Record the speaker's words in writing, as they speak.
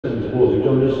We've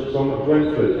joined us from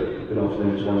Brentford. Good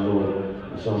afternoon to one and all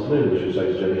this afternoon, we should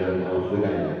say to Jenny after the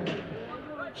game.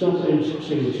 This afternoon's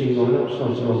single team line-up,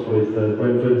 starting off with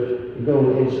Brentford. In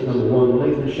goal is number 1,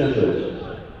 Nathan Shepperd.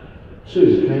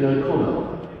 2, Kane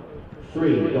O'Connor.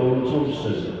 3, Don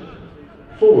Thompson.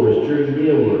 4 is Drew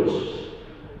Yearwood.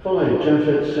 5,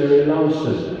 Jaffet Sery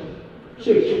Larsen. 6,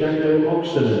 Django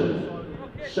Oksanen.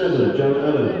 7, Joe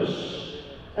Adams.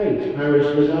 8, Paris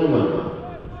Maghoma.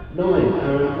 9,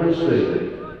 Aaron Pressley.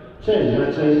 10,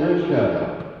 Majka.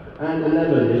 And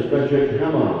 11 is Frederick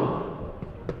Hammar.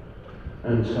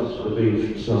 And subs for the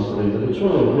Bees this afternoon. Number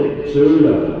 12, Nick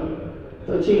Tsaroulla.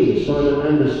 13, Simon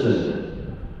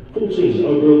Andersson. 14,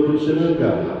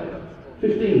 Koutsimouka.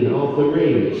 15, Arthur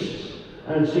Reeves.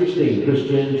 And 16,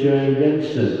 Christian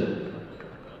Jensen.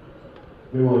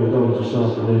 Meanwhile, we're going this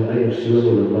afternoon, AFC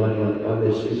Wimbledon lining up like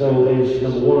this. His goal is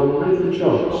number 1, Nathan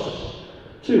Trott.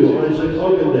 2,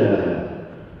 Ogundere.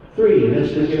 3,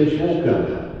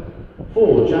 Guinness-Walker.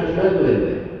 4, Jack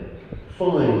Madelin.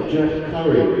 5, Jack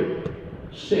Currie.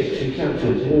 6, and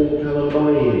captain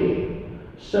Kalambayi.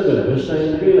 7,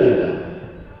 Biler.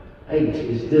 8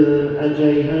 is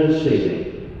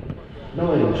Adjei-Hersey.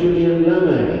 9, Julian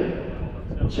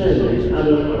Lamy. 10 is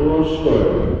Adam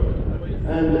Roscrow.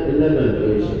 And 11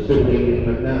 is Billy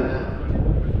Macnab.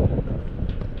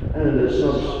 And at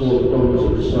subs for the Dons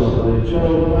at the start of the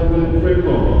 12, Michael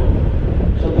Frimpong.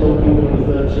 Sub-goalkeeper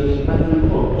number 13, Matthew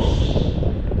Cox.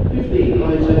 15,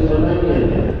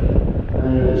 Olanyian.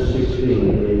 And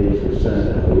 16 is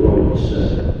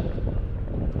Roscrow.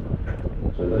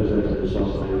 So those are this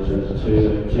afternoon's two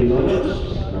team lineups.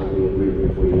 And I'll be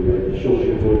reviewing for you shortly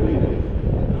before kickoff.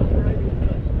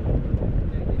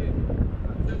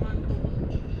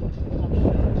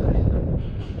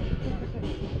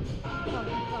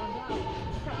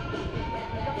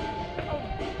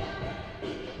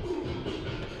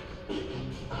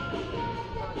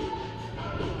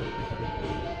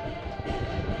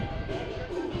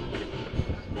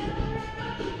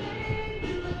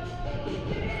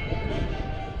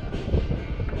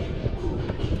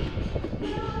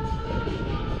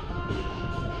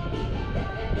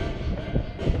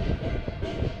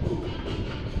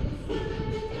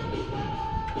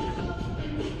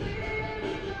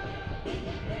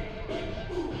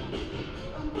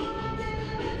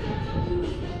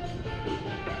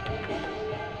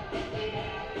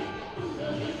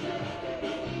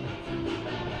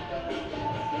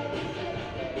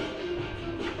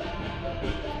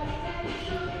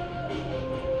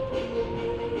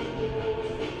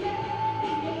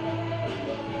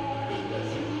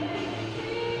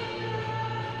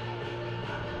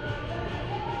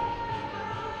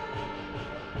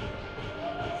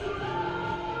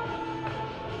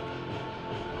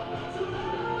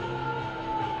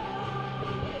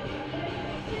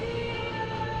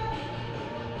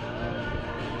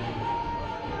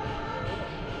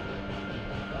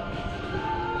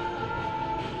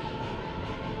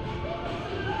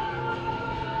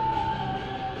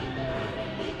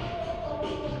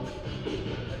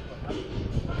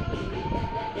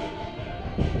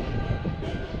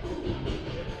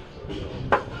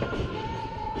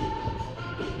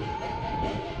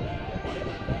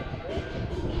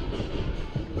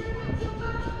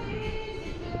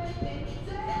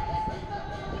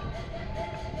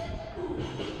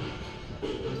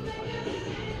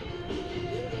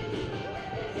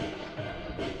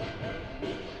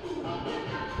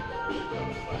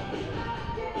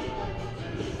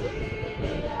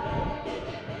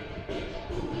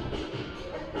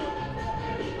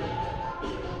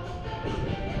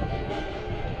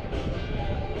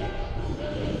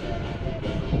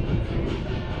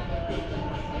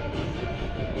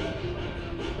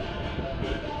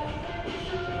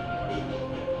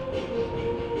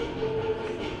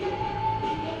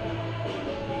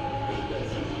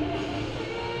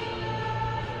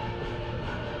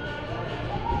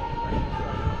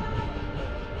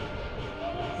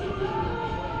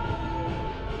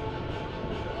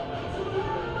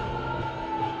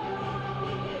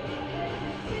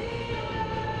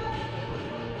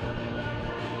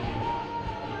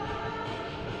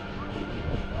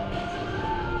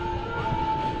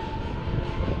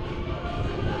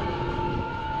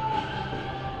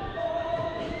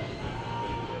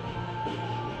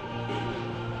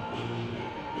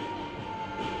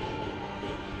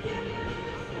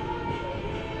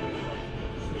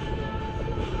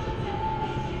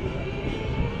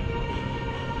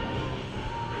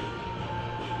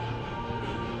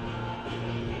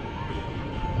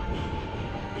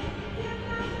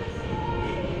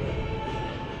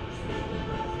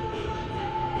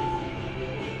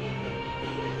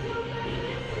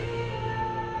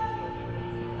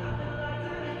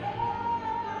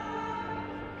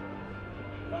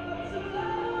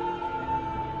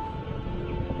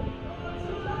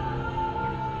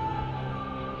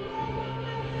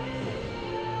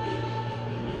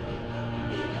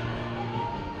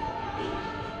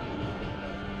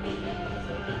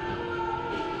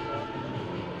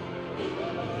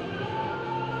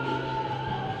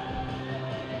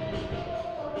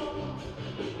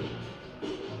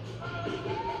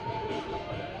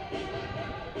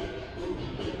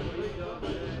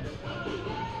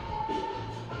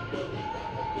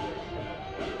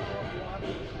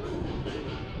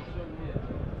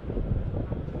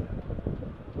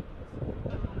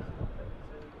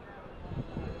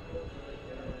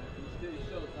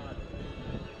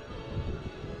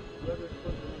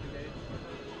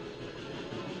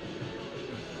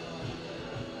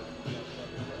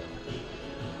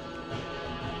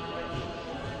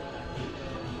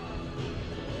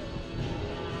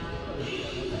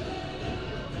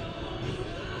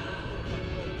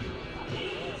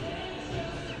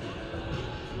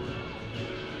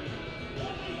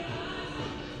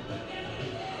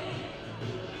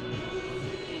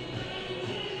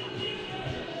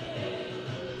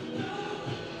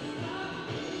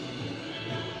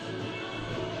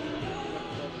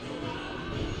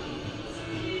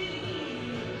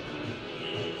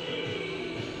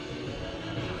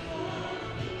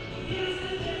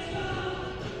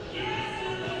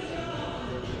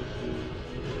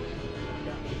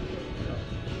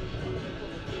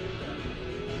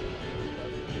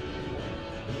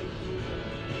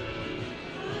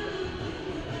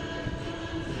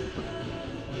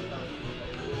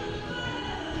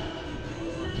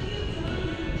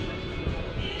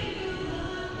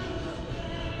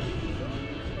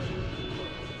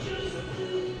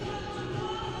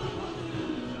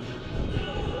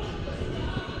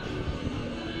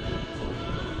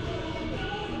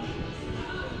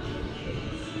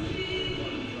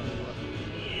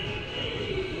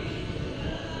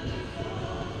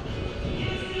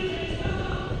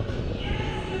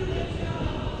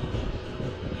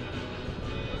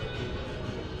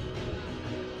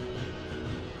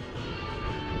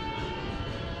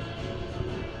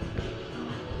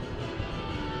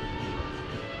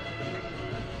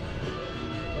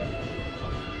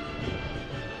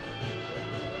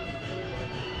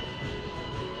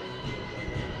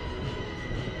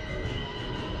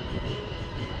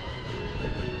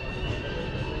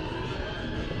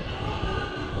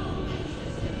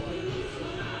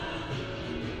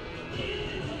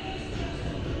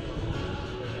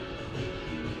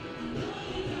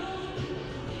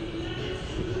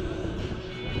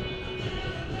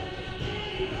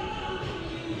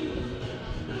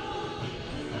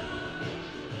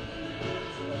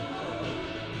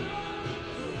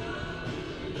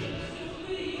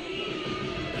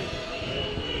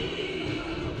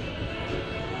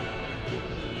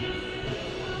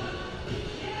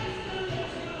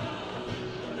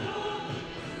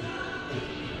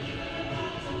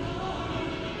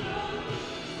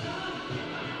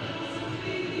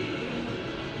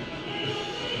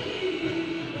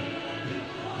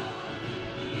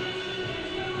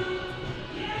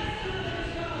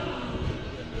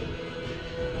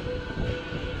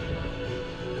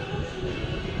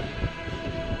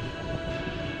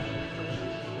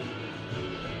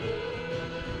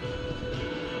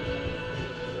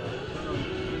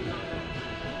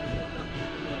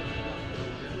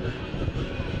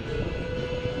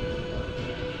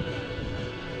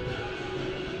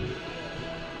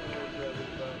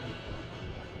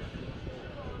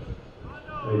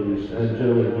 Ladies and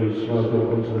gentlemen, please welcome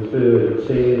onto the field the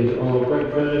teams of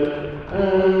Brentford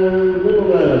and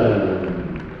Wimbledon.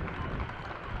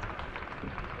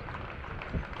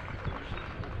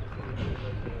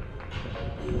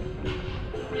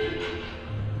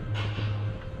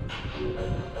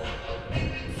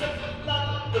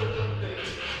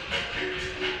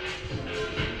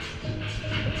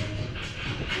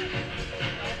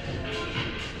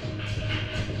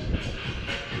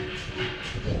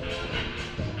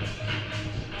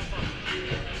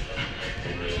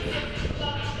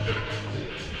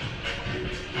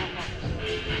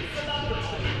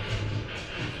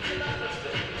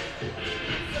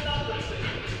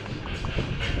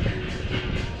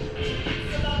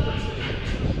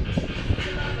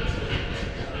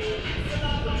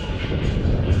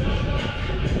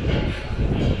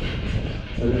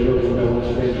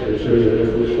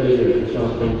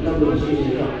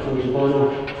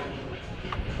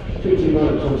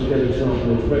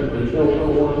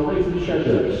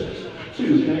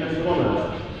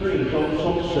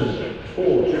 Thompson, 4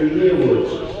 Yearwood,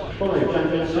 5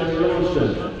 Jensen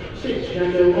Larsen, 6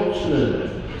 Oksanen,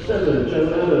 7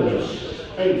 Adams,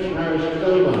 8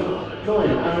 Maghoma,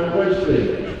 9 Pressley,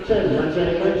 10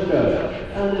 Majka,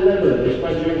 and 11 is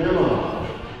Hammar.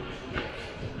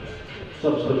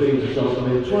 Subs to be this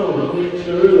afternoon, 12 is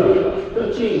Tsaroulla,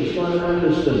 13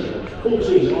 Andersson,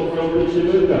 14 of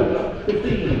Koutsimouka,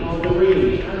 15 of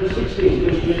Currie, and 16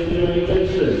 is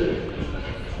Jensen.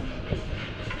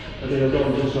 They have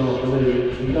gone this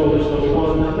afternoon. In goal is number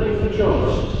 1,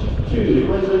 Trott, 2,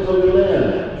 Ogundere,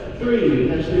 3,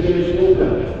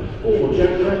 Guinness-Walker, 4,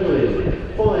 Madelin,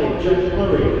 5,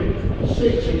 Currie,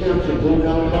 6,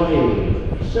 Kalambayi,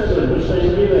 7,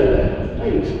 Biler,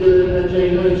 8,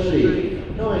 Adjei-Hersey,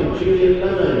 9,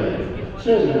 Lamy,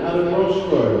 10,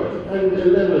 Roscrow, and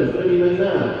 11,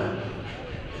 Macnab.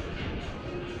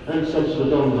 And subs for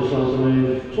Don this afternoon,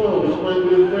 12 is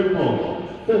Frimpong,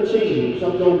 13,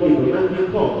 sub-goalkeeper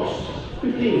Macnab,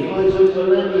 15,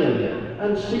 Olanyian,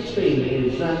 and 16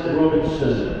 is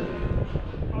Robinson.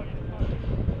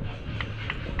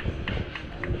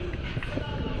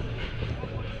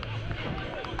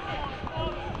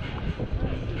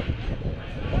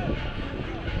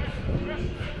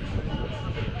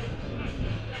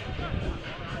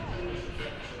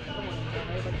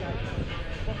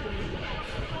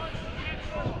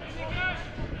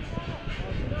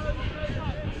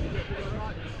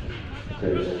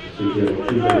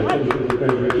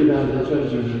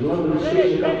 London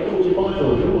Series Cup quarter-final,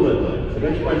 Yearwood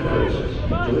against Brentford.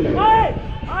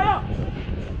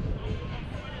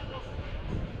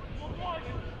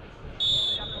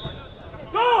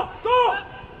 Go!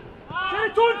 Set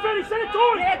it on, Freddie, set it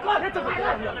on! Yeah, God!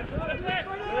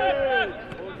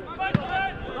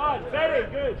 Very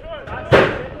good. That's it.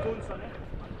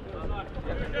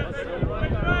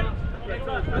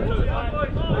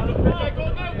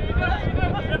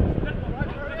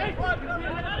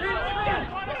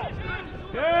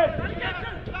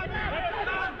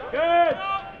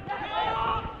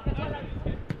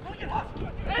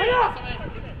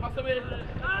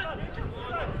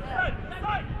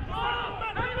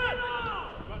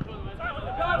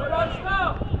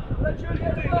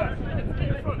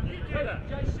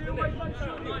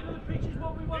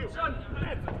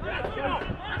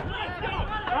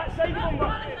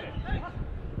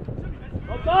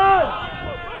 Good!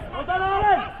 Well done,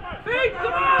 Alan! Feet,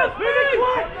 come on! Move it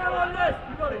quick!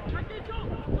 You got it!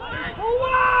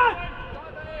 Forward!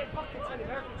 Fucking tell him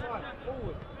every time.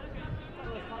 Forward.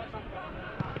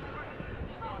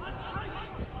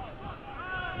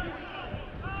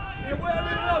 Be aware of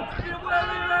your road! Be aware of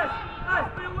your rest!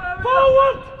 Be aware of your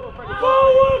Forward!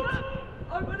 Forward!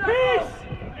 Open up! Peace!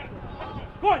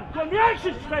 Go on,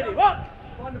 reactions ready, what?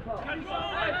 Find the pass. Hang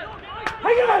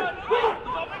on! Go on!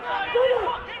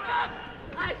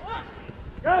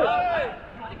 Go!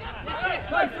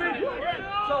 Play free!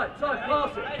 Side,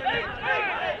 pass it!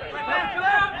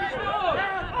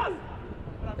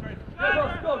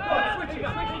 Go on, switch it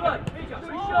right! Do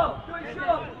it sharp!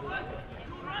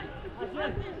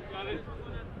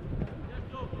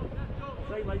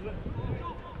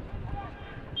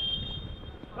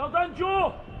 Well done,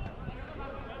 Joe!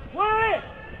 Play!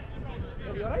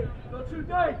 You alright? Not too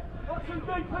deep,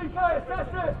 PK,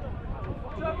 that's it!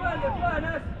 Jump around, you're playing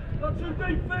us! Not too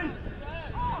deep, feet!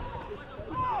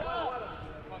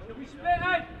 Can we split,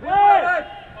 eh? Play!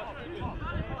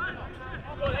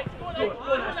 Go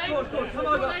on, come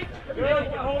over!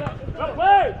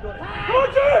 Play! Come on,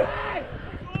 Jimmy!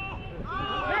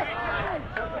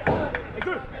 Hey,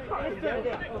 good!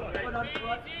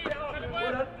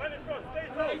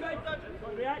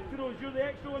 React to those, you're the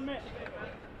extra one, mate.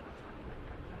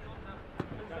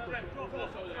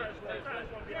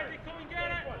 Come and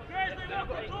get it! Pressley, walk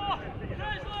the door!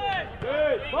 Pressley!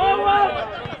 Good! Forward!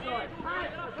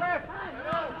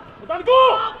 Well done, go!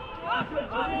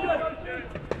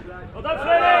 Well done,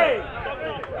 Sery!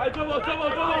 Come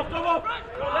off!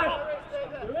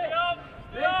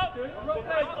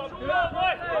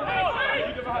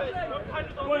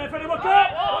 Go on, Freddie, walk up!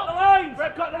 Cut the lines!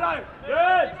 Fred, cut the line!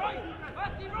 Good!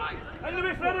 End of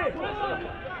it, Freddie! Go on, Freddie,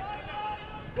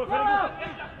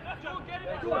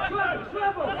 go!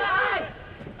 Travel!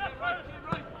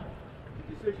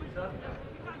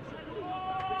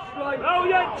 Oh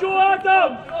yeah, Joe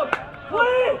Adams!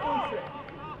 Play!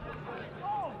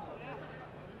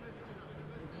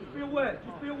 Just be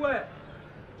aware.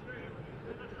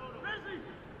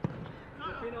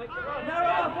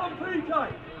 Narrow up on PK!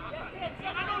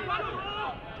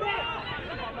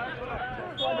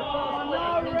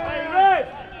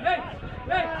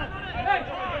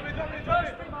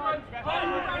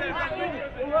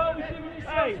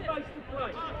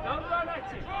 Don't run at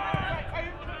it!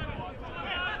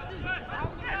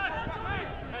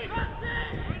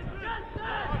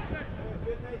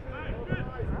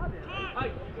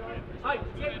 Hey,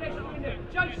 get next in there.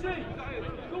 Jensen,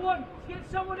 go on, get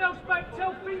someone else back.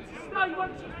 Tell Finn to stay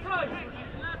once he's played.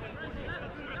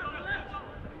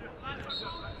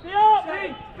 Stay up!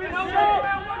 Finn, hold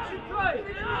on once you play.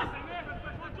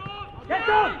 Get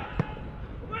down!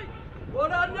 Well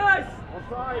done, Ness!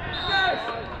 Offside! Yes!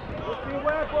 Just be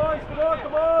aware, boys.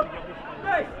 Come on!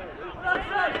 Ness! That's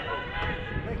it!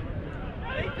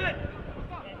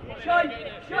 Shake!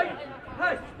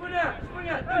 Hess, spring out!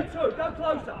 Do two, go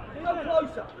closer!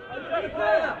 Keep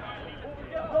there!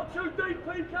 Not too deep,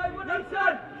 PK, what he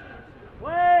said!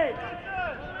 Wait!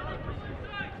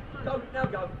 Go, now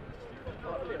go!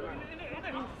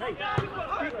 Hey! Keep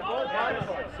the ball,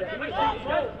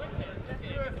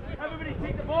 everybody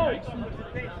take the ball! Here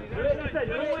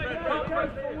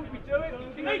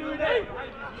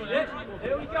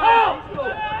we go!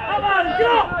 Come on, get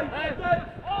up!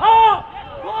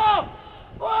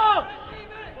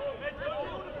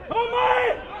 Come on,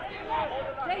 mate!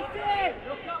 Jason,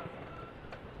 come on!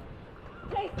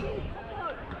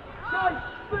 Guys,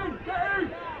 Finn, get in!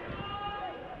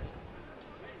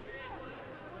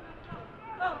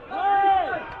 Up,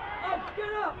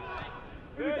 get up!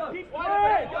 Here we go!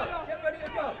 Get ready to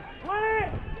go!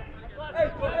 Hey,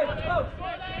 go!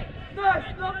 Nice,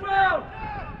 knock round!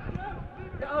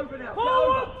 Get over now!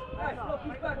 Forward! Nice, knock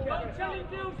his back out! Don't tell him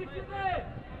deals if you're there!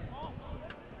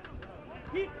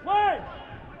 Keep playing!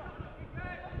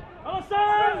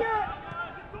 Larsen!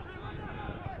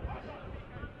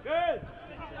 Good!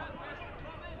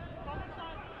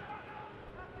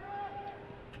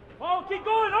 Oh, keep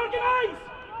going! Organise!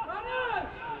 Runners!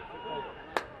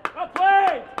 Well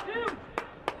played!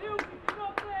 Deals, if you're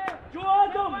not there! Joe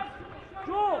Adams!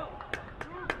 Joe!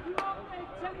 You are there,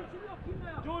 tell him to knock him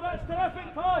out! Joe, that's terrific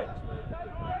play!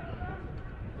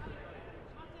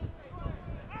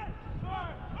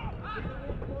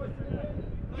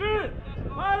 Drew!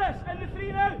 Paris, in the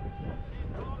 3 now!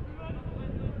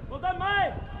 Well done,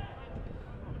 mate!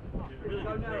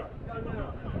 Go now!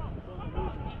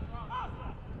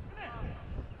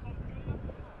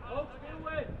 Folks, get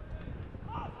away!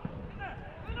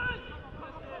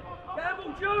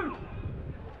 Gamble, Jude!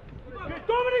 Good,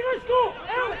 Dominic, let's go!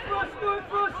 Out for us, do it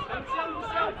for us!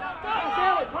 Pass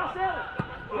Ellie!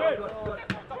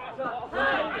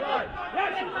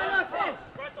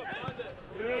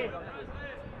 Good!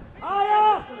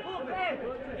 Higher!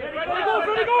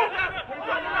 Ready, go!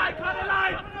 Cut the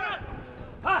line!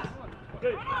 Pass!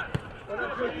 Good!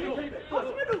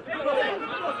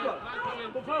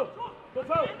 Go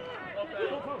forward!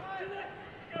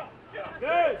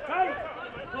 Good! Tight!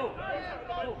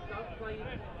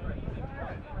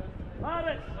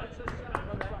 Paris!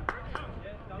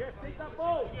 Yes, take that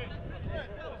ball!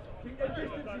 Keep them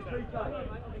distances, PK!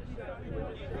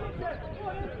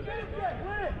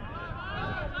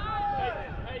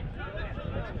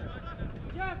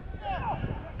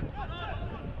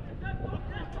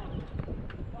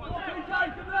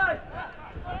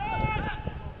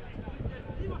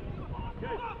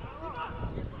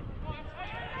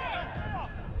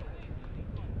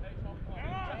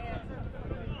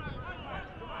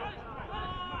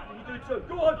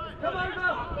 Go on, come over!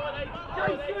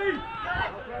 JC!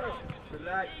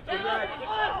 Relax.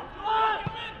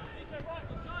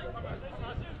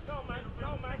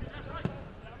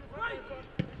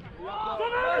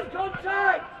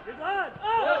 Contact! Good lad!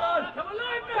 Come on,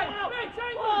 line, mate!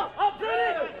 Up,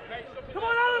 ready!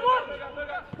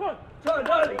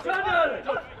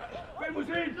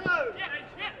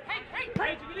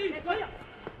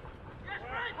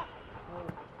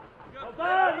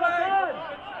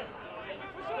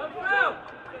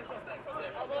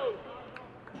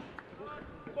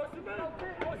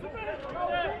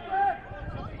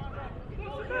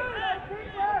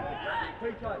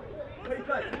 Keep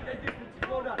that distance.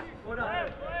 Well done. Well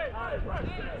done.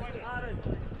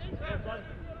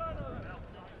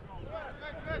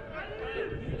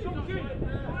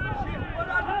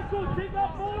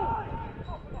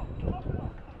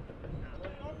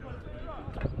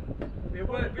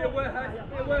 Be aware, Hash.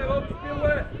 Be aware, Ox. Be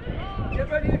aware. Get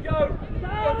ready to go.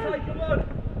 Take him on.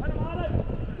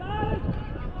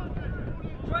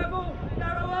 Travel.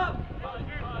 Narrow up.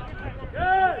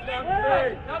 Good. Down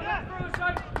Good. through a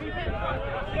side. Keep it in front.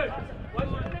 That's good. Wait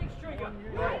for the next trigger.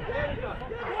 There you go.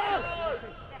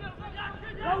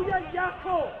 Oh, yeah,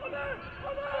 Yako.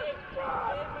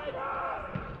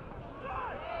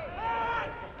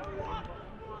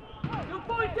 Good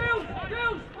boy, Dills.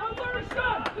 Don't worry,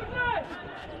 son. Good night.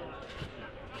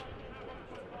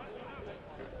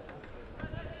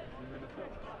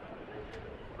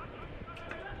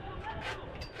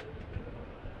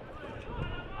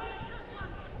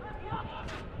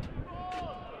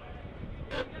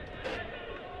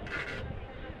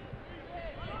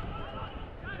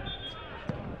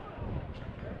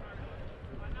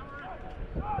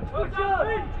 Switch on,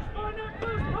 Finn! Just find that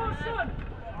first pass, son!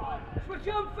 Switch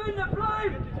on, Finn, that play!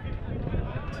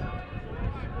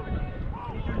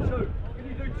 Can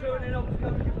you do two and then I'll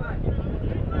come and get back?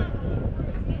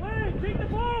 Wait, take the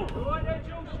ball! All right there,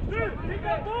 Jules. Take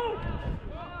that ball!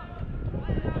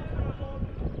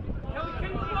 Can we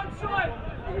keep on one side?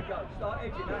 Here we go. Start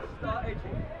edging, Ash. Start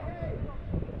edging.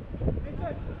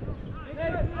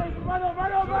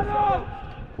 Run on!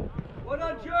 Well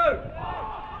done, Joe!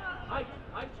 Hey,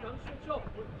 don't switch off.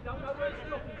 You don't know where it's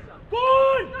dropping, son. Go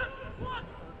on!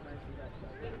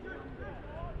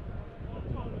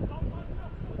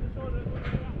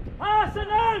 Pass it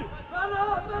out! Run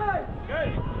up, mate!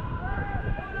 Good.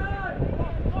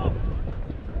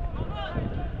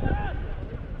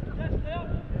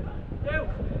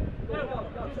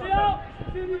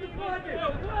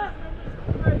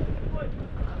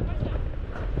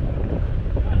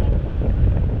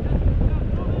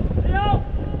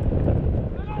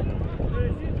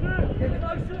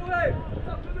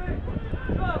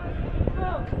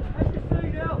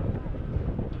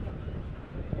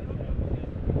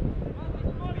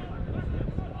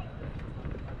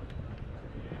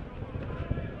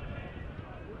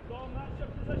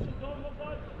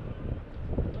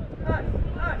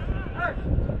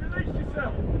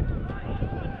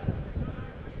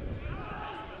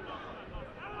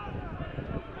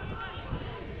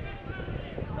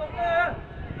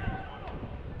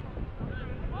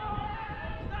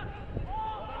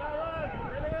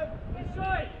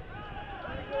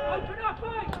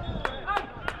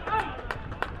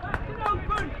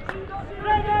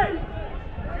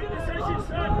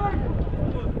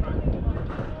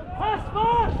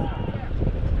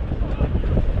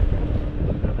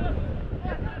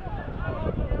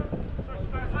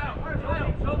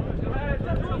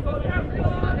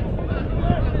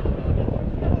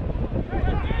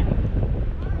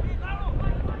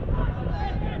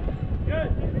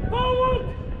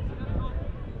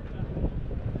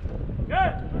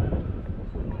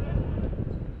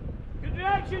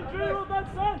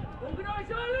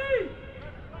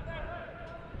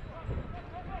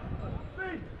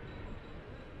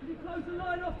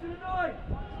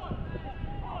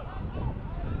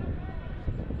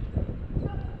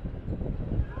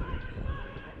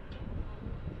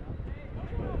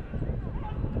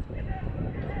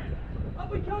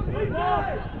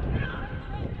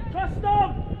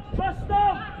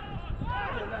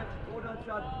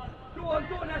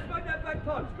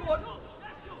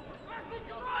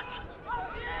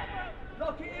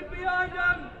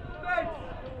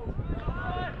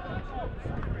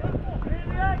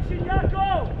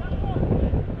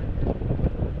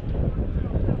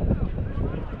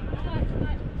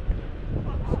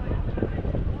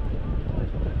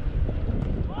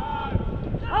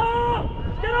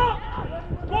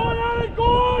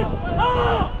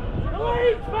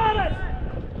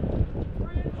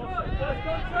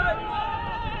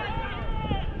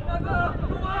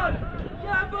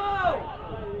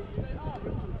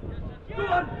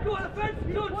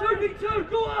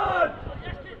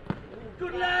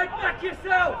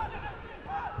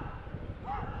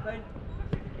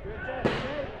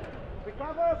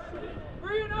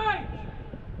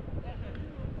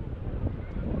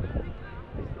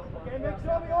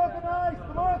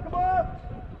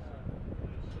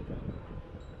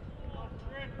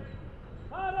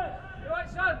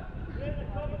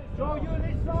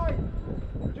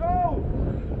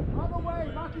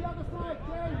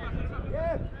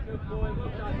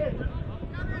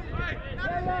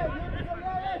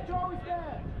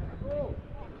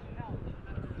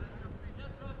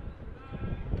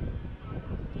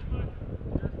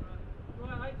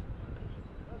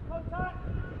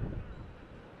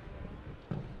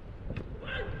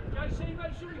 JC,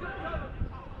 make sure you got cover.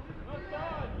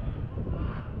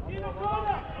 In the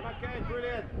corner. Okay,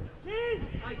 brilliant. Keep.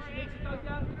 Mate, you need to go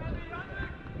down.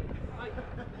 Mate,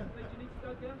 you need to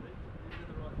go down.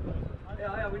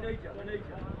 Yeah, we need you,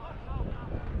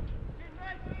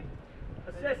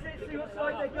 Assess it, see what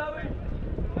side they're going.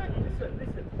 Listen.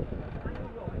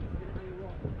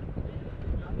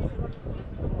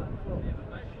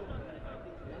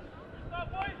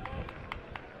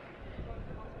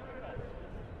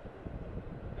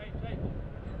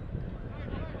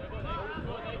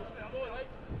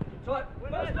 Right,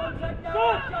 first contact now,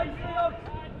 JC on.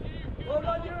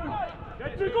 Olanyian.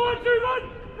 Get to, go on to, run!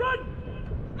 Run!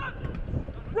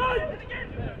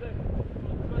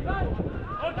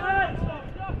 Okay!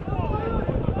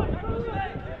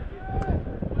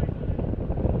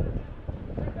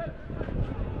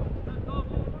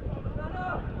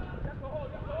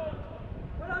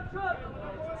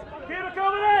 Keep it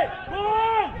coming in! Go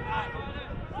on!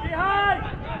 Behind!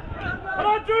 Come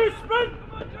on, Drew, sprint!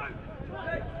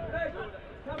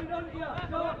 Coming on here,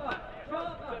 sharper,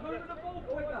 moving the ball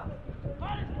quicker.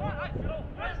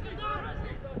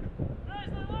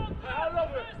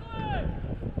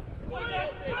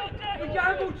 We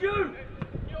gambled you!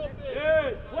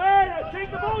 Good! Play! Take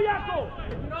the ball, Yako!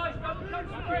 Nice, double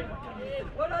concentrate!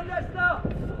 Well done, Leicester!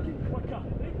 Quicker!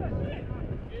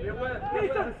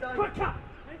 Nathan! Quicker!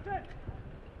 Nathan!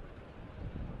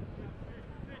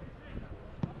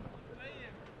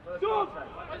 Dog!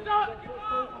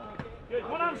 Good,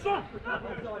 one Andersson! Go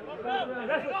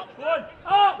on!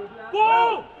 Up!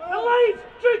 Ball! The lead!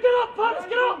 Drew, get up, Pats,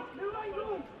 get up!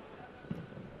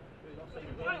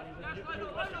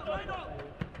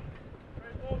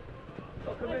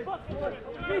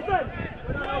 Nathan!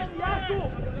 Yako!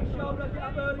 Shoulder, get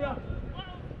up earlier.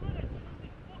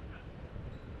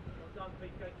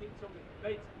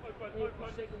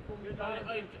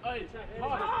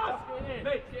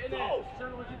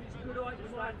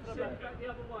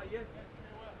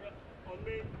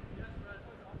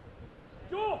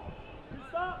 Joe! You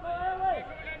start my early!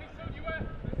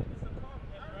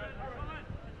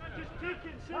 Just take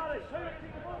it, Sery!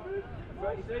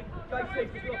 JC,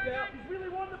 just look out. He's really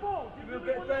won the ball! Give him a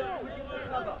bit of better, we can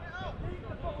recover.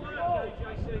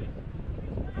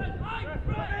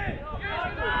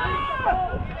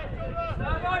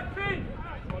 Stand right, Finn!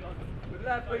 Good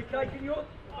lad, be taking your...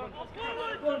 On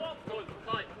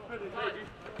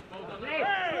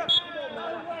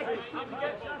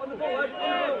the ball,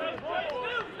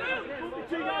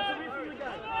 2 yards away from the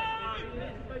game.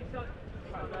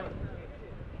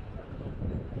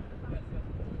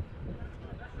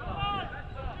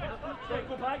 Don't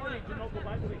go back with him, do not go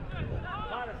back with him.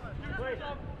 Larsen,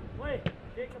 play,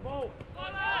 take the ball. Go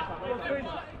on, Finn.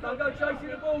 Don't go chasing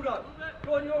the ball, though. Go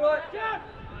on, you all right? Jeff!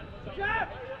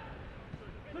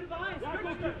 Put it behind,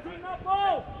 take that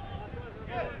ball!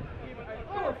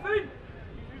 Go on, Finn.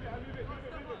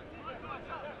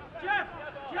 Jeff!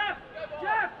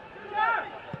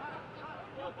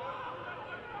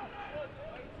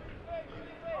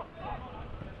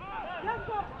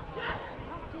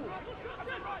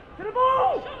 To the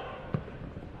ball!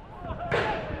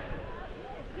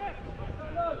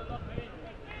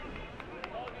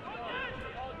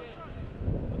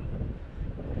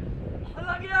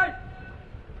 Olanyian!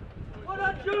 Well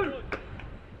done, Jude!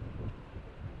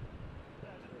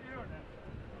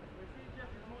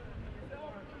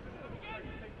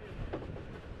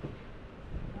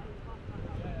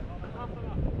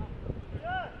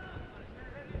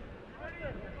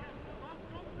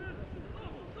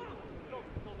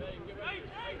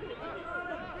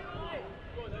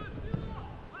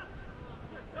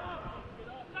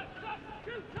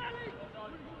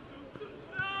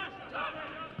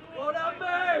 Well done,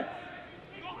 mate!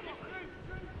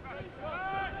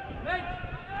 Mate!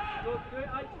 Look, do it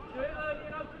early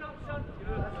and open up, son.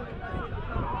 Up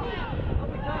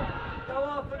we come. Go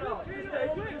half and half.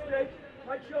 Just edge.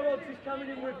 Make sure Odds is coming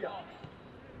in with you.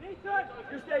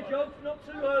 Just edge, Odds, not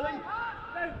too early.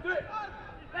 Then do it.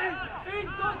 Then, Finn,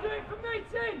 go and do it for me,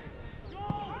 Tim.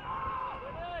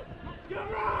 Get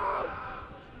around!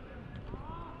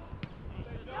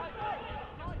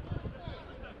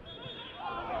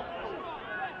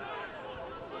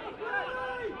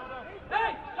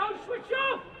 Hey, don't switch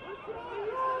off!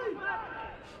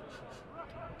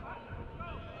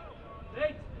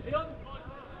 Hey, Leon.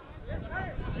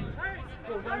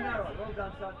 Go narrow. Well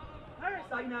done, son.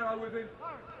 Stay narrow with him.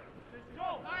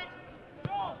 Hey,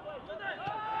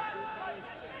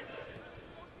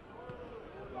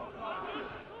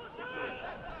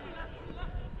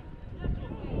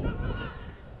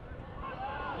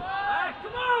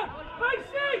 come on!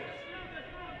 Basics!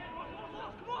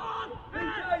 Come on!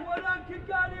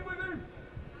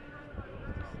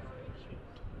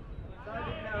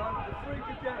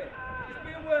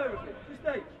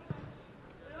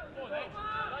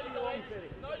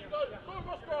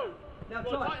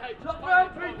 Top round,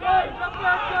 Frimpong! Top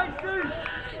round, Jensen!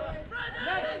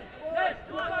 Next!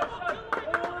 Go on, son!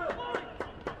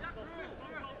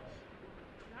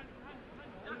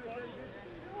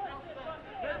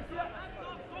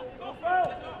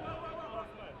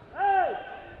 Hey!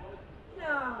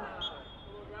 Nah!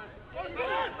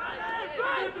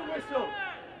 Give the whistle!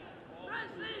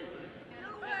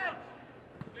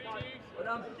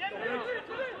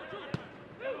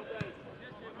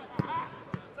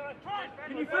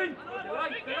 Can you think?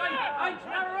 Right,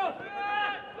 narrow off!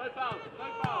 No foul.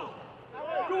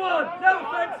 Go on, never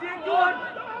fancy it, go on!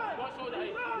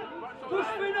 Push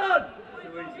spin on!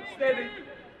 Steady.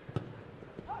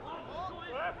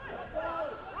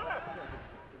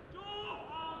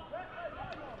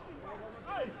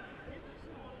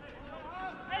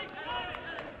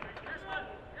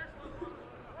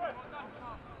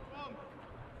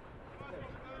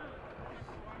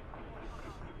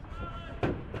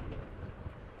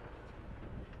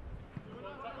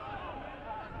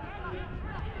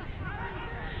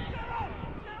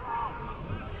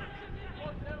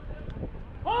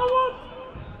 Forward!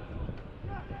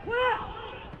 Clear!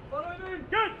 Follow him in!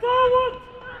 Get forward!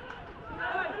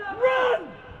 Run!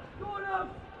 Go on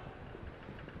up!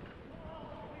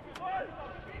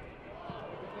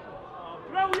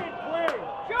 Brilliant play!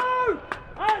 Joe!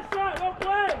 That's right, well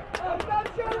played! Well done,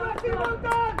 Joe! Well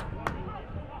done!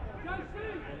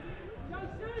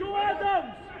 Joe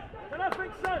Adams!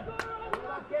 Terrific, son!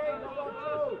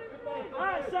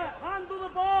 That's it, handle the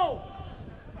ball!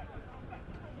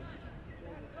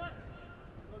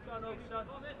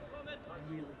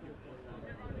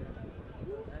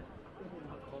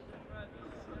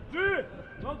 Drew!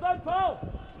 Well done, Paul!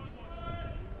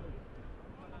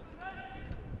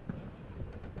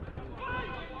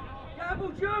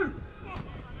 Gamble, Joe!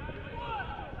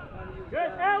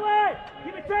 Good, Ellie!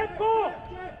 Give it tempo!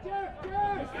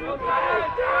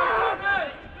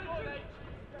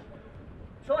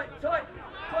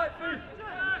 Tight food!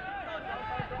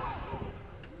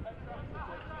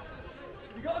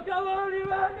 You gotta go early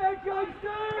around there,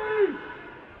 Jensen!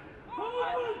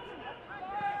 Forward!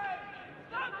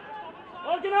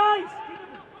 Organise!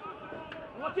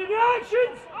 Look in the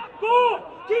actions! Go!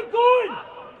 Keep going!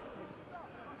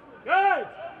 Good!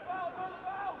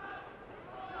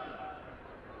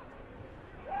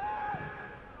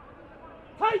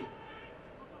 Tight!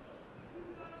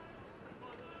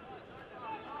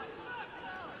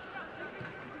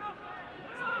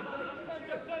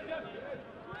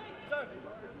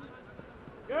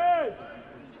 Good!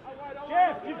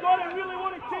 Jeff, you've got to really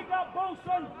want to take that ball,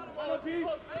 son!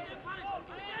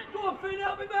 Go on, Finn,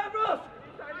 help me back, Ross!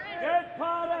 Good,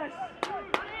 Paris!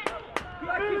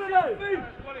 Back moving yourself, now. Finn!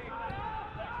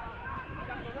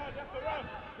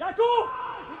 Jaco!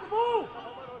 Take the ball!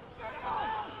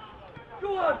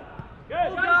 Go on!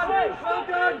 Good, Well done, well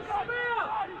done!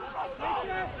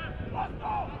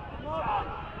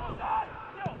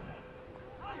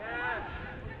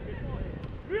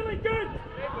 Really good!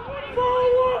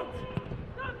 Forward!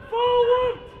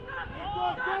 Forward!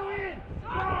 Go in!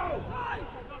 Go!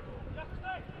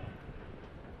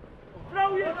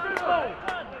 Brilliant football!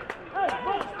 Hey,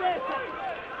 much better!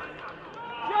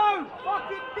 Joe!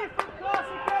 Fucking different class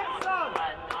again, son!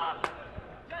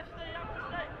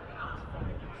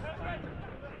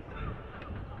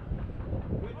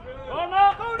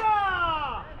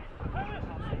 Corner!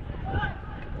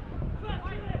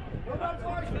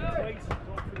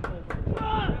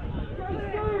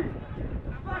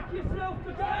 Back yourself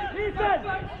today! Ethan!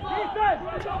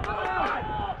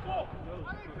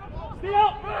 Stay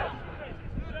up!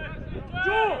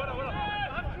 Joe!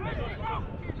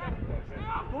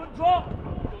 Don't drop!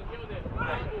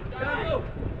 Go!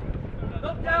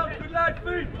 Knock down, good lad,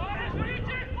 food!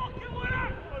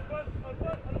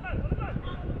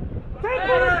 Take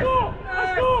it, let's go!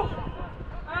 Let's go!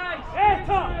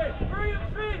 Etta! Brilliant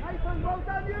feet! Nathan, well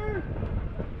done you!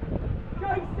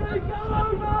 JC, go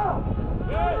over!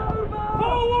 Go over!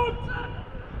 Forward!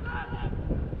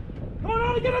 Come on,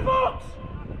 Ellie, get a box!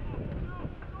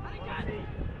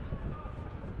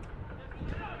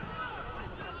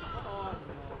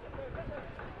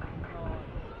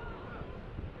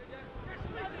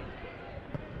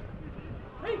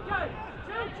 PK,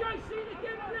 tell JC to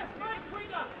get left back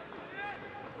winger!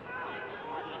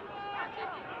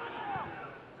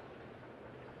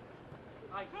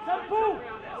 Simple!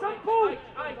 Simple!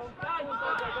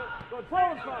 Good,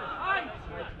 forward, guys.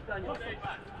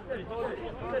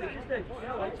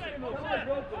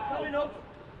 Coming up!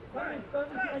 In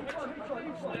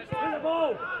the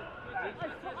ball!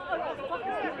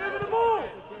 Get rid of the ball!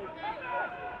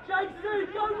 JC,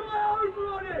 go right over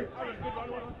on it!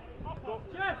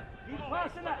 Jeff!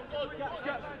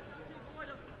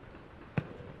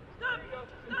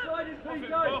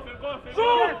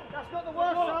 That's not the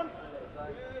worst, son.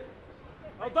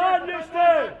 Well done, you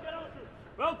two.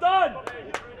 Well done.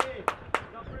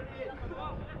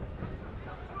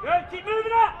 Good, keep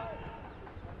moving up.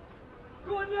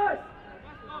 Go on, yes.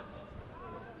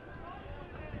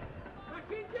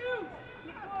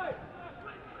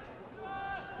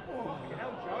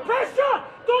 Pressure!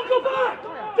 Don't go back!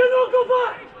 Do not go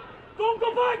back! Don't go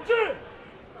back, Drew!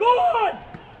 Go on!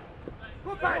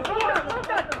 Go back! Go on!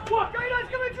 What? Gayla's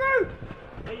coming through!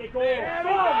 There you go! Go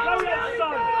on! Go, yes,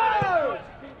 son!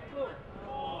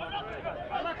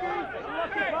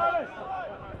 Lucky, Boris!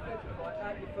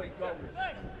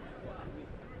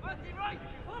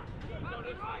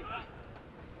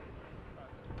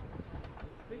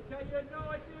 PK, you had no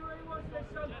idea where he was there,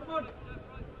 son. Come on!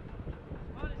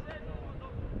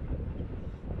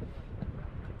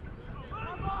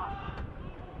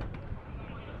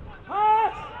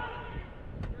 Pass!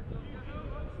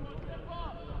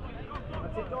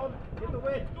 That's it, Dom. Get the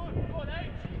win.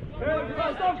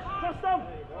 Trust him! Trust him!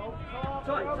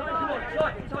 Tight, come on.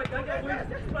 Tight, don't get weak.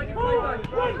 Run!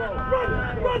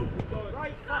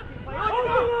 Right, fucking play.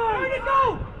 Ready to go!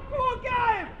 Go on,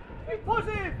 game! Be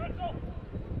positive!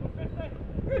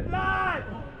 Good lad!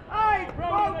 Hey,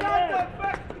 well done, Dom.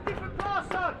 Back to the different class,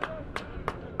 son.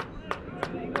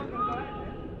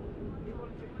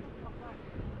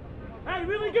 Hey,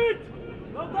 really good!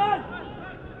 Well done!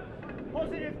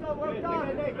 Positive, Dom, well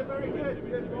done! Very good.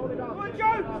 Hold it up. Come on,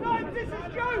 Joe! Start in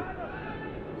positions, Joe!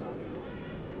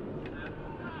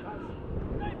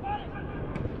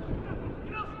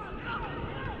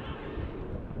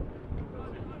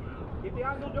 Keep the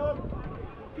angle, Dom.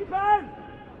 Keep on!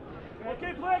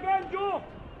 Okay, play again, Joe!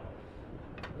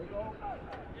 There you go.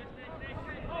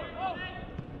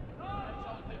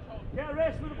 Get a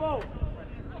rest with the ball.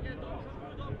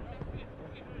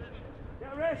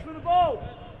 Get a rest with the ball.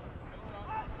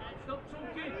 Stop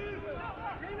talking.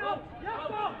 Have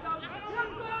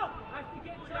to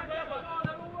get track of it. Oh,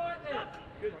 they're all right there.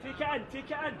 Good, take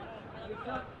it in.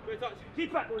 Good touch.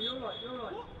 Keep it. Oh, you're right.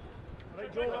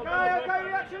 Right, Joe. Okay,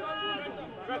 reaction.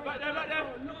 Back there.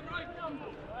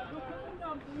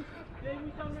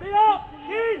 Stay up,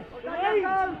 Keane.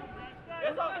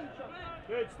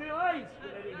 Good, stay lines.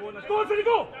 Go on, Freddie,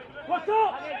 go. What's up?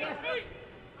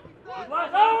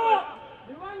 Last up.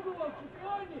 The angle was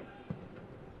behind him.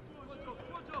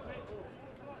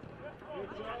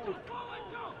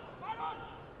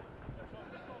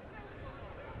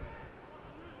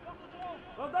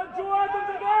 Well done, Joe Adams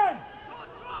again!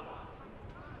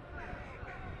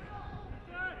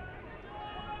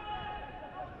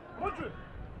 Hundred!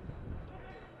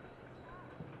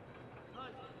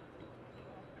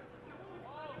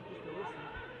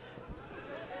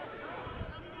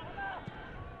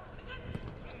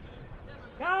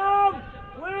 Come!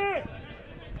 Play!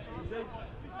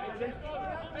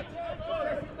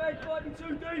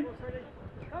 Too deep.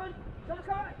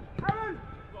 Aaron!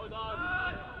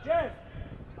 Jeff!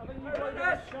 I think you've got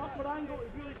a sharper angle to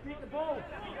really take the ball.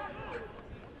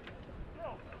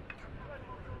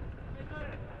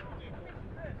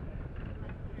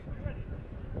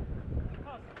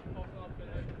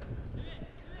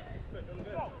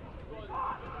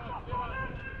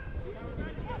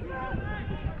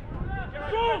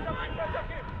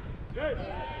 Good!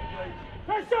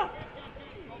 Pressure!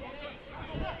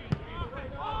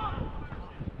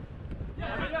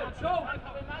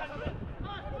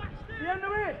 Be in the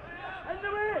way!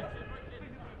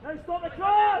 Now stop the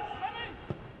cross!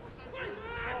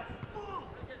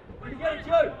 You get it,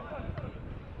 Joe!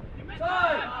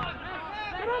 Time!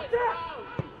 Get up there!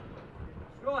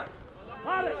 Right!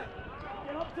 Harris!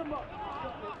 Get up to Mark!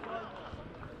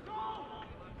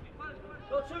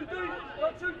 Not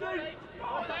too deep!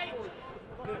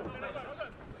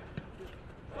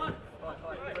 One!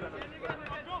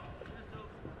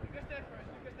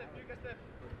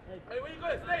 Hey, where you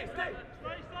going? Stay!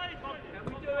 Can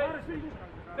we do it?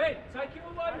 Ben, take him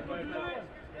away. We can do it.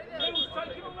 Mills,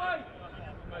 take him away.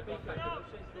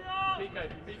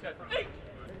 PK.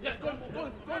 Yeah, go on,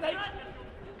 H.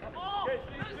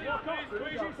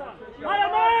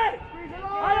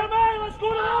 Higher, mate! Let's go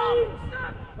to the lines!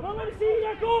 Come on, let me see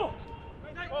you, go!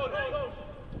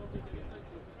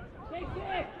 Take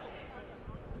it!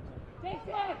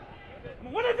 Come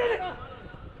on, win it!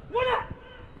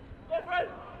 Go, Fred!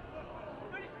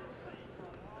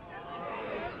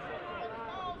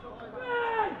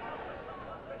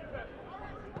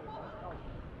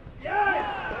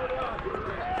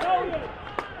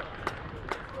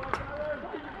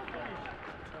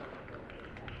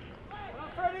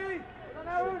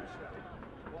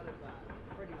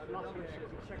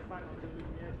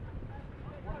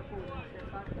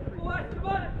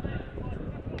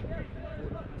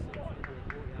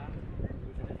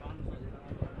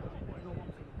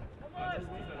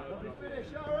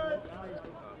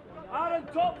 Aaron,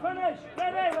 top finish.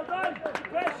 Ready, we're done.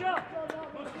 Pressure.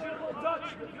 Touch.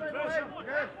 Pressure.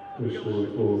 Who scored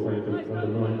for Brentford number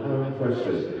 9, Aaron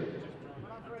Pressley.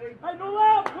 Hey, no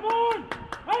out. Come on.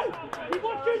 Hey, keep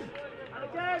watching. And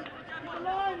again. Keep the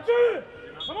line. 2.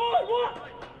 Come on, what?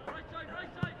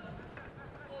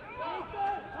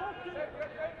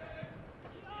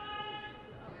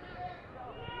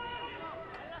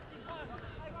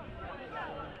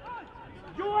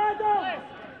 You Adam!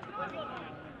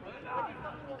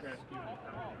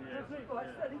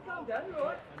 Steady, calm down, you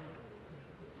alright?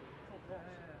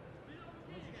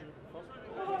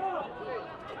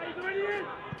 Hey, you ready in?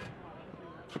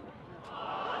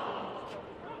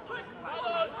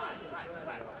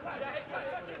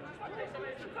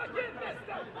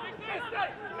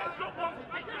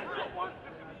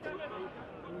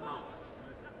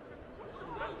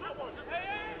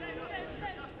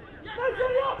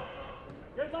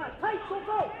 Good man, take some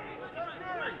go!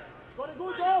 Got it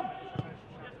good, Dom!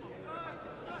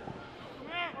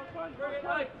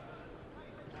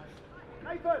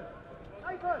 Nathan!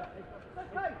 Nathan! It's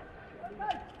okay!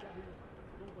 Okay!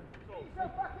 Get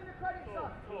yourself back in the credit,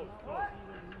 son! Alright?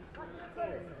 Back in the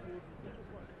credit!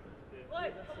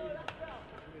 Wait!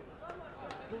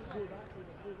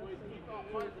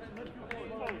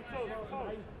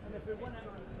 And if we win it,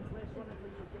 let's run it until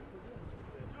you get to the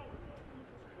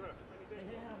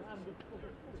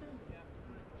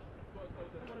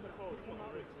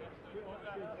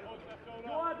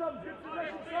Go Adam, good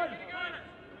possession, son!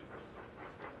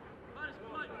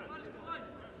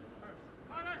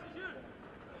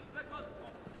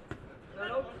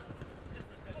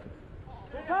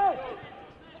 Go!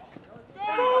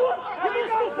 Forward! Give me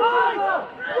some time!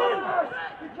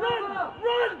 Run!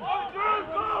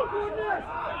 Goodness!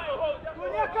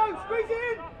 Go, squeeze it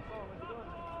in!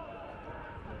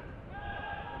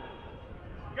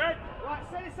 Good. Right,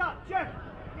 set this up, Jeff.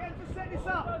 Get him to set this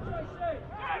up.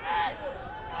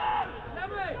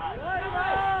 Lamy!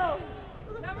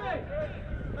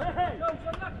 Hey!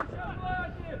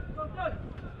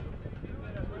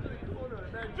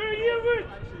 Do Yearwood!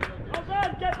 Come on,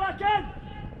 get back in!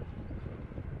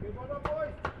 Good one,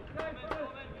 boys.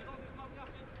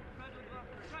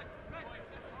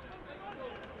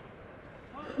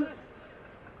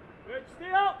 Good,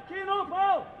 stay up, keen up,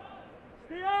 Paul!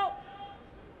 Stay up!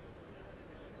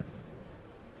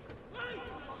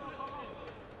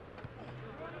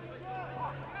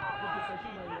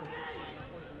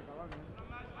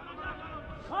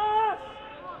 Pass!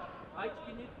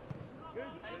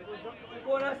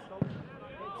 Go on, us.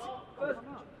 First.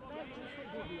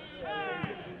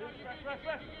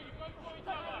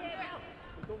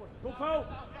 Go, foul.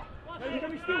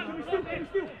 Can we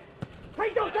steal? Hey,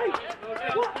 don't, Dave!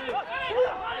 What?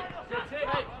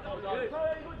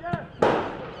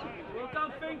 Well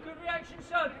done, Finn. Good reaction,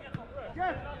 son.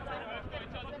 Jeff.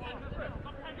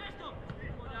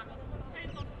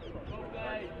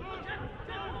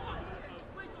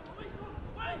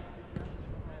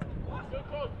 Good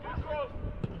cross, good cross.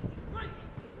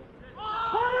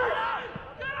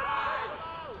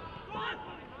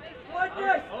 Wide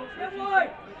this! Get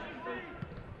wide!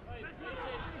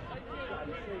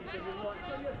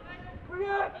 Bring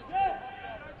it!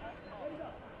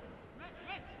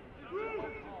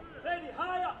 Ready,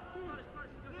 high up!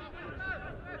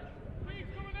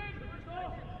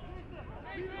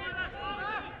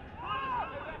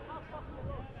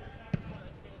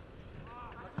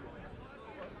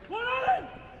 One on!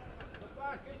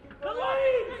 The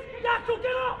lead! Jackal,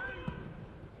 get up!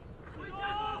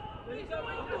 Go,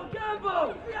 Gamble!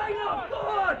 Behind up, go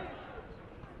on!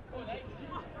 Hey,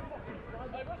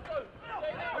 Roscrow!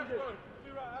 Stay there, Roscrow!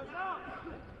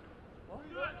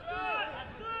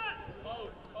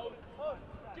 Hold.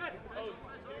 Jeff! Hold.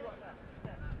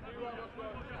 Do right,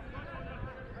 Roscrow.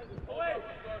 Away!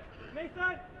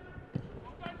 Nathan!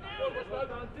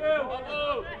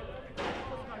 Uh-oh!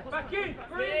 Back in!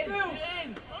 Bring it through!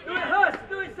 Do it, Hurst!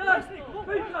 Do it, son!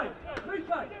 Move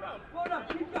play! Well done,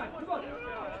 keep going, come on!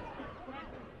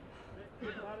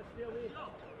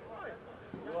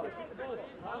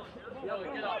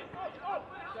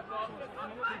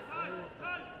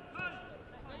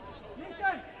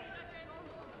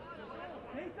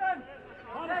 Nathan!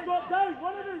 Drop down,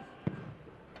 one of us!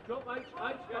 Drop, mate.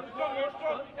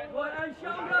 Right hand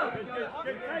shoulder!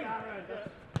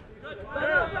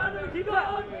 Keep it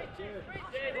on!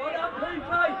 Well done,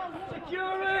 P-play!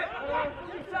 Secure it!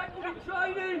 Exactly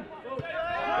training!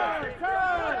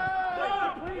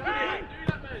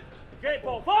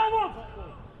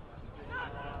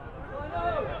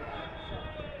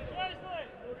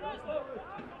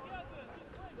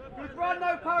 run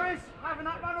though, Paris. Having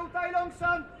that run all day long,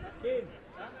 son.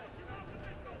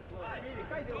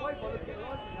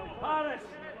 Paris,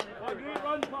 what a great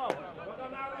run, Paul. Well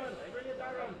done, Aaron. Brilliant,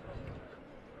 Aaron.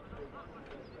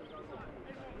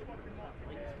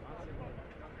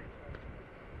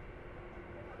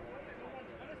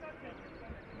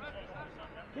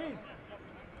 Keane,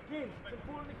 it's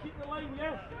important to keep the line,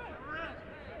 yeah?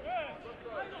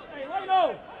 Hey, Lino!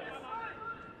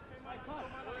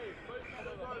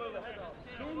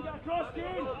 Keane, get across,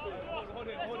 Keane!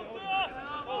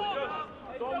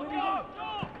 Go on, William.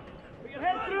 Put your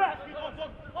head through it!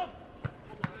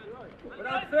 Well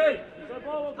done, Finn. So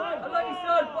ball will go. I like you,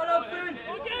 son. Well done, Finn.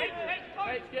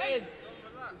 Hey, get in.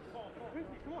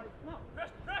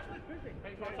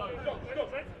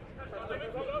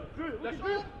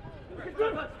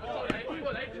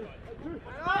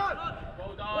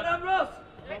 Well done, Ross.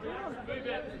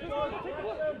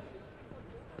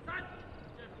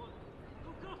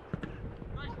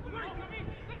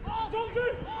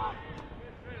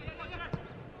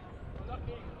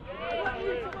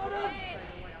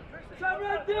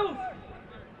 Tsaroulla deals.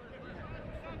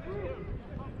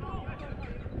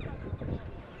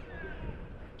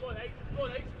 Go on, H.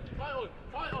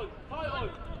 Fight on.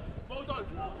 Well done.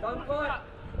 Don't fight.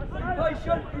 Be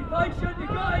patient, you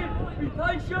got him. Be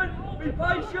patient.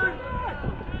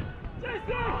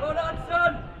 Well done,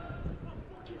 son.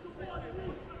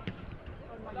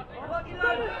 Lucky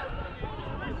lad.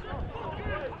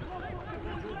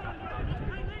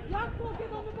 Young ball,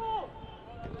 get on the ball.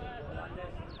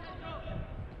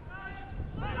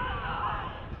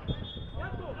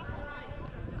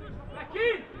 Back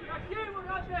in, we're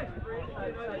right there.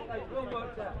 Hey, well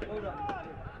worked out. Well done.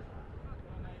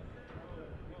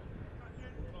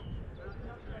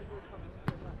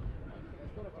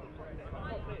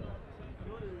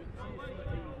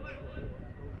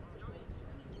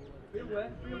 Feel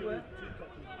where?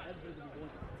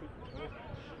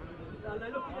 Now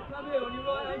they're looking to come here on your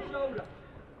right hand shoulder.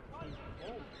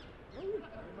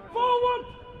 Forward!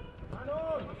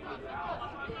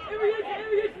 Here he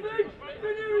is, Finn!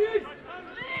 Finn, here he is!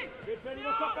 Good, Freddie,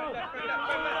 look up now.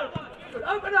 Good,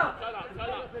 open up! Turn up.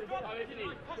 How is he?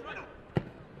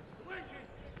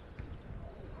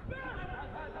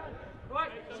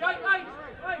 Right, shake, mate!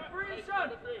 Hey, free his son!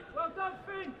 Well done,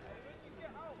 Finn!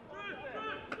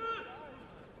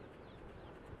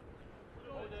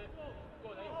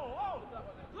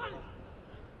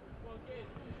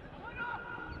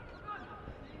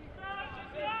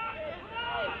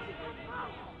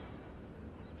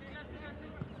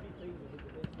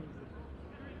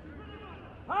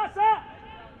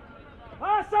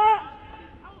 Pass it!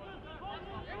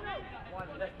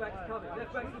 Left back's coming,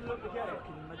 left back's going to look to get it.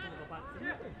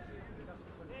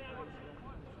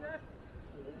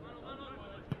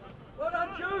 Well done,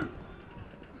 Jude!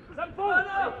 Forward!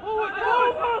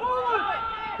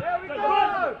 There we go!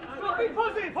 Stop being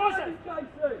positive!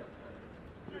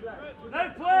 No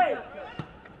play!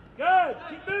 Good!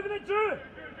 Keep moving it, Drew!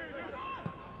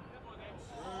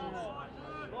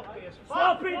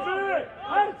 Sloppy, Drew!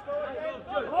 Out!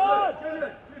 Come on!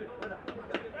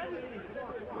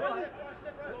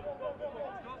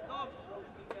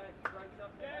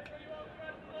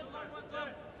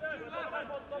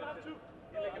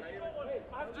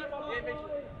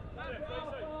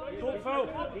 Talk, Phil.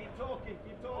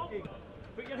 Keep talking.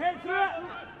 Put your head through it.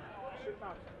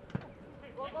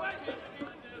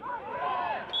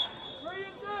 3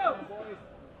 and 2!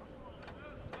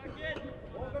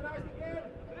 Organised again.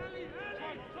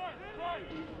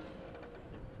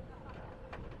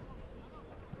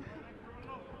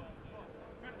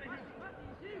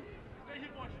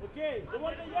 Okay, the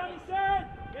one that Yanni said.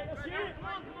 Get your shit.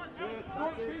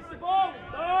 Don't piece the ball.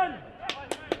 Done.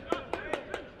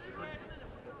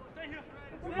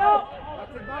 Stay up.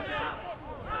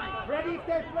 Ready if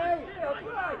they play.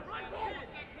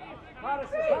 Paris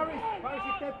if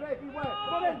they play, beware.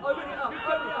 Come on in. Open it up.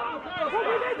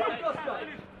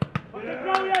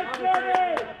 Brilliant, Jenny.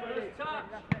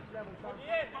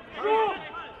 Shoot.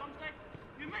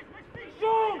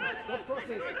 Shoot. Good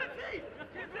crosses.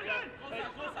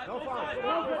 No foul.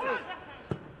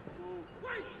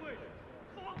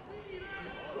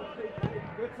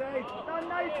 Good save. Done,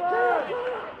 Nathan.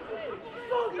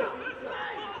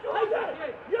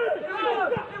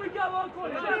 Here we go, Uncle.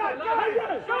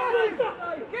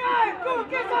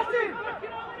 Get us in.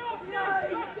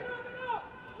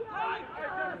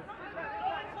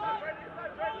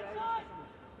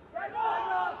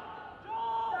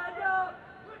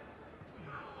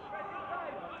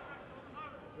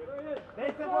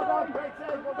 Nathan, well done. Great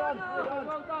save. Well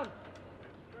done.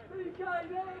 BK, let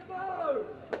it go.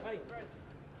 Hey.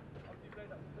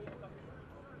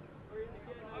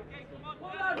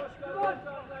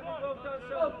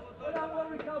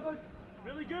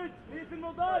 Really good. Nathan,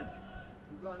 well done.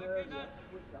 Run earlier.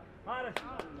 Harris,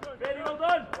 very well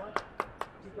done.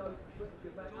 You go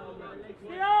quick, back on the legs.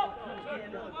 Stay up.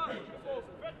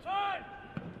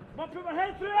 Come on, put my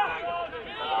head through it.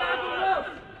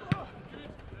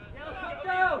 Get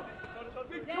down.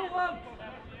 Good call, one.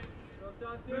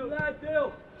 Good lad,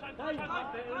 Dill.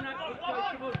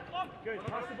 Good,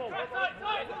 pass the ball.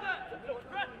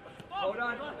 Hold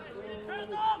on.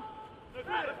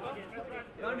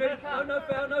 No foul, no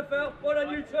foul. Well done,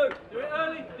 you two. Do it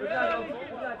early. Good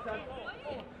lad, son.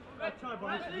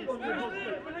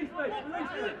 Release me.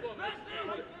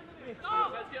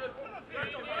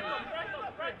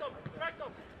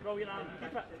 Brilliant, Anne.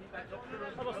 Keep it.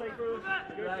 Other side, Bruce.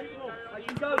 Good. Let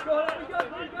you go, go on, let me go.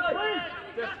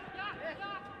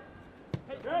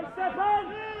 Good, step in.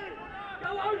 Go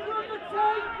over on the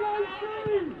tank,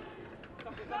 Josie.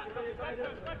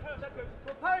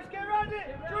 Paris, get around it.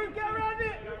 Drew, get around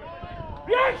it.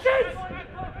 Reactions!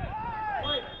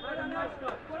 Wait, nice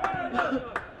guy.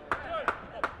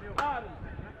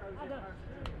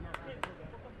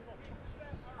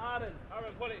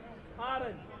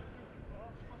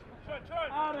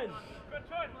 Aaron.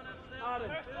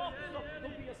 Aaron.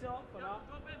 Don't beat yourself up for that.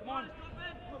 Come on. I'm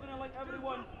not going to like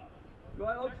everyone.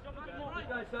 Right, Ogs. Keep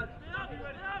going, son.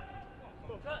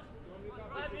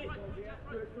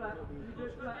 Do it flat. You do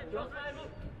it flat, Josh.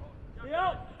 Stay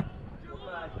up.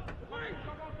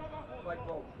 Right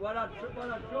ball. Well done,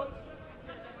 Trott.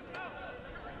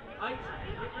 8.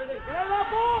 Get ready. Get out of that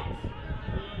box.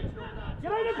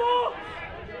 Get out of the box.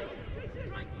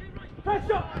 Press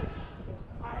up.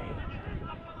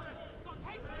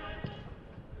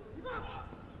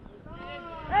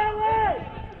 Ellie.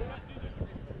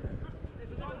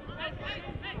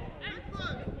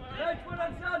 Well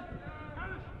done, son.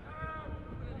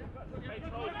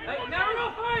 Hey, narrow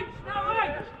off, H.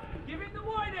 Give it the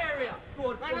wide area. Go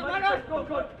on, go.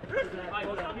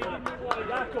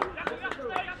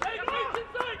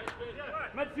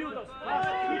 Midfielders.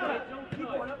 Keep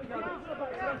on, up we go.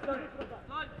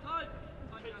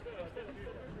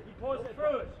 He paused it.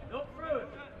 Not through it.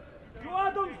 Go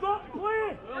Adams, don't play.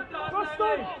 Well done, Trust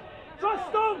Lamy. him.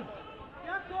 Trust him.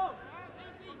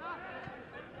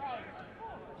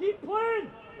 Keep playing.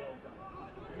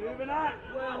 Moving out.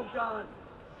 Well done.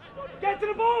 Get to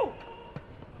the ball.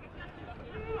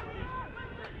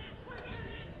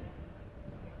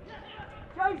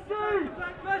 JC,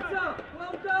 better.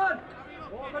 Well done.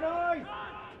 Organise!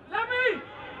 Lamy.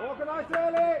 Organise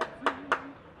early!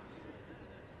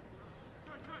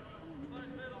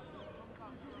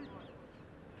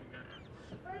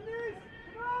 Dennis,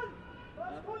 come on!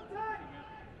 First contact!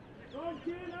 Don't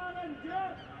get Aaron,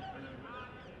 Jeff.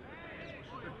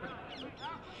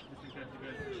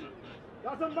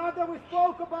 Doesn't matter, we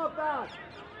spoke about that!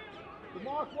 The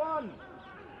mark 1!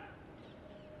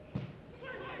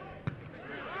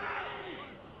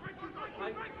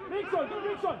 Nixon, go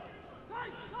Nixon.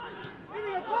 Give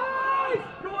me a pass!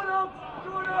 Jordan!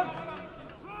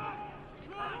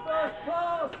 First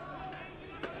pass!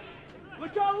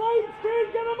 Look at Lanes, Kane,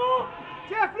 get him up!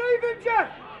 Jeff, leave him, Jeff!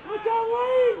 Look at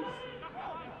Lanes!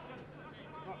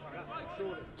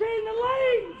 Kane, the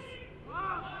Lanes!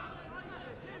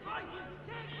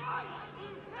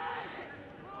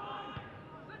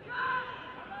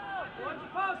 Watch the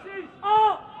passes!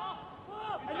 Up!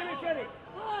 And then it's ready.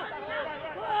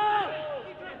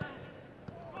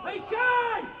 Hey,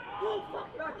 Kane!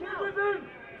 Back in with him!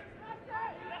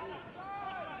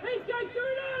 Hey, Kane, do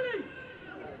it early!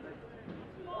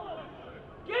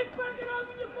 Get back and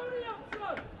open your body up,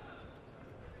 son!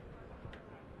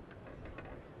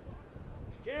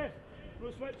 Jeff,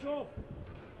 we'll switch off.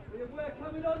 We're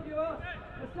coming on you, huh?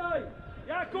 I say!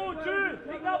 Yeah, go, Drew!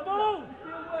 Take that ball!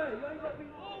 Still away, you ain't got to be...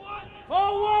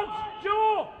 Forwards!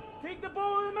 Joe! Take the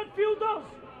ball in the midfielders!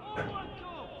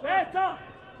 Better!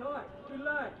 Tight, good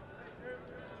lad.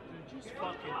 Just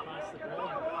fucking pass the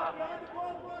ball.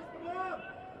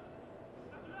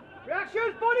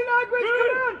 Reactions, body language,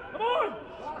 Drew! come on! Come on!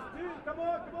 Last 2, come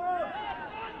on!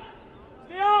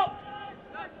 Stay up!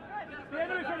 Stay in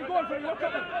Freddie, go on Freddie, look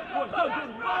at them!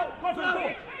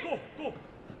 Go!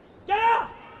 Get out!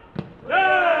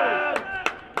 Yeah!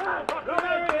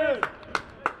 There it is!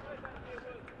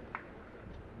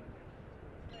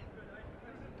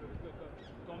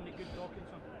 Dominic, good talking,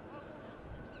 son.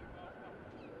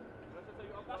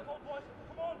 Let's go, boys,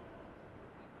 come on!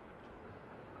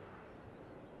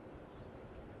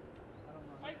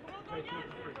 Hey, come on,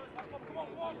 come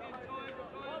on!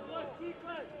 Keep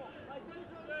it!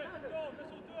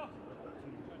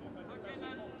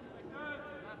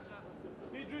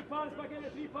 Drew, pass back in the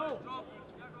 3-4.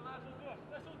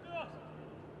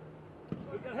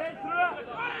 Put your head through it.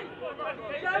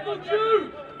 Double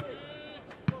shoot!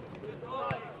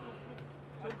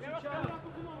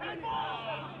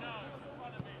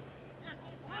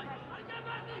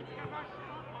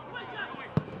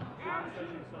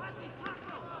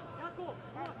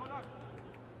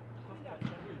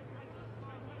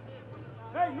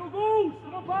 Hey, no goals!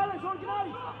 Come on, Palace,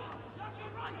 organise!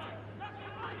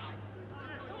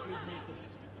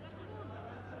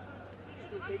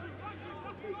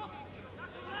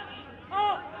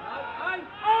 Oh!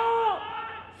 Oh!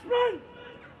 Sprint!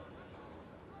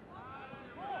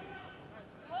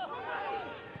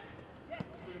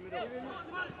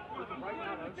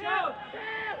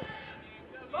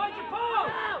 Find your ball!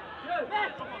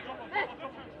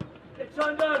 Get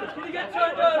turned early. Can you get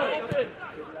turned early?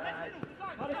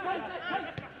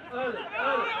 Early.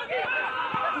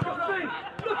 Look at Finn!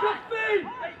 Look at Finn!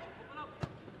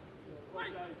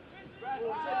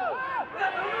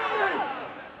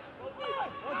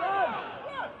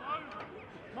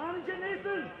 Manage it,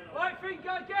 Nathan! Right, Finn, go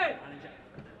again!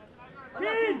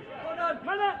 Finn! Hold on!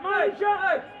 Manage it!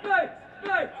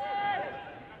 Space!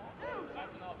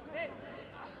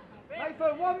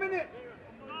 Nathan, 1 minute.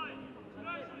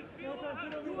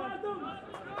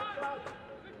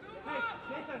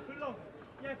 Nathan, put it on.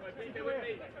 Yeah,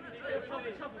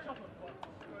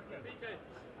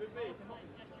 With me.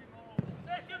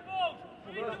 Second ball!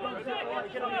 Get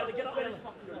up there.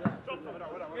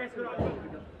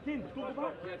 Kim, go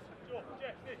back.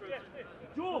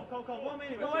 Joe, come, 1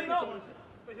 minute. Why not?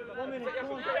 1 minute,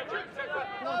 come on.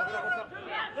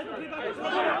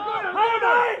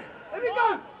 Let me go.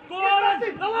 Go on, the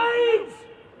lanes!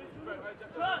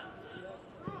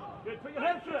 Good, put your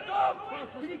head through it.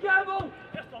 Can you gamble?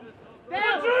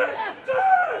 Down! Do it!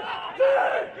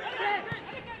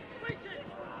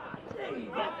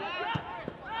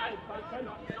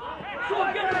 Go on,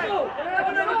 get the ball! Come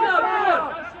on!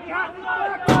 He has to go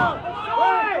back up.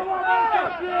 Come on,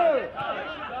 back you.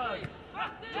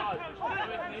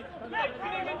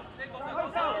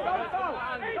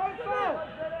 Don't foul.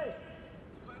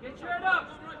 Get your head up!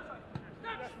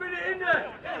 Spin it in there!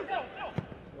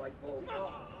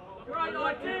 Great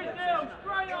idea, Nils!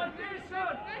 Great idea,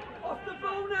 son! Off the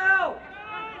ball now!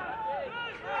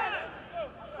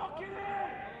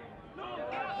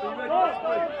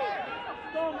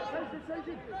 Storm, take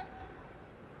decision.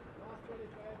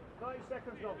 30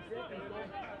 seconds long.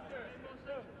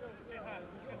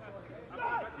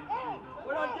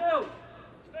 Well done, Nils!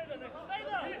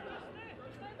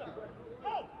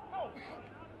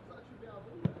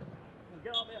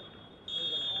 Get up there.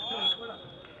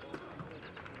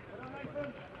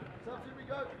 Something we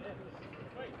go.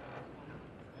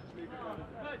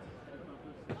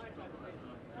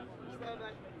 Stand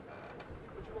back.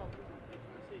 What you want?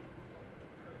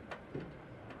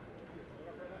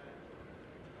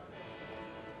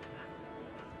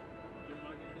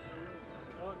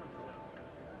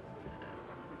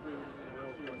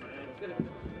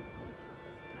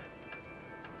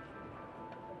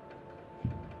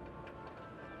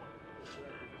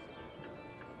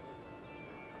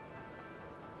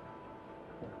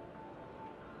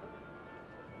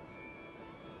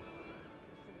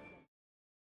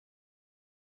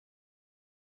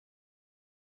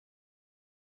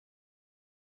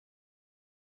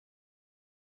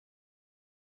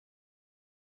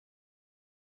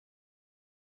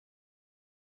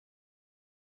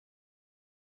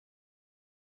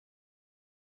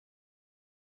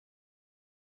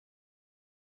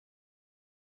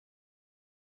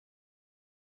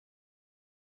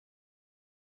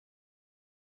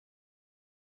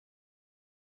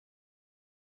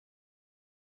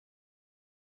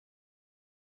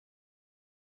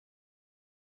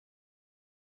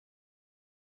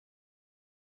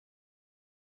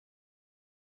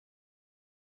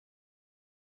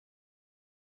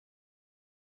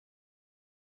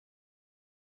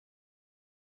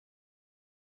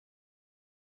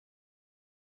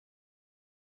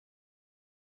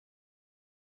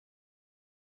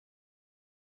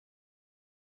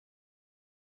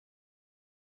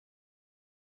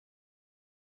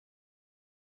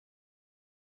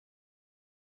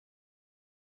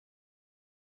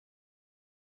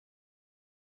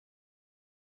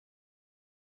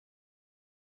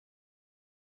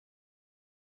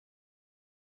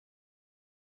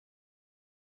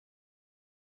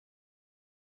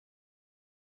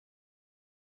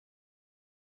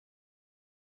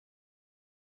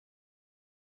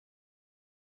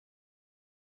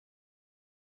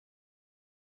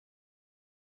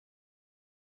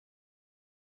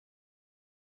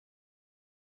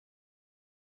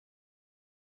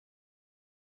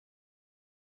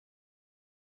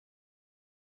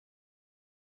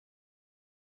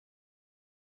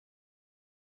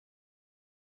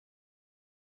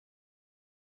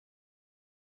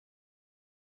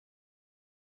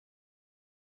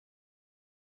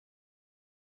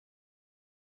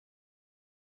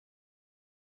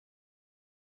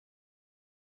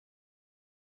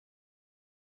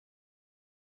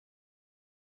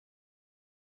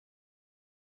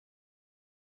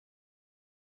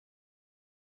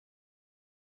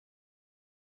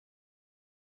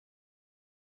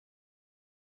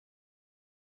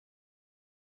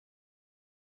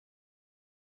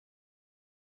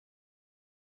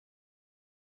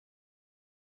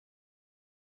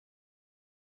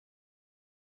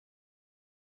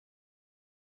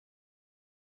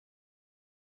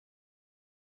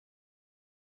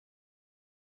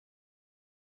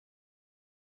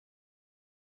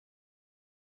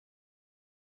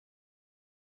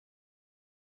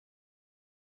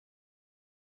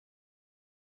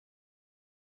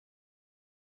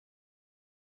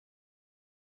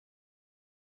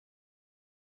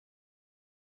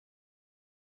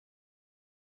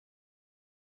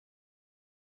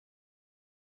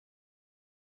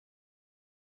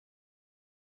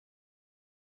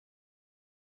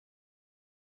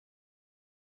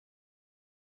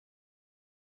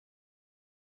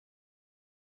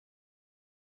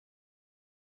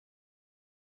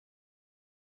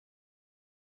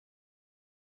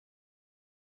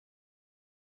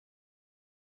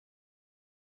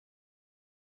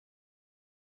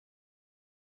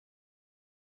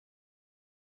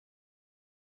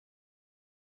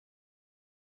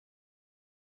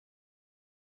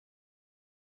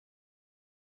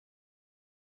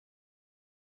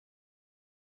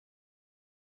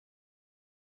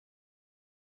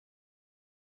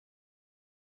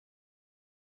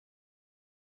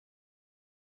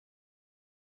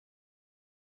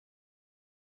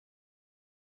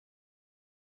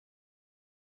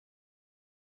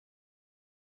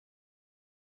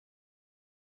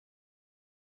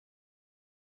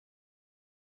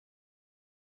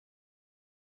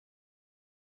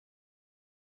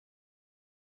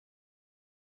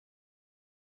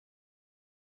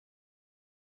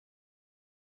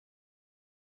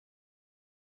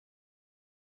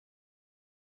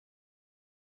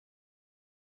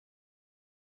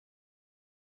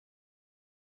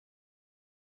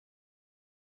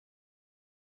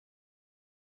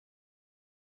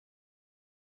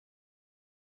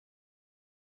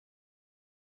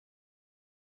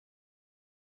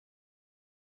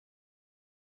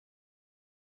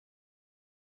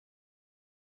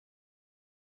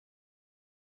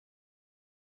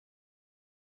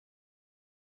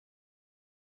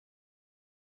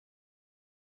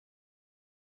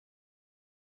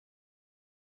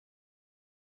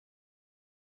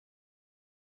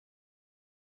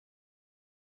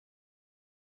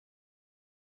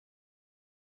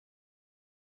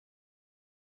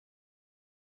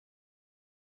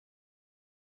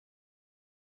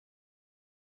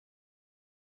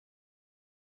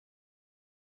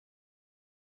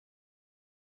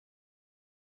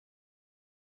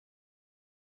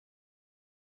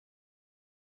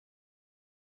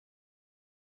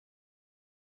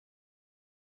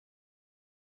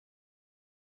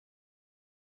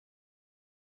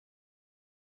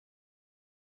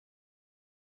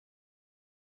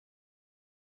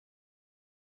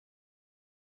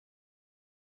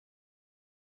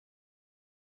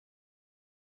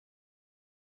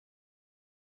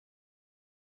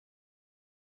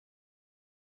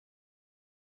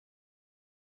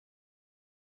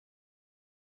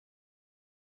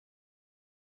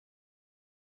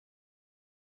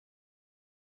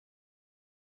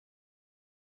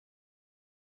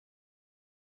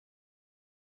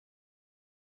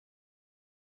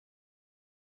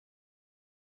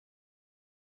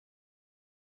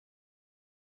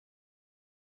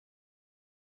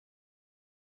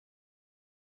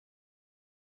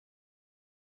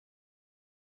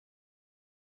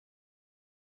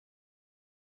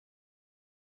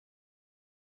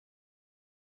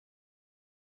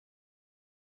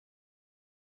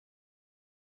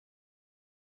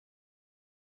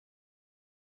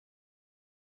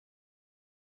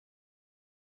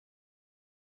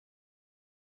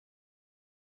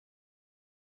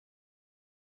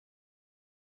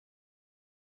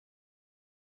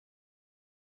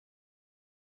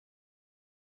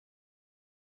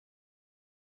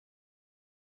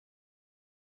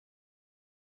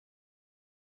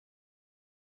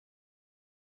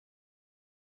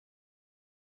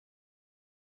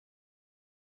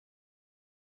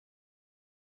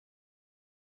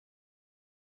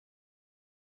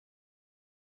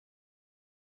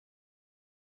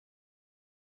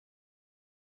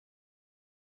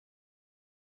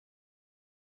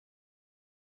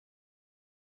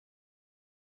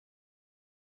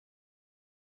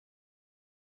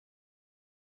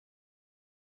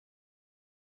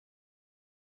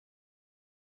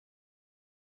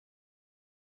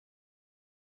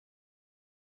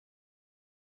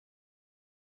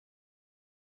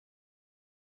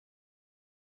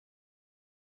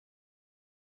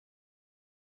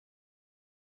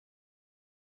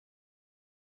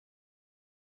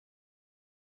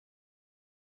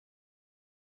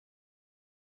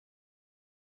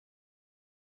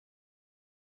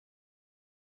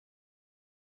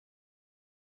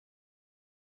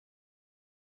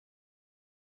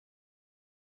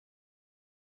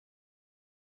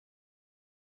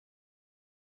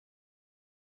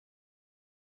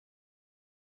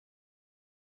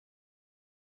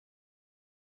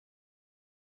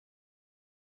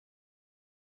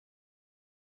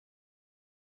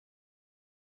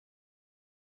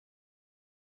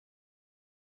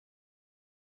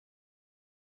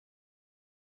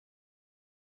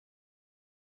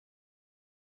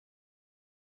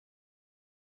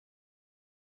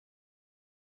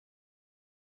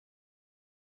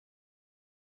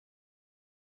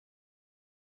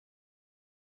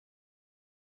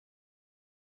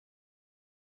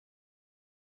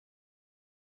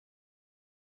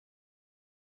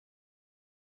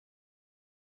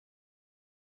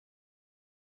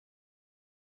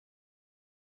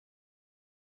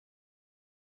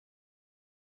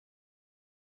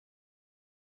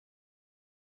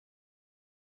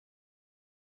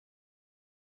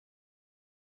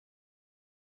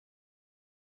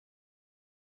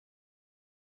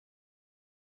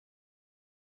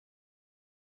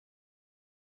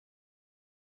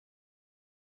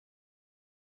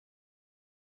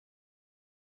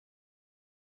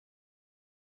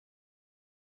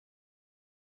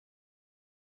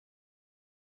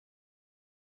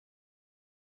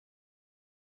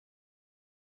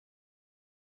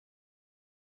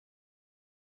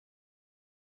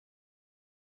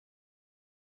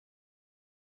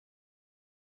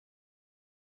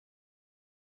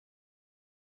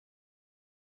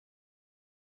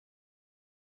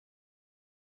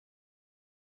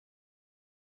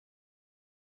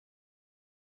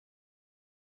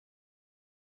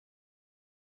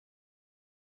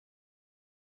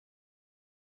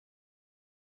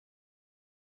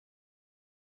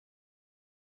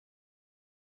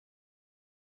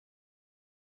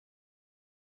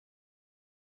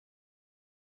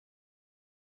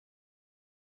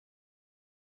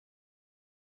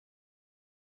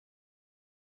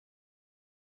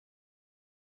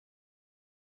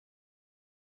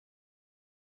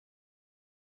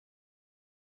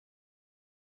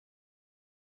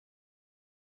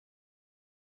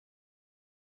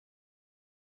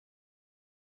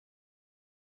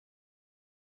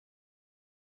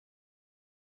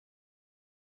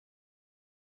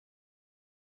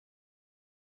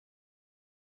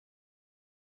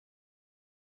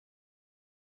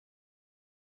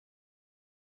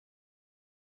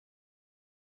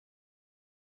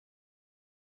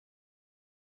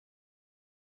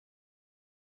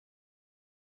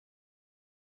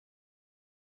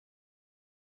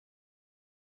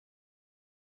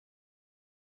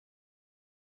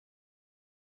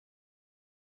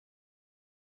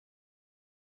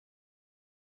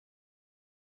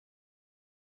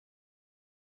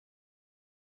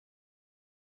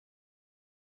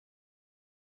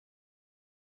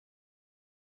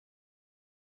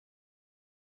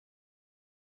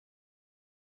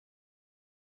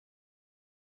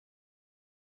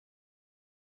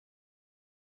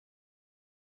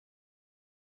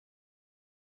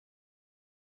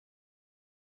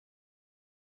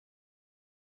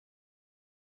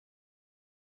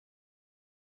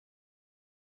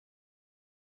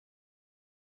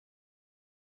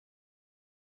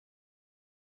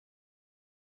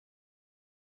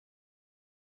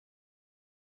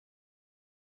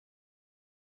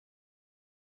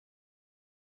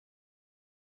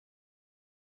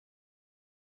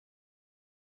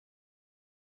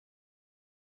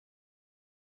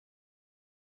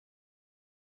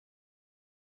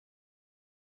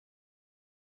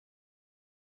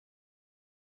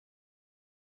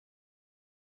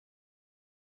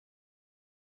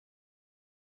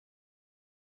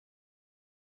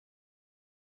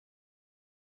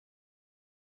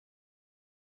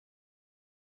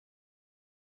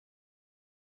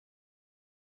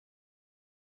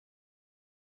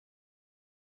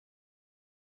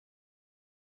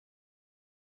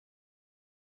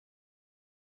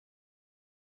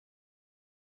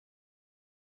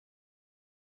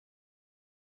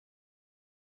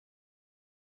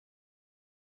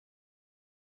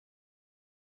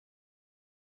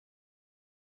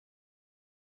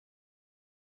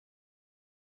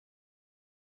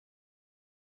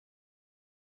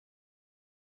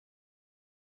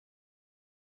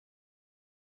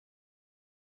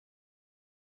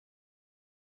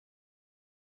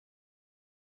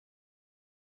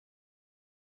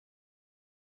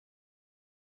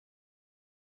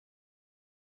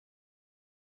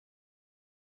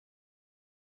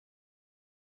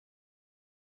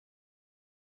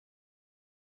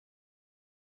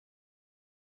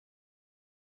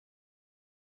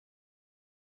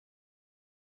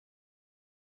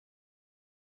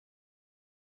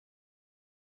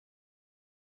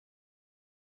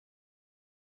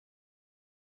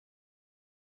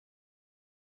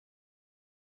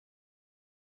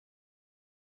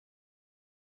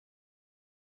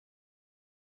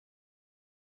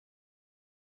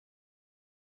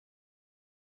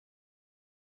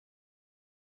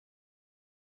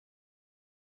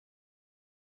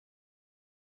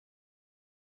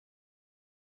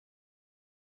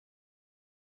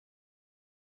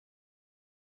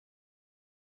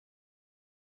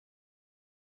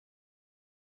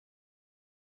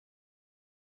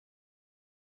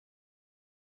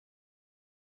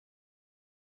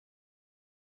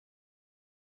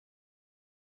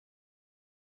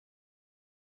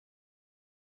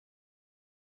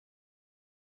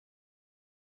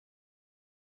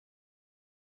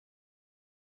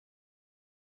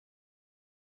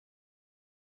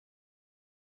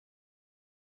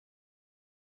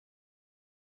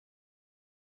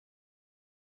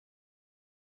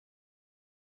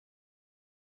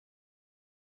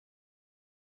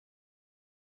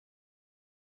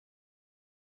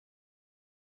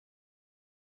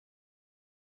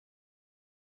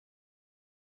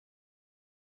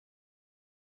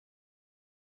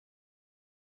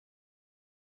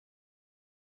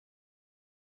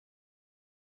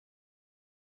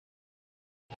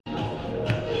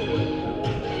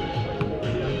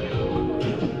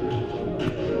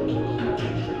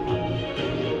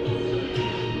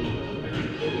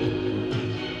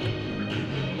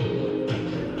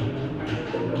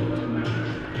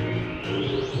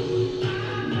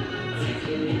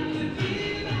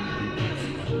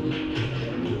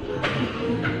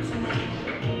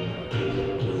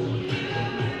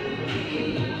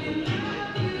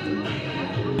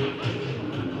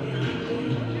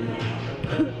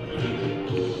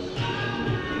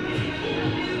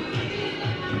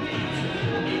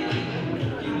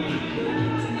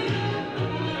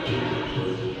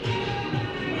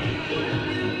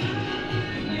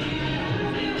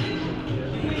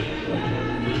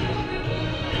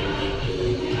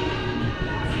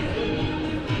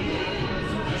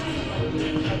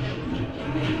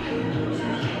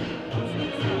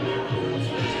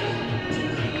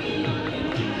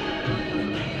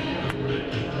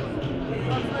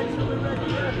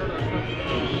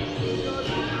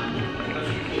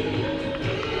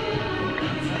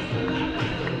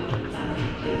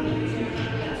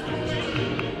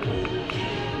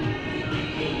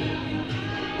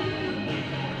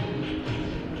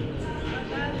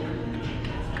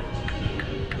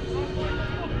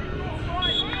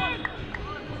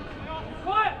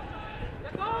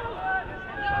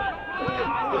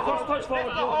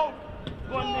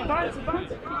 Advance, advance.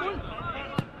 Keep going.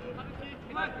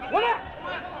 Win it!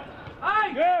 Hey!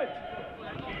 Good!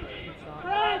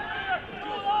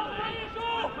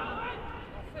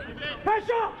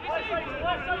 Pressure!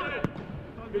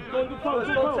 Good goal, good foul,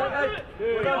 good foul. Pass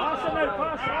it now,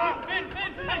 pass it.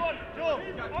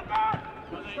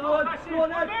 Go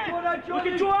on, Ed, Johnny. Look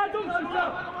at Joe Adams.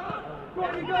 Go on,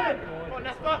 you got it. Come on,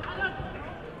 Nestor.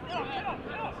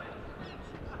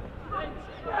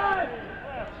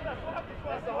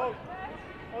 That's the hold.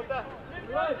 Hold that.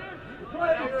 Right. Stay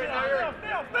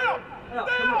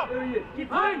up. Keep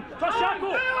playing. Trust Yako.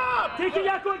 Take it,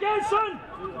 Yako again, son.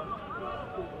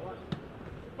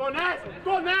 Go on, Ness.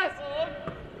 Go on, Ness.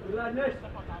 You like this?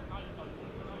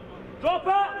 Drop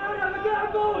it. Have a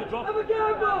gamble. Drop. Have a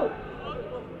gamble.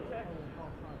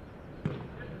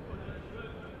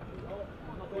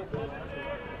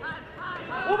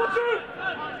 Over two.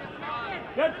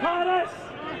 Good Paris.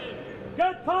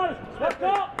 Good Paris. Left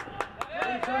up.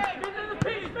 Into the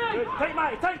pitch, mate. Good. Tight,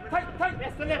 Matty. Tight.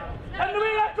 Yes, the left. In the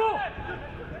way, Yako.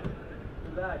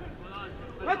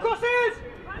 Red crosses.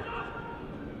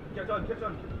 Keep on.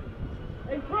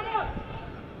 In front.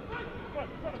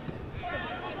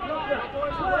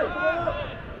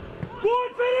 Go on,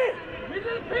 Freddy.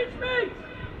 Middle of the pitch, mate.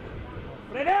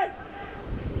 Freddy.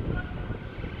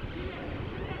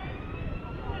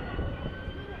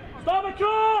 Stop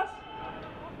across.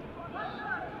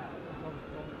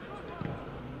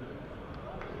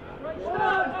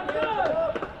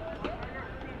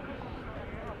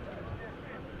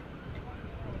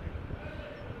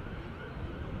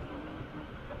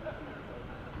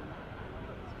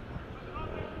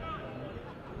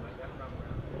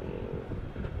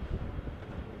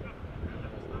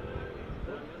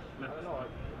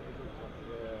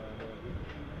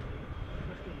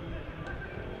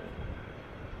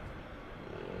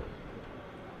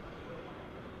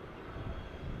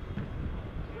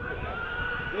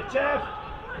 Good, Jeff.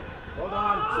 Hold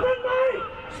on. Sprint, mate.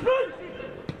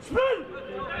 Sprint.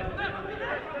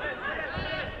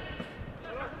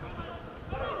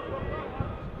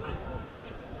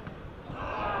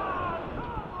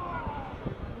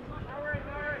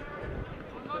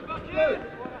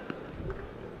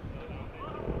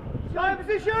 Sky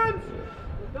positions.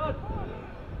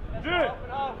 Drew,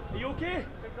 are you okay?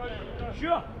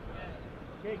 Sure.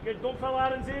 Okay, good. Don't fill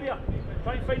Aaron's area.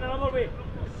 Try and find another way.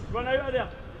 Run out of there.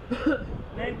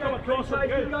 Then come across it.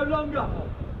 Good. Go longer.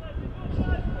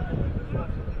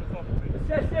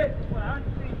 Assess it. Aaron,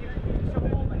 keep it.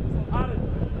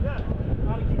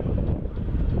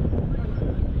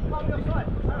 Come your side.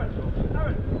 Aaron.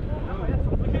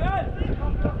 Look at that.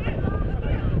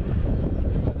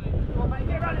 Go on, mate.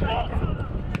 Get around it.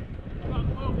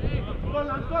 Go on,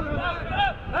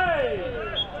 Hey!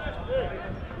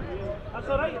 That's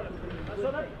alright.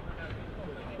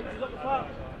 He's up the park.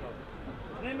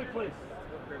 Name it, please.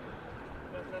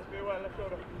 Let's be aware, left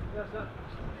shoulder. Yes, sir.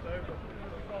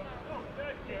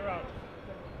 Get around.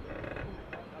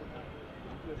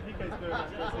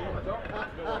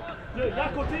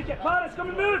 Yako, take it. Paris, come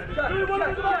and move. Do one of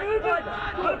them, move it.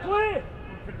 Let it play.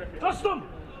 Trust them.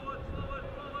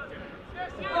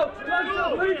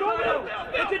 Where you going now?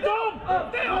 Take it down.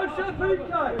 Closer,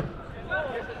 PK.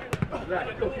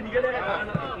 Right, go, can you get it?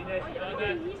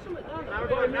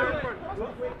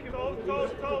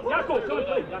 Yako, come and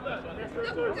play.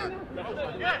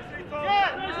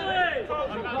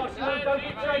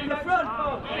 In the front,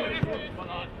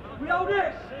 we hold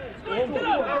it.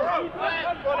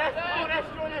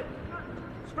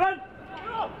 Sprint.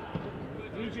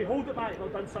 Adjei, hold it back. Well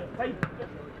done, son. Time.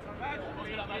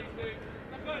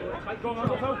 Go on,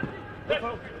 go Phil.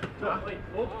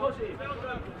 Hold positive.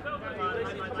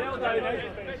 Settle down now.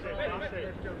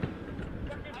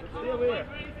 Stay away.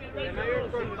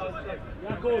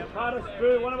 Yako, Paris,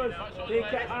 Drew, one of us. Take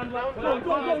it, hand up. Go. Good,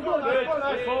 forward.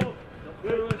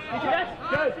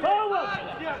 Good, forward.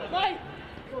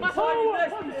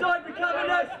 Forward. Inside the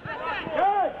cabinet.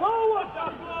 Good, forward.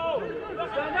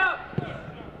 Stand up.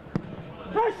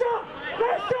 Pressure.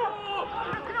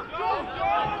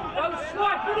 Don't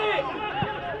swipe at it.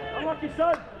 Unlucky,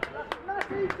 son.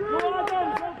 Go on, then.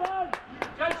 Well done.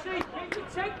 JC, keep your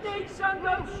technique, son.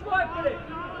 Don't swipe at it.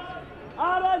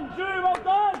 Aaron, Drew, well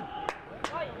done.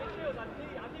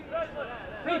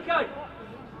 PK.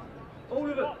 All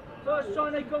of it. First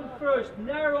time they come first.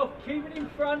 Narrow off, keep it in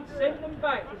front, send them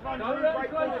back. Don't let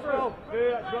them go through.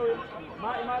 Yeah, that's brilliant.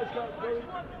 Matty's got it, brilliant.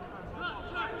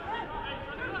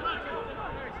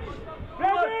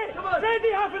 Come on.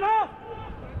 Ready, half and half.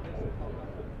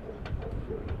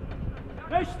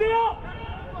 Now stay up.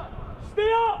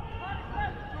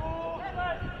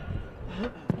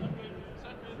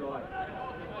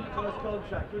 First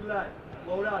contact, good lad.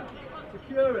 Well done.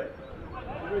 Secure it.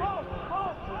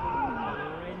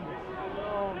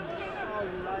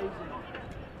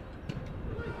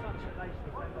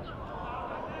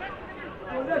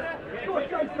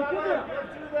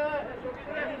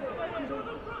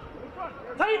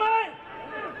 Teammate!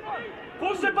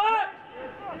 Push it back!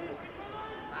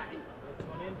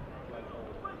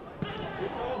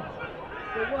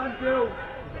 The one girl.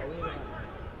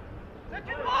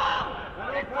 Second ball!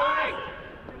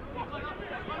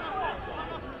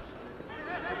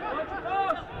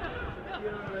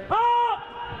 Up!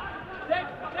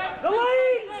 The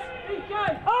leads!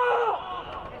 Up!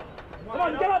 Come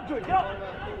on, get up to it, get up!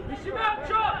 Miss him out,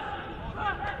 Trott!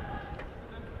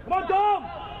 Come on, Dom!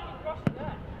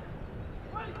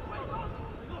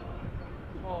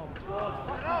 Oh,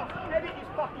 God. Edit his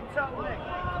fucking turtleneck.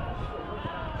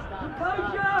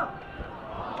 Composure!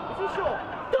 Is he sure?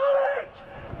 Dominic!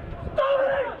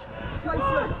 Dominic!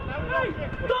 Jason!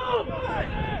 Dom!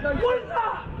 Win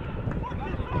that!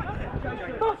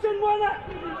 Martin won it!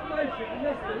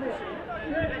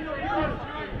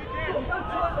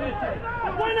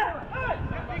 Win it!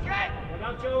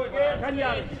 Can you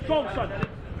have it? Thompson!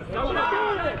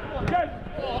 Good!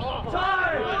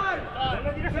 Time!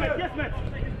 Yes, mate!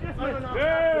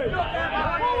 Good!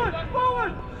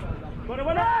 Forward! Got to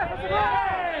win it!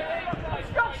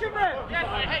 Instruction, man!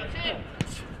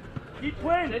 Keep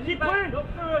playing! Keep playing! Not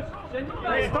first! Send it back!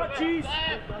 Nice touches!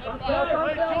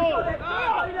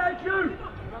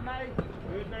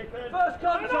 First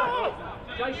contact!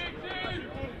 Jason!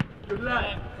 Good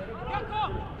lad!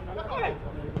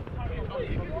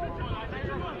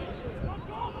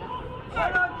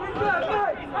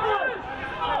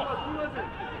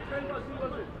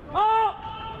 Up!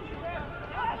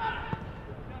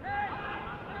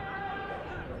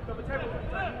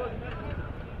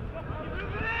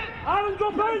 Aaron,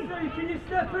 drop in! Can you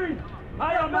step in?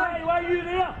 Hiya, mate, why are you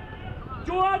there?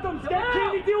 Joe Adams, get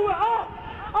Kenny, deal with it! Up!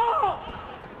 Up!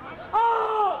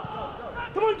 Up!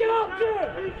 Come on, get up, Joe!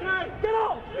 Get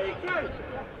up!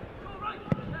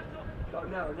 Go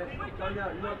now, go now.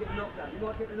 You might get the knockdown. You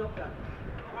might get the knockdown.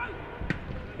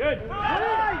 Good!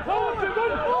 Forward, Joe,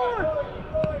 good!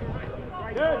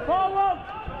 Good, forward!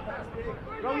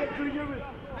 Roll it through Yearwood.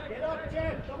 Get up,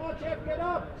 Jeff. Come on, Jeff, get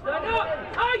up. Stand up!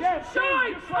 Ice!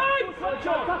 Shine! Ice!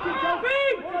 Jump in!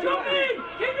 Jump in!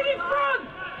 Keep it in front!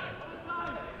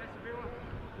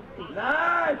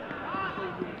 Lad!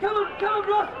 Come on,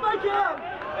 Ross, make it up!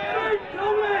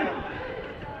 Come in!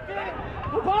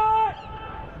 Goodbye!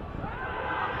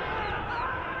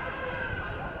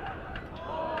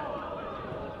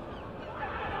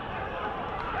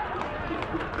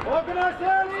 Organise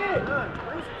early!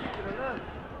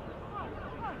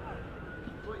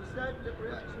 What you said, lip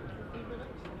reaction, 15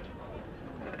 minutes.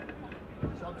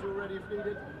 Subs already if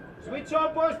needed. Switch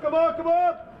on, boys, come on, come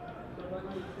on!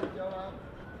 Go out.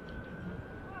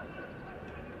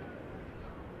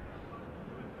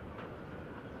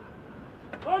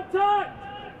 Contact!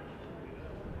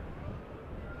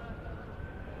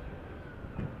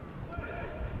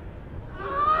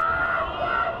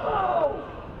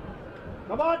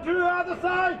 Come on, Drew, other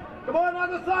side! Come on,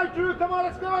 other side, Drew, come on,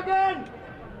 let's go again!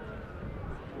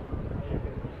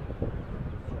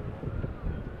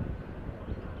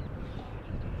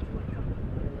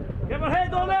 Get my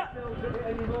head on it! Do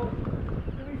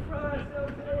we throw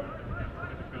ourselves in?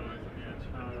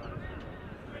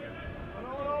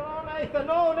 No, Nathan,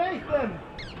 no, Nathan!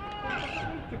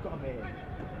 To come in.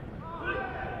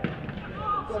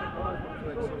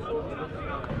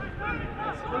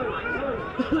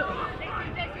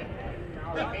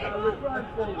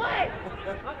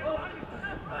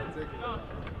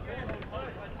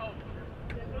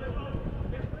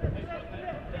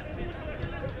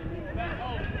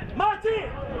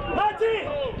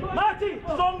 Marty!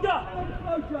 Stronger!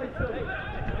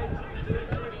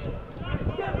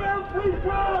 Get round,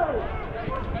 people!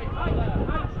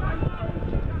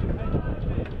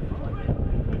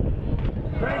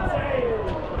 Great save!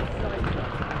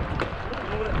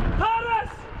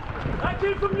 Harris! That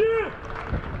came from you!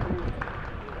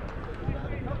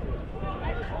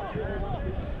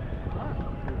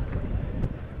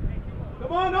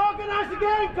 Come on, organise the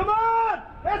game, come on!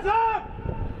 Heads up!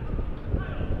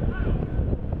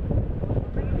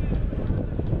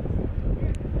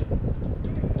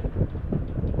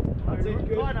 That's it,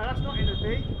 good. Lino, that's not in the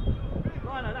beat.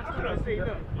 Lino, that's not in the beat.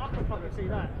 Look, I can fucking see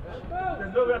that.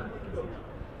 There's no way I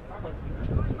can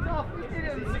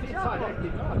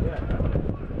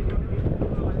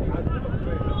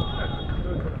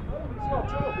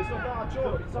It's not our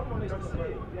job, someone needs to see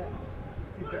it. Yeah.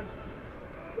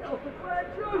 Get off the ground,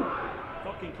 Drew!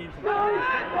 fucking came from Guys,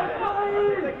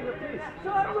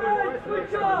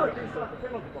 switch on!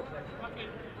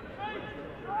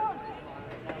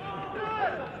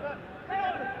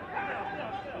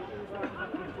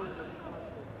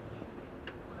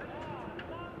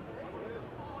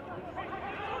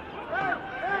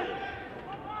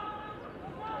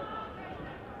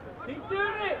 Keep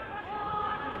doing it!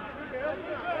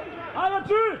 Other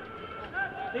two!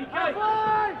 DK!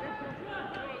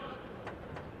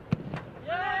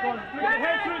 Go on, get your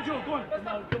head through it, Joe, go on.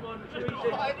 Come on, it's easy.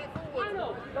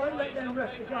 Don't let them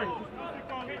rest the game.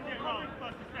 Go on,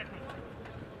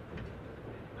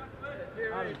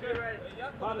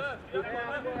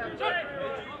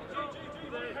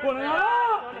 get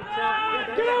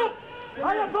up!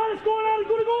 Higher, Paris, going out,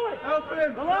 go to goalie! Help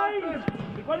him! The line!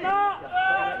 One now!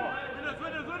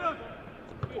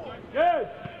 Good!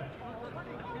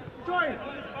 Join!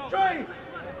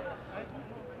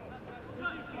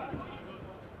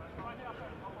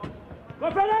 Go,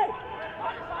 Freddie!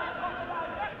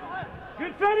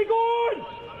 Good, Freddie, go on!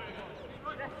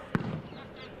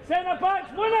 Centre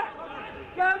backs, win it!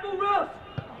 Gamble, Ross!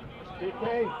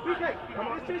 BK! Come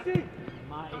on, TC!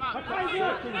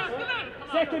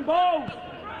 Second ball!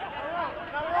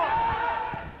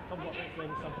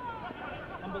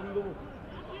 Unbelievable.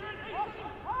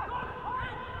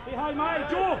 Stay high, mate,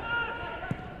 Joe!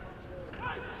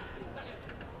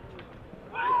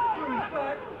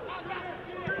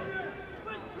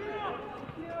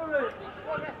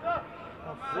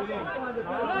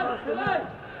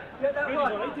 Get that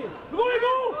one! Go!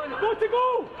 Go to go!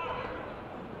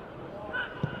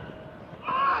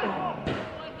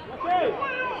 Okay!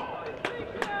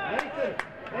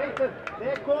 Nathan,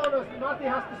 their corners, Matty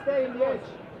has to stay in the edge.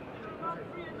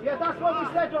 Yeah, that's what we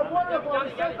said on one of them. We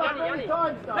said that many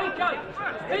times now. PK!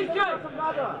 Doesn't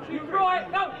matter. You're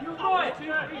right, no, you're right.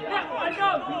 Yeah, I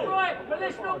know, you're right, but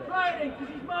let's not play it in because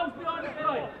he's miles behind the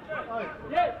play.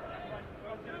 Yeah.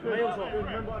 Miles off.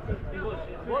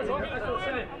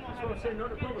 That's what I'm saying,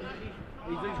 not a problem.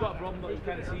 He's got a problem, but he's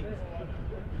kind of seen.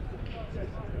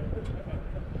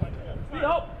 Stay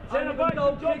up! Centre back,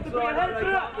 job to put your head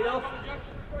through it!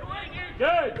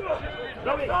 Good!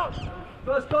 Robbie!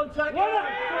 First contact, Win win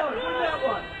that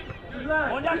one! Good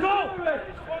lad. On your goal!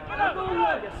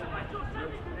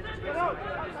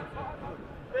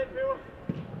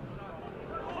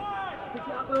 Pick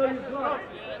it up early as well.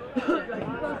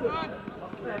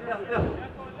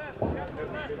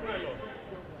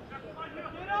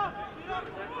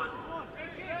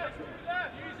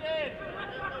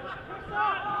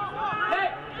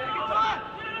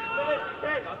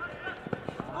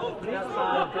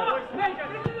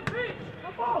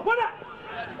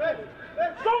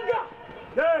 Stronger!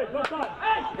 Good, well done!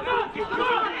 Hey, come on!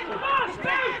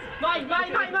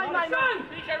 Mate!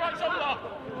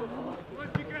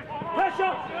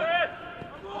 Pressure!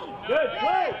 Good,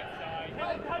 play!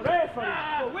 Referee!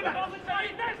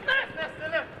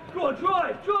 Go on,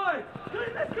 drive!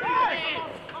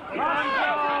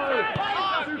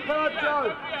 Superb, Joe!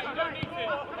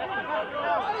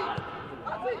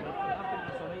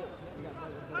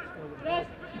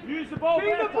 Use the ball!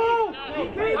 Keep the ball!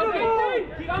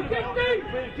 Keep bouncing it!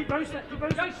 Keep bouncing it! Keep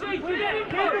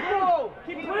the ball!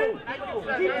 Keep playing!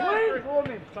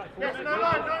 Yes, no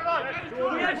line!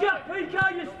 Can we edge up, PK,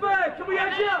 you're spare! Can we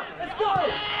edge up? Let's go!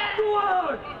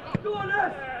 Go on,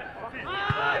 left!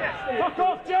 Fuck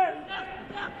off, Jet!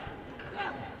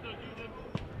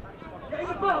 Get in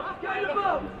the box!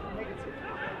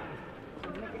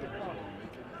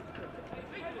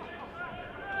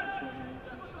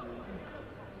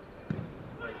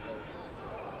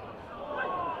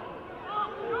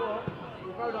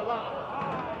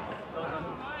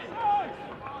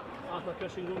 After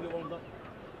Christian, go and get warmed up.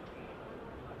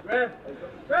 Red!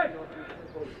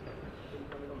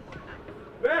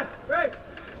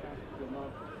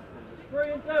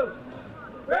 3 and 2!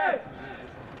 Red!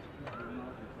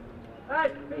 Hey,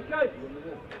 PK!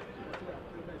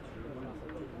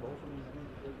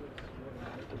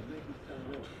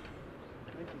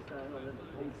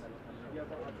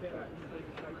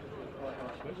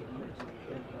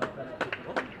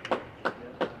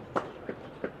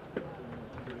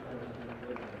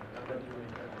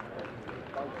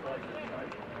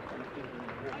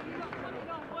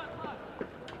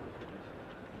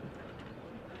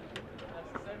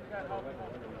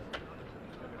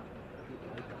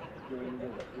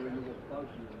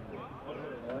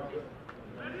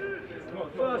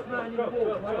 First man in the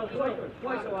ball.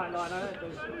 Twice the white line,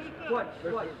 Twice.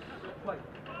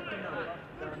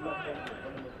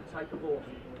 Take the ball,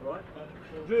 right?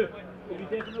 Drew, will you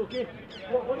definitely okay?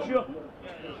 What, sure?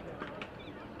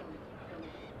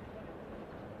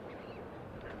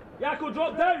 Yako,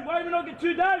 drop down. Why do we not get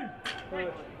 2 down?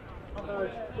 Good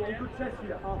test for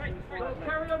you.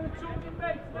 Carry on the talking,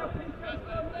 mate. Now keep going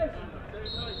on this.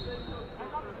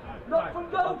 Not from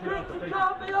goal, Chris. You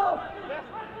can't be off.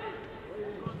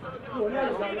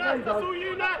 That's all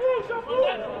you, Nat.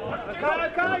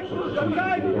 Okay.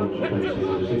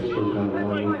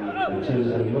 And 10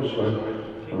 Danny Roscrow,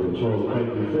 on 12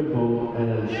 Frimpong,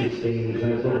 and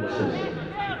 16 Larsen.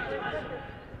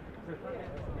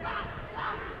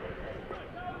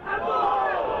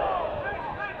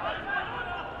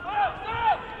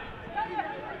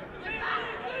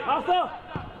 Arthur!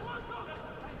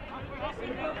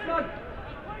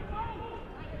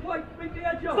 Wait, beat the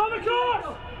edge up. Stop the course!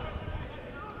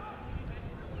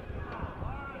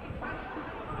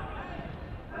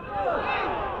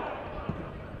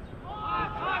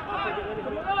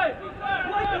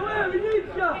 Wait, where he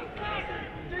needs you.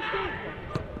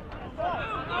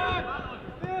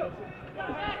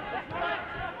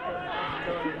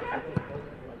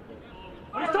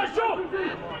 He's touched you!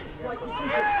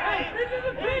 Hey, this is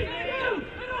a beat!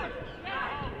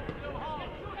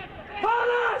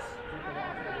 Paulus!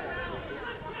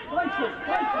 Wait, turn!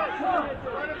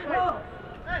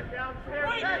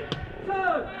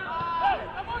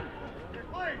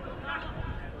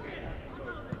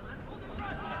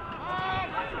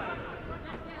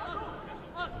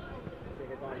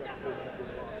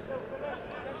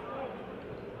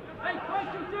 Hey,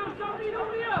 question two, somebody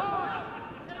over here!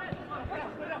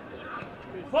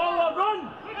 Forward, run!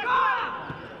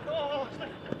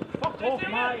 Fuck off,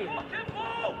 mate! Keep the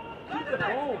ball! Cross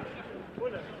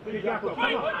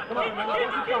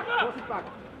it back.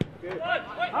 Good.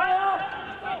 Higher!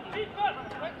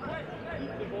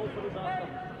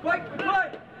 Wait!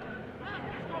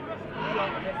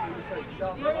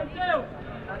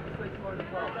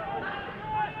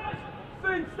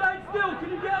 Finn, stay still, can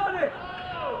you get on it?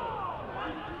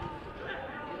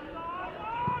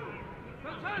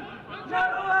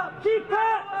 Keep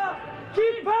it!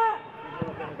 Keep it!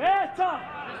 Better!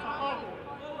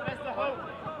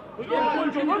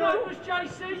 Run out,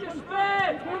 JC, you're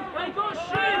spare! They got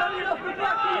shit! Coming off the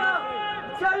back here!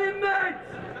 Tell him, mate!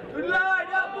 Good line,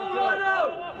 that ball right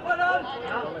out! Well on!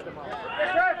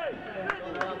 Yes, ref!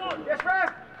 Yes,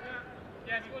 ref!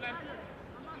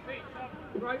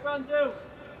 Great run, Dill!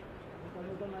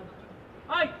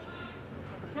 Hey!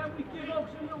 Can we give Ox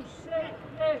a little set?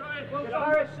 Yeah, well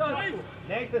done, son!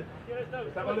 Nathan,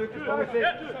 let's have a look at what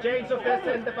it. James up there,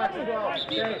 centre back as well.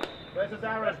 James, where's his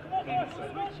Aaron?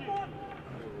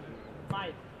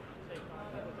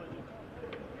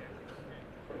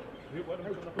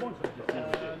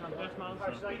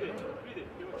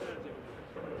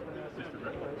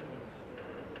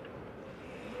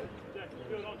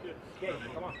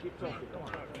 Come on, keep talking. Come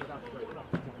on.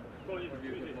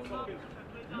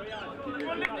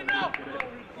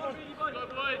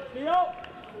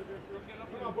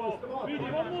 Reedy,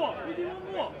 one more!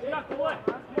 Jack away!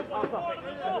 Get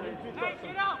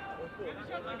up!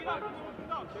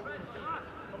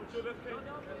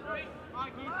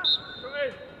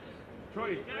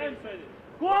 Troy!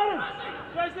 Go on!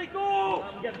 Pressley, go!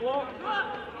 Get blocked!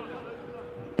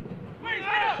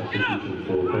 Get up!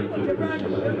 For Brentford,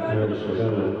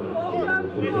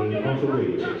 Ogundere, off the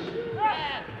reach.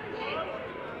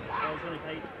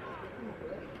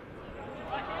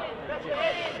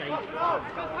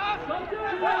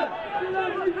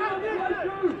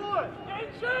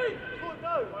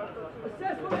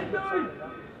 Assess what they're doing!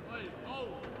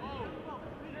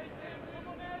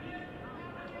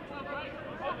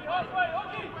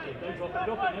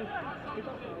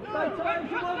 Stay tight,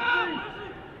 come on,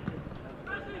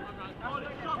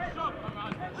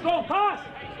 Strong pass!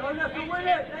 don't have to win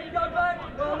it, then go back,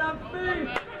 well done, Finn!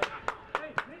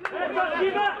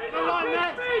 Keep it!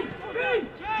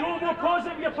 Joe, more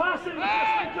positive, you're passing!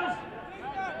 Have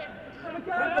a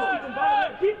go!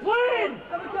 Keep playing!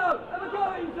 Have a go,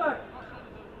 Isaac!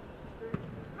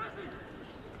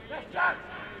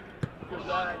 Well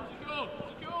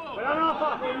done,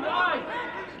 Arthur!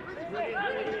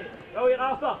 Brilliant,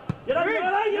 Arthur! You're in!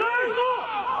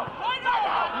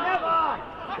 Never!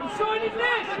 He's showing his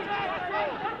legs!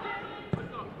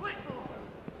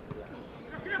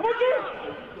 Come on, Jim!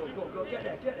 Go, get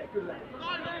there, good lad.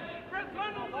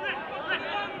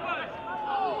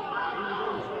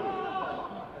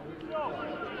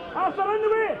 Arthur, in the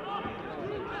way!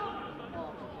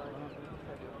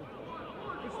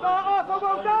 Good start, Arthur,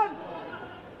 well done!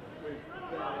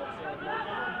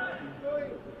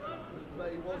 But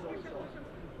he was offside.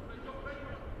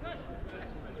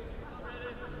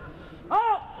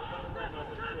 Up!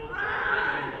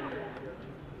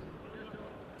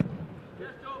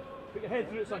 Pick Put your head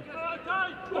through it, son.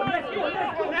 Go on, let's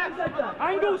go.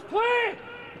 Angles, play!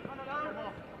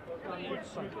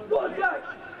 Go on, Jack.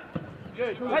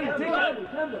 Good. Hey, take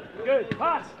it. Good.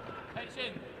 Pass.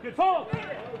 Good. Follow.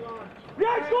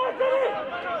 Yes, go on, Finney!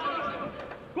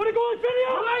 Go on, Finney!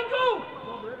 Angle!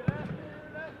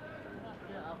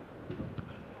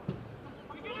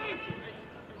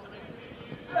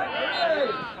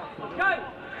 Okay.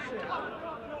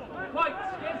 Right,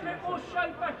 get a bit more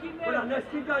shape back in there. Well done, let's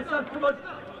keep going, son. Come on.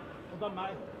 Well done,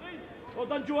 Matty. Well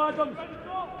done, Joe Adams.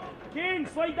 Kane,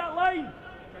 slide that line.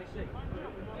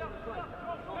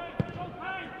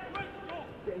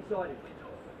 Get inside it.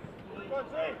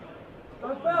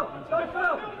 Don't foul! Don't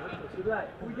foul! Good lad.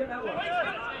 Can we get that one?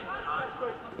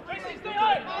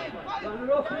 Run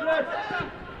it off with that.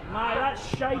 Mate, that's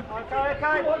shite.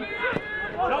 Okay.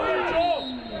 Brilliant, Joe.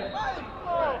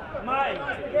 Mate,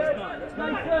 it's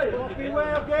not.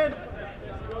 Beware again.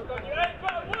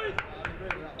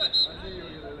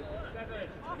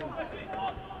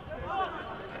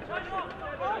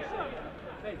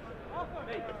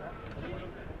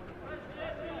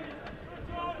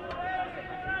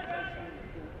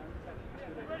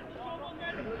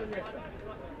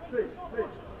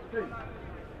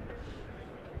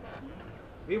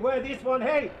 Beware this one,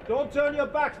 hey! Don't turn your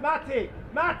backs, Matty!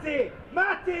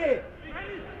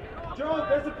 Joe,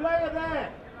 there's a player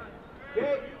there!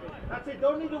 Okay, that's it,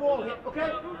 don't need the wall hit,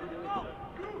 okay?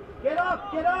 Get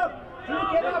up! Drew,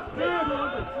 get up, Drew!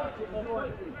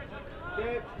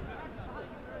 Okay.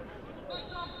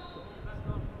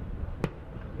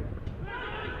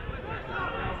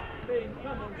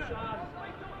 Come on, Sean.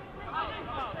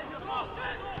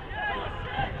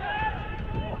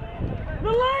 The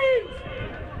lanes!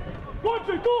 Go,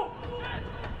 Drew, go!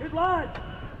 Good lad!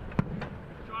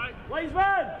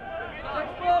 Linesman!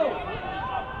 Let's go!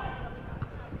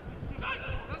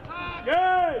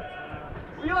 Good!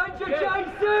 Behind you,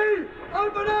 Adjei-Hersey!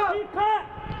 Open up!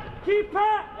 Keep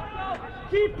it!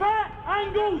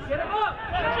 Angles! Get it up!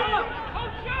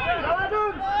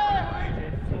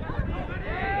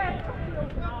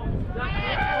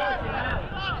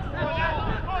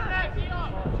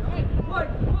 Wait!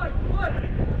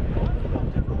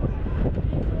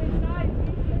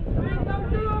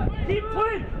 Keep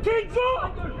playing! Keep going!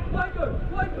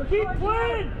 Keep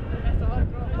playing!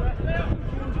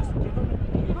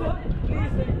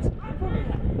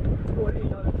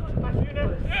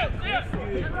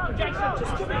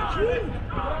 Just give it a cue!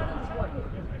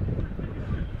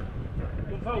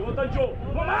 Good foul, well done, Joe!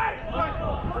 Come on, mate!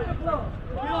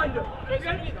 Behind him!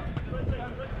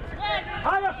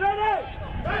 Higher, Freddie!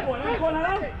 Go on,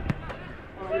 Alan!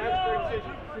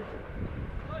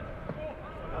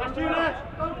 Let's do that!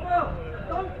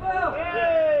 Don't fail!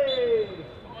 Hey!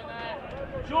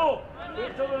 Joe,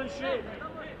 wait till they're in shape.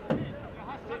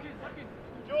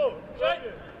 Joe, shake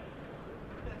it.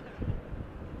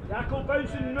 Tackle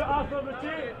bouncing, after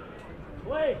rotate.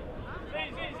 Play.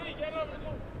 Easy, get over it.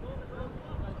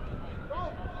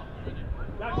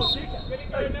 Tackle, take it. Keep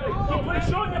playing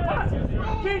short in your passes.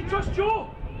 Kane, trust Joe.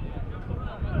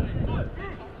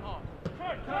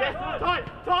 Yes, tight.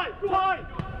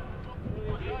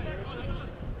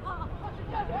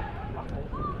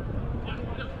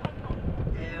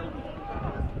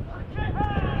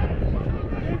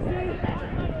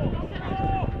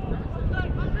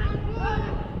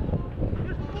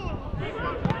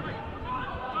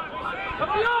 Come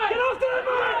on, get after him,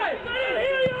 mate!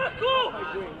 Here, Yako!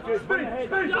 Spin,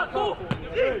 Yako!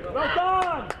 Well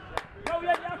done! Go,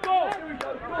 Yako! Here we go,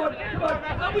 come on!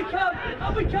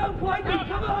 Up we come, Whitey,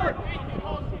 come on!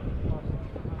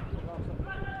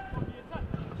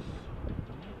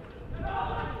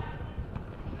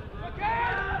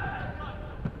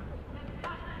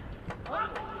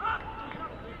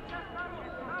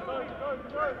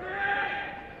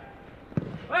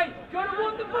 Hey, gotta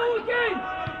want the ball again!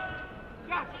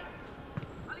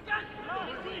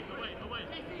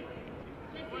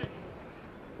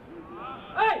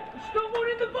 Hey, stop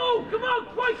wanting the ball! Come on,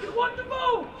 quick, you want the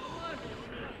ball!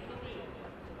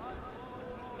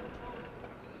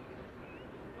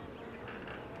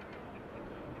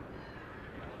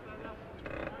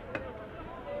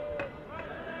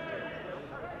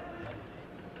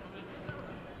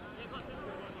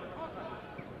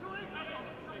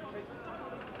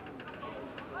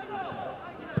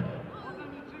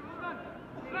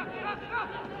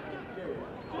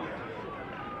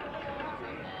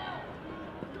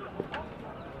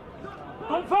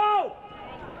 Don't foul!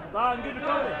 Dan, good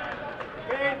recovery.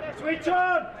 Okay, switch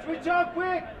on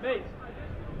quick! Mate,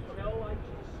 tell I to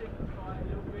simplify a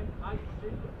little bit. I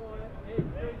simplify it.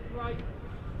 It's right.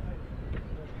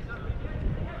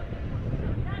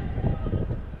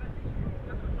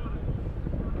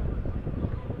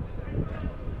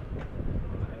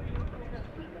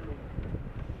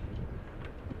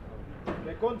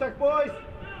 Contact, boys!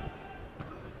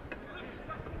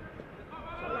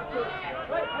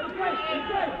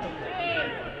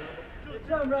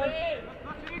 Turn right.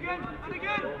 And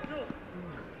again!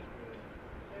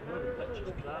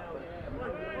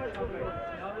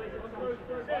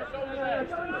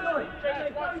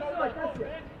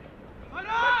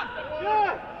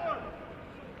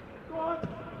 Go on.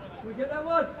 Can we get that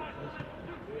one?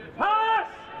 Pass!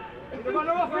 Get the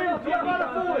runner off him! Get the runner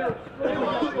forward!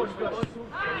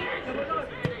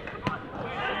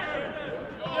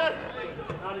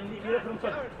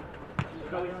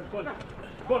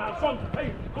 Go on, Andersson! Hey,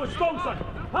 go strong, son!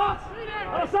 Pass!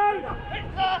 Other side!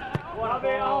 What a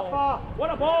ball! What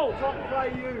a ball! Top play,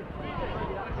 you!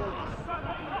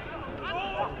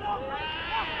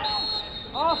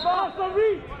 After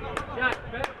read! Jack,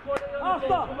 better quality on the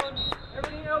ball. Come on.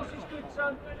 Everything else is good,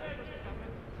 son.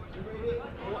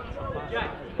 Jack.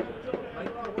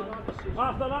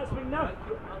 After that's Macnab.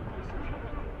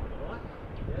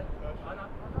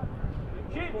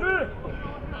 Keep through!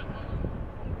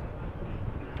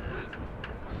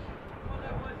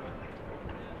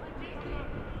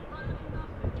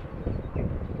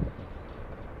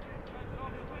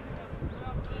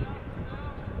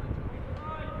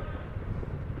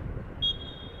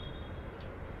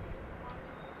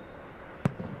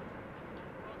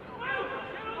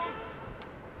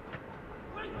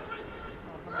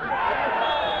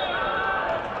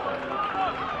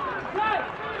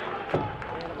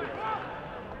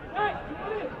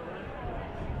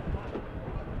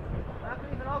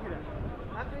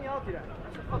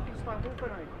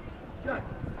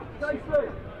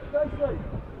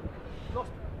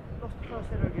 Lost the first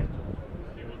header again.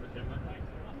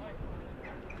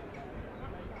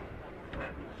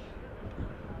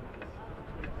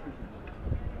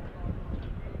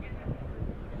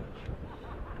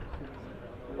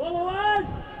 Follow on!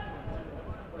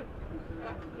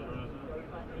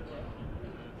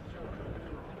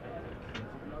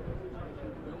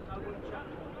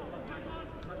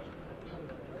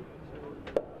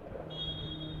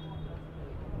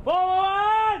 Follow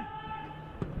on!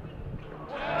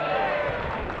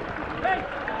 Hey,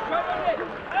 go on it!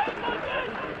 Hey, Thompson!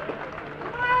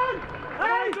 Come on!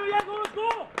 Hey! Go, yeah, go, let's go!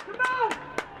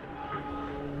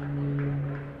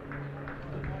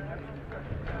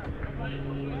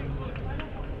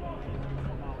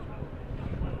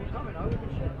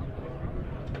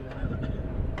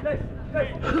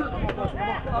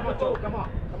 Come on!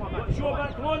 Come on, man. Sure, man,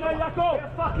 come on now, Jakob! Get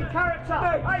a fucking character!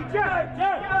 Hey, Jack!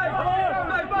 Jack! Come on!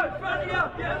 Hey, in front of you!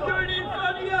 Get him doing it in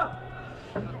front of you!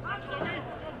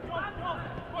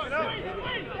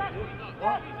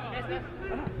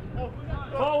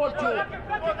 Forward, Joe!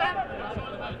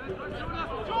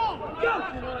 Go!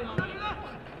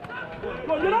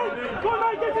 Go on, you know! Go on,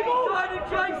 mate, get the goal! Side of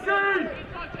Jensen!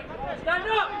 Stand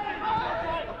up!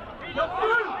 Not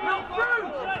through! Not through!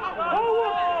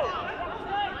 Forward!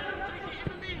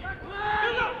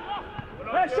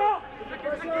 Pressure!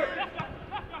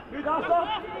 Good after!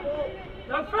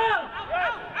 No foul!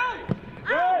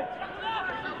 Good!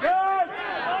 Good!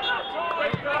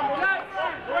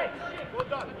 Well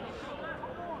done.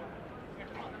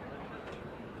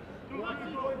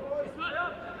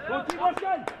 Go on, keep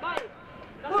working!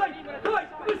 Right,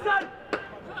 good son!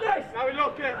 Yes! Now we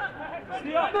lock it.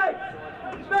 Stay up!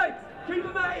 Mate! Keep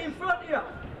him out in front of you!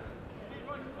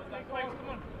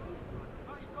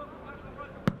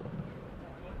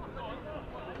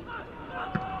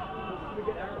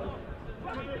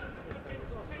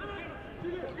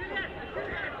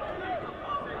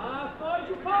 Find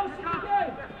your post again!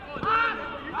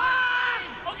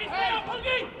 Oggy, stay up,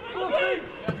 Oggy!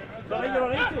 Sorry, you're on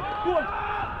 80. Go on!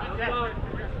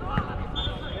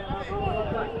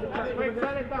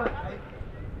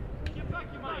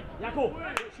 Jakob,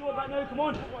 sure back now, come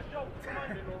on!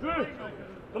 Drew,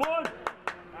 come on!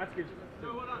 That's good.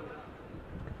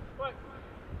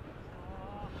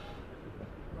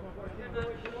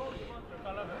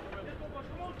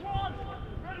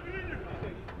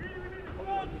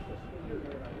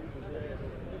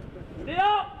 Stay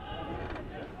up!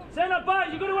 Send it back,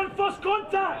 you're going to win first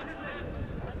contact!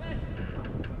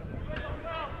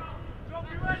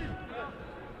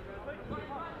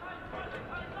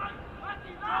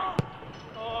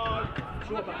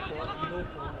 Sure back,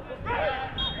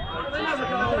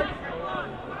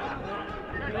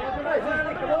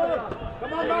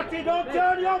 Come on, Matty, don't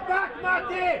turn your back,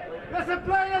 Matty! There's a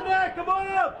player there, come on!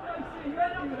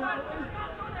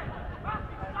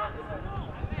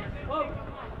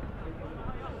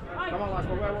 Come on, lads,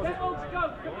 where was it?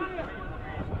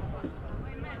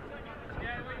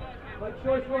 Make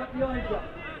sure it's right behind you.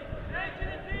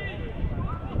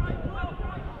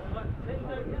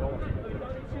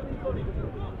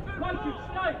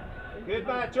 Good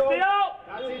man, Joe. Stay out.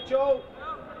 That's it, Joe.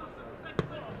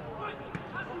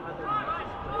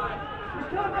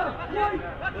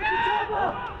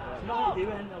 Not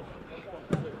doing though.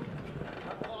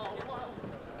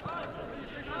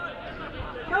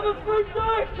 Come on,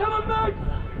 Frimpong! Come on, mate!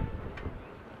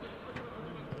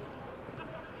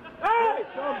 Hey!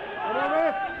 Come on,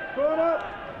 Rick. Go on up.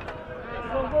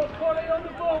 Come on, quality on the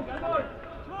ball, come on!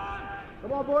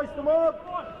 Come on, boys, come on.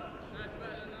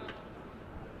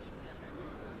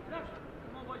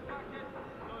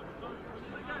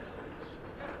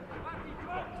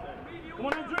 Come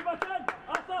on, Andrew, back in!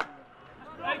 Arthur!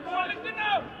 Hey, go on, lift it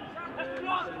now! Let's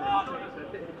cross, cross!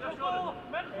 Let's go!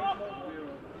 Men cross!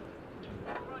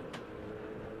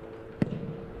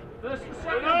 First and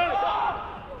second!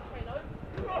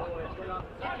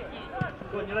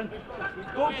 Go on, you're in.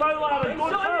 Don't foul, Larsen,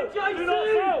 don't foul!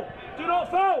 Do not foul! Do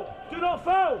not foul! Do not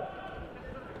foul!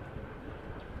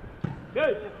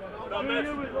 Good!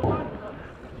 Yearwood, look on.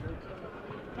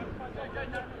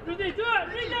 Read it, do it!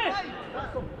 Read it!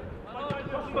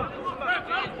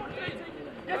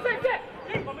 Yes, that's it!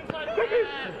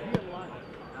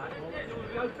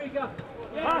 Go bigger!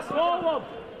 Pass forward!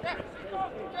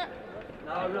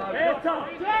 No, no, Enter!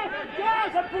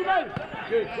 Simple now!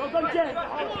 Good, well done, Jen!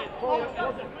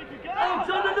 Out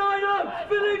on the 9-0!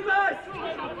 Filling mess!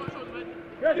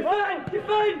 Good, Defend!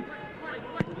 Defend!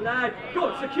 Lad, go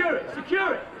on, secure it!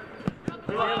 Secure it!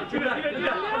 Right, good lad, good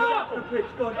lad. Come on, pitch,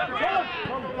 go on.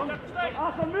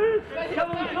 Arthur, move!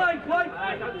 Come on, play!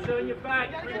 Don't turn your back!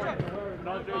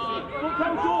 Don't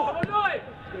come short! Come alive!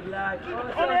 Good lad. On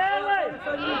the airway!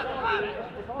 Come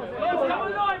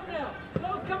alive now!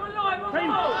 Come alive! On the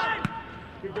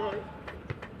ball!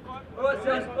 Alright,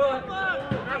 son, alright.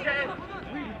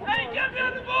 Hey, get me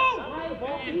on the ball!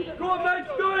 Go on, mate,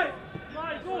 do it!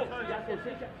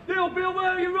 Still be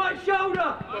aware of your right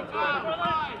shoulder!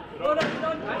 Well done,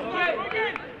 son.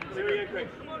 Sery and Chris.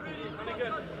 Come on, really. Really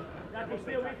good.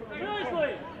 Stay away from him.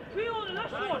 Seriously! We on the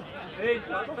last one. In,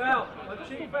 don't foul. Don't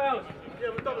cheat fouls.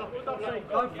 Don't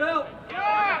foul. Your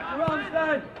arms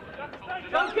down.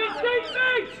 Don't get deep,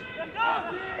 mate!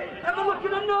 Have a look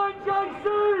at the 9,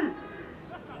 Jensen!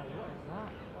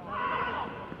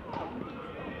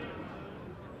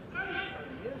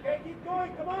 Okay, keep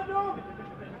going. Come on, dog.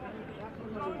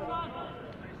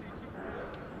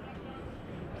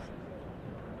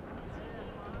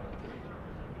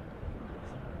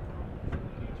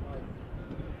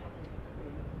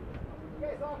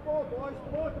 Okay, it's off ball, boys.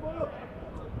 Come on, come on up.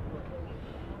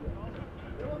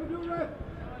 What do we do, ref?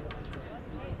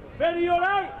 Benny, you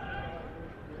alright?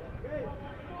 Okay.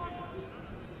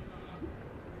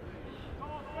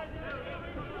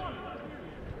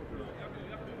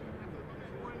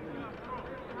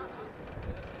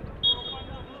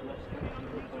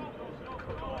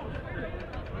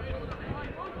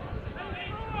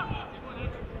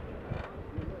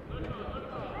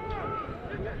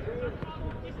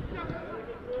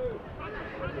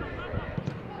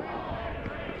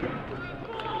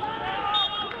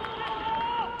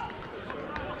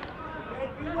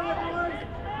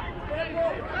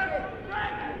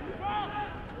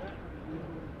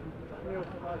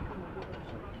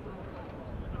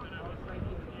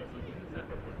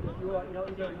 You know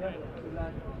what you're doing, yeah? Good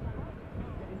lad.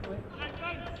 Get into it.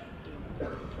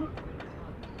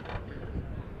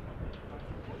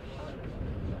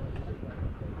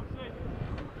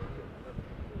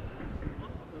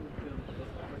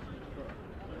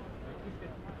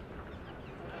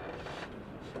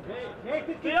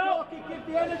 Nathan, keep talking, keep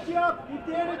the energy up, keep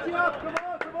the energy up, come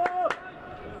on, come on!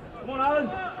 Come on, Alan!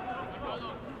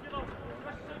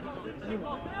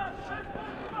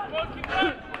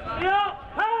 Stay up!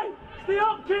 Hey! Stay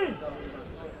up, kid!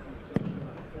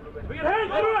 We can head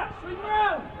through it! Swing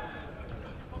round!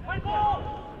 Play ball!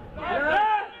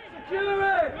 Yeah! Secure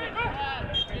it!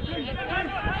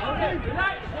 Okay,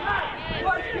 relax, relax!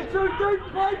 Wait, you're too deep,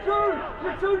 play through!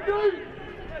 You're too deep!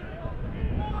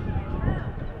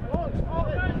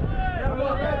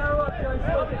 Now up,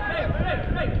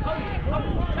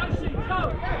 Jensen, go!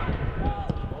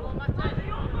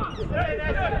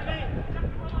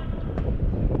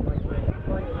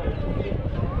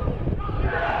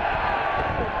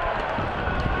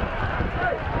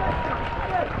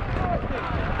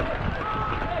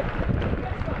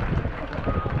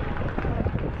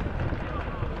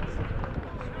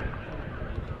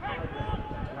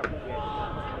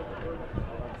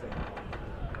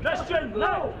 Christian,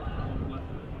 no!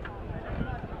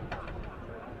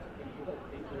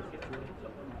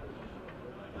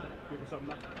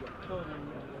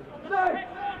 No!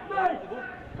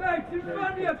 Thanks, in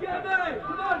front of you, get me!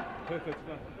 Come on! Perfect.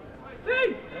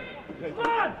 See! Come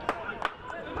on!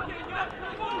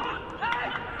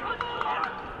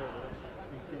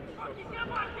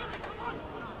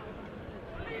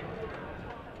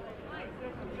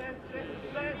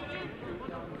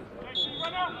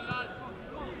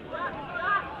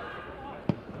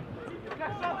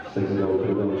 Second goal for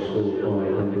the goal scored by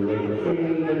Ogundere.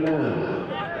 Freeing now.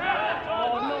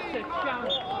 Oh, not a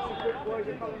chance!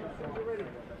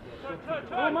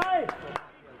 Oh my!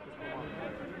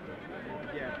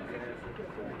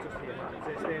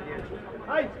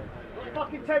 Hey,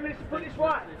 fucking 10 minutes to put this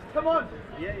right. Come on.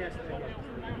 Yes.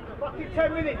 Fucking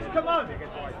 10 minutes. Come on. Hey,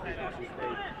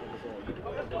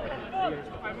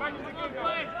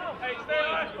 stay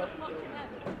on.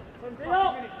 10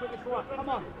 minutes, put this right. Come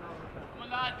on.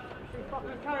 See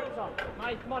fucking carrots on.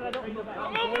 Mate, come on, I don't know that.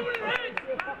 Come on, move it in.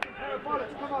 See a fucking pair of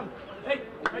bollocks. Come on. Hey,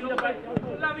 bring the back.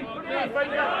 Lamy, put it in.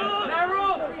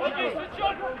 Narrow.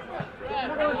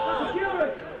 Secure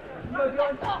it. Go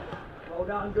behind. Well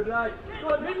done, good lad. Go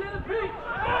on, middle of the pitch.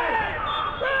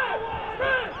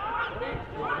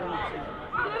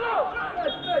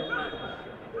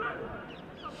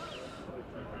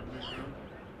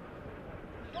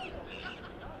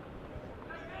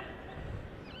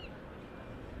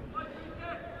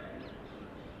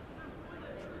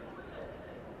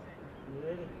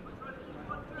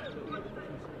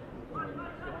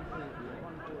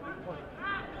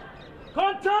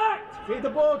 Contact! See the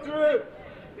ball, Drew.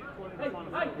 Hey.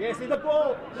 Yeah, see the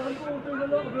ball. Doing a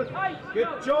lot of good. Hey, Good,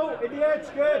 Joe. In the edge,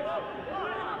 good.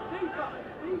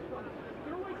 deeper.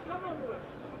 You always come on with it.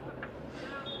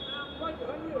 Right,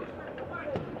 on you.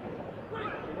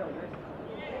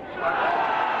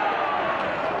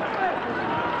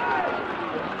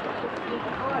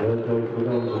 Well goal for the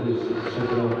goal for this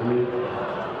second afternoon.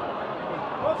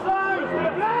 Offside!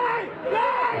 Play!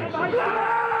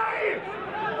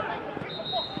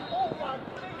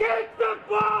 Get the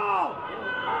ball!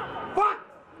 Fuck!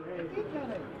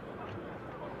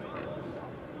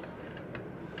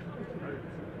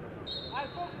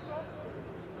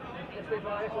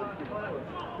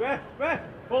 Ref!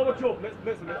 Forward, Joe.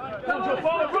 Listen. Come, Joe,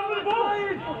 forward, run with the ball!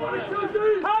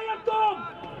 Higher, Tom!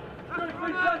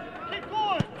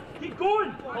 Keep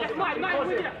going! Yes, mate,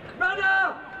 with you. Runner!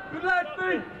 Good lad,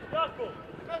 Finn!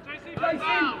 JC!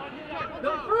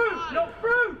 Not through! Not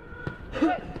through!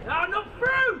 No, not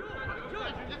through!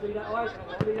 See that, Ike?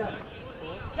 See that?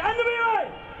 Stand to me,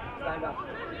 right? Stand up.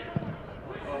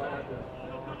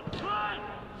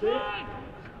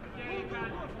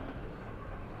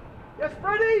 Yes,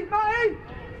 Freddie! Matty!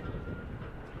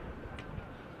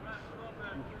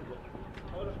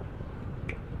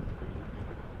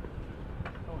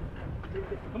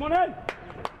 Come on in!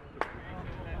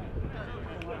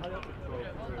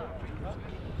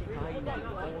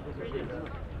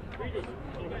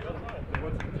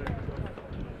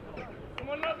 Come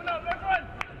on, open up, everyone!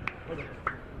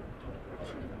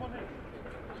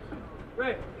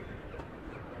 Ray,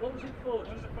 what was it for?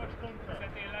 When's the first contact?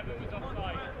 Said the 11 was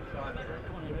offside.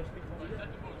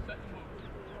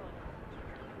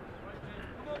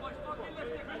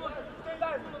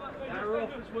 Narrow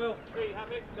off as well.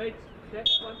 Mates,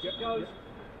 next once it goes.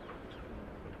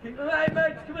 Keep the lane,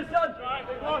 mates. Come on, son.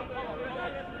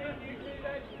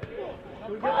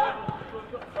 We get that.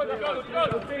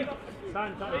 Go!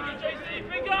 Stand, Finger, JC,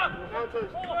 finger!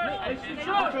 It's the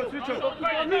shot. Double substitution for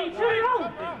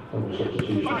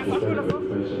Brentford,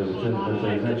 facing number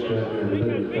 10, Adjei-Hersey,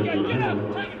 and 11, Hammar.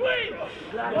 Take the lead!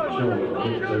 12, Tsaroulla,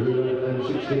 and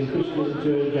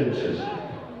 16, Jensen.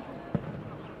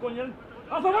 Go on, Jan.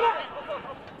 Off the minute!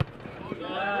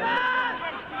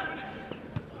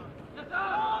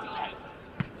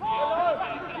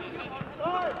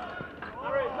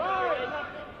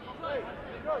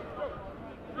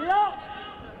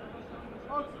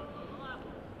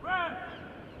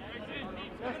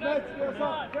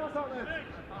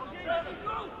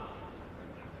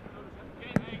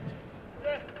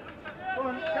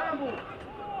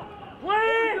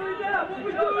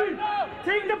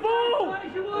 Take the ball!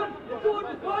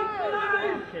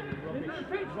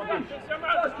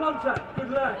 First contact,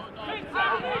 good lad.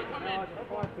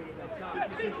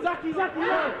 Zaki, Zach!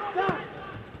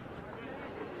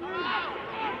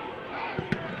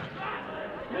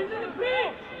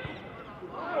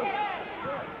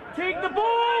 Take the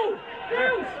ball!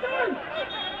 Bill, stay!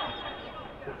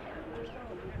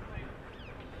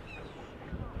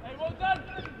 Hey, well done!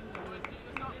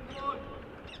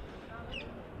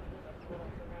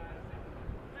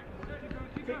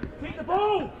 Take the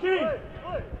ball, King!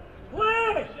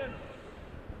 Play!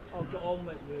 Oh, get on,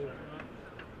 mate.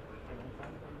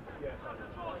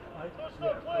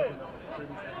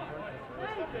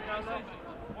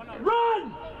 Run!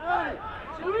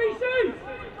 Too easy!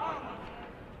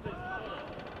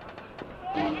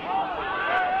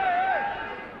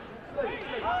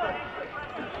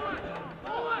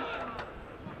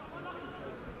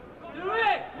 Do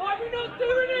it! Why are we not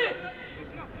doing it?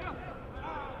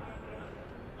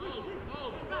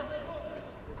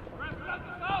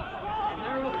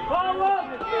 Forward!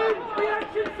 The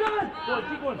action, son! Go on,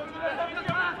 keep going.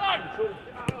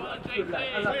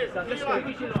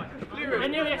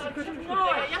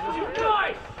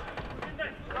 Nice!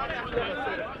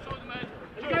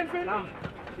 Again, Finn! No!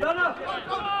 Go!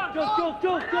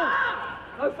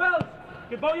 No fouls!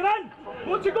 Good ball, you're in!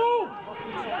 What's your goal?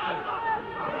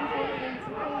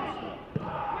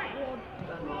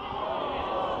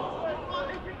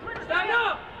 Stand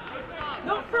up!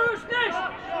 Not first, next!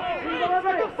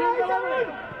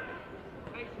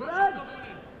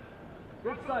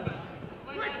 Good son!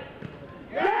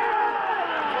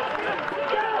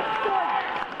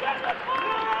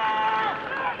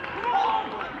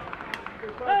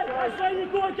 Hey, that's why you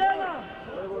go again now!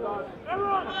 Everyone!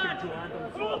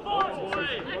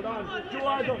 Joe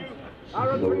Adams!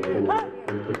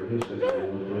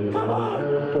 Come on!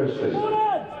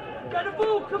 Get the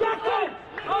ball! Come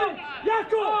on!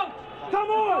 Jakob! Come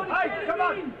on! Hey, come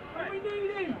on! We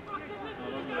need him!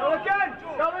 Go again!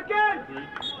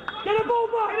 Get the ball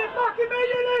back! Get it back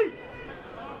immediately!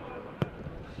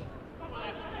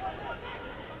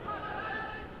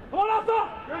 Come on, Arthur!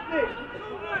 Goodness!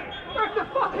 Where's the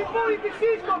fucking ball? You can see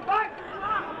it's gone back!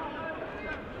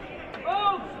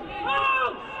 Oh!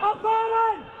 Up,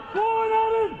 Alan! Go on,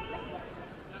 Alan!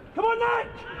 Come on, Nick!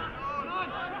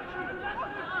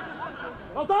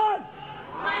 Well done!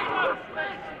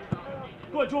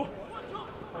 Go on, Joe!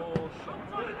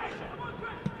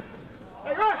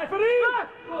 Hey, right!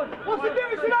 What's the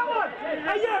difference in that one?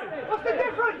 Hey, you! What's the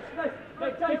difference?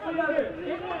 Take for the other!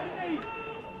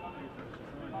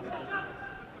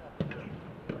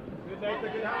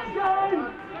 Good hand.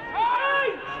 Hey!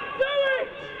 Do it!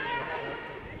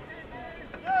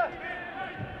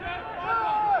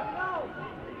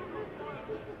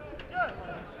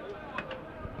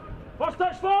 First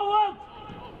touch forward!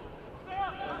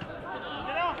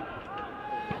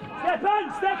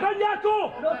 Step in, Yako!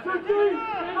 Not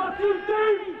too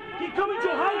deep! Keep coming,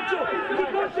 Joe, hand, Joe! Keep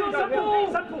going, Joe,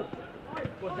 simple!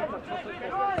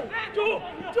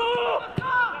 Joe!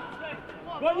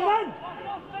 Go on, you're in!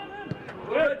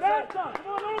 Good, better!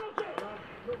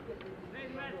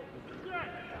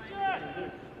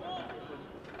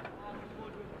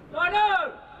 Come on, no!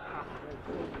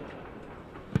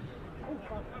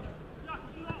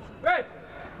 Red!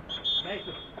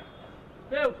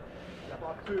 Build!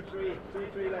 Two,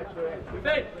 three left.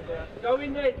 Fit! Go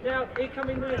in there now, here come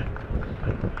in there.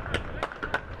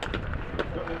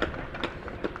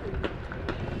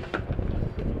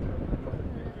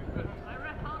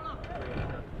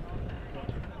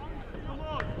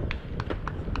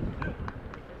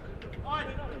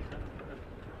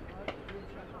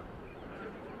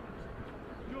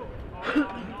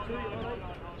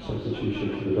 Substitution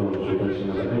for the Dons replacing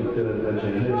number 8,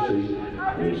 Adjei-Hersey,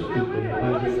 who is keeping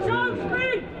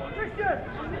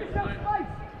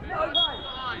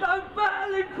Don't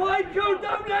battle him, Quaker!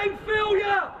 Don't let him feel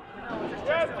ya!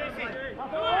 Yes, JC!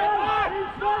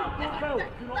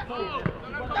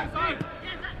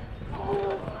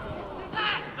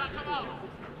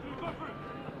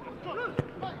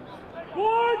 Go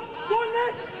on,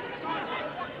 Nick!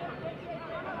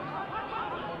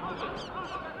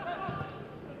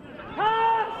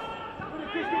 Pass!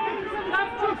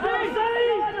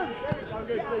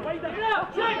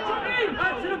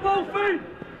 Back to the ball, Finn!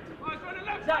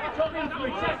 Zach, drop in for me.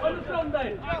 Zach, on the front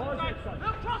then.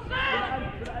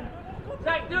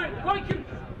 Zach, do it. Break him.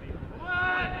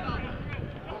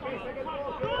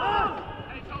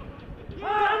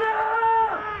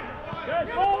 Good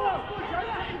forward.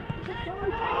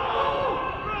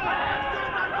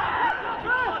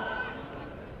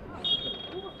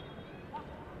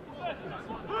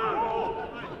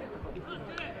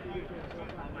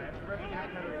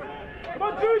 Come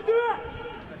on, Drew, do it!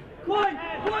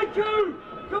 Quite, Drew!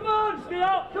 Come on! Stay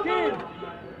up! Come on!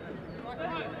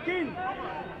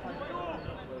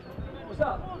 What's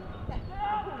up?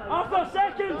 After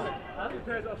seconds!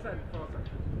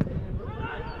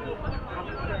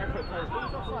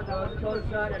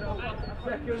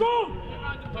 Seconds! Song!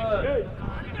 Good!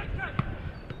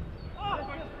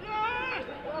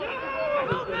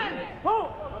 Oh!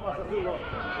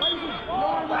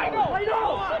 Wait on!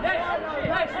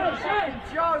 Let's go!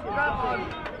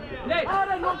 Nick!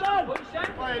 Aaron, well done! What you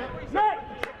saying? Nick!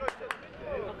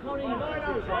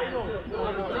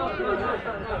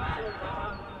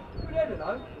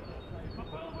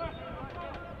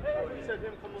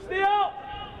 Stay up!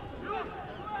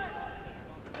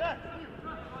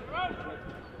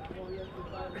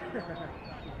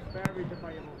 Very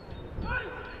debatable.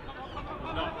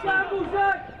 Gamble,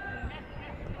 Zach!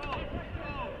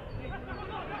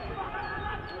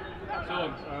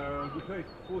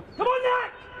 Come on,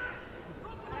 Nick!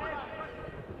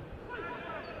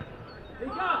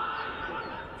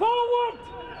 Forward!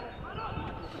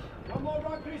 One more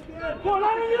run, Christian. Go on,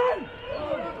 Aaron, you're in!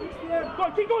 Christian. Go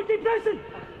on, keep pressing!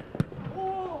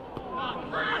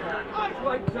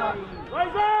 Right, Zach!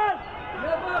 Rise up!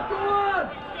 Never, go on!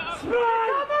 Sprint!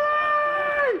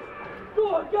 Go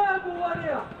on, gamble one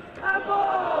here! Gamble!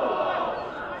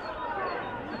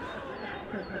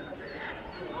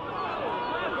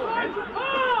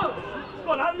 Go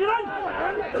on, Aaron, you're in!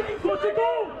 Go to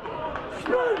goal!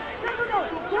 Sprint! Go to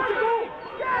goal!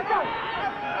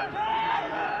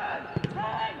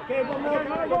 Okay, one more.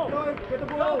 Go. Get the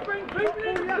ball. Bring people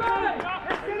in front!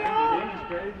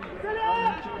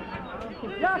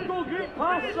 Jackal, great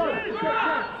pass, son!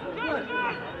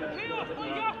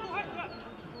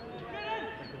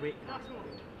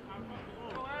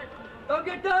 Don't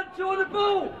get down to on the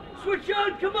ball! Switch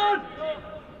on, come on!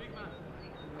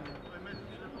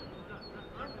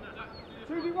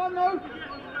 2v1 now.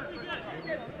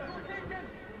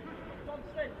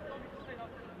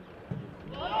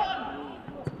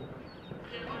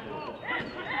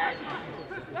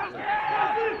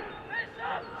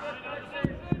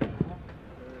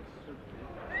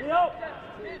 Stay up!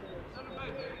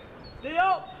 Stay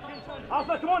up!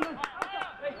 Arthur, come on then!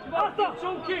 Arthur!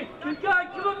 Chunky! Good guy,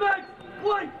 come on, mate!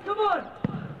 One, come on!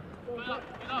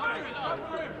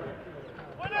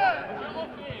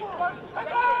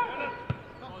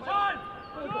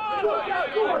 Go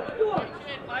on!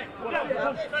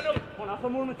 One Arthur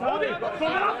momentarily! Come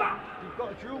on, Arthur! You've got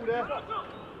a drill there.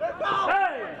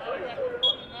 Hey!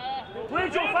 Play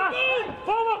Joe fast!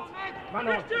 Forward! Man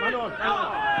on.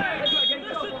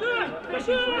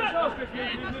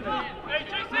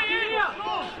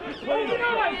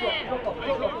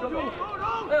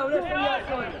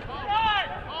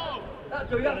 That'll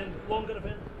do ya. Longer of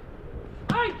it.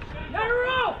 Hey! You're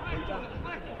off!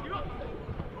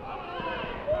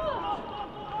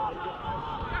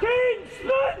 King,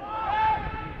 split!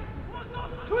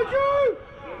 Come on!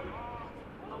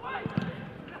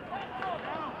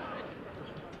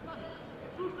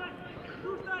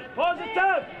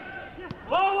 Positive!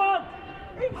 Forward!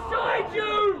 Inside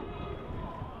you!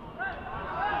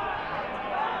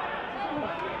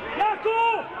 Yako!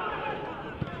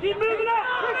 Keep moving up!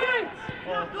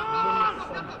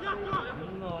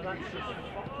 No, that's just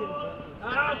fucking...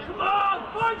 Ah, come on!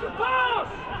 Find your pass!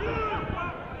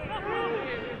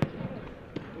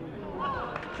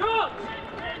 Trott!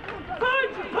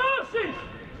 Find your passes!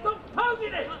 Stop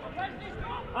pounding it!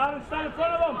 Aaron, stand in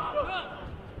front of them!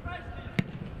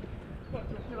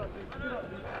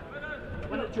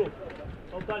 Win it, Joe.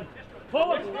 Well done.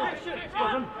 Forward!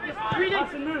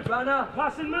 Pass and move!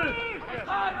 Pass and move!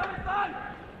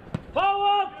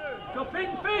 Forward! Go Finn,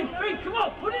 come on,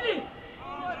 put it in!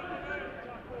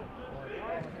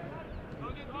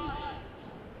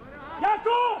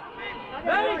 Yako!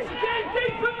 Mates, again,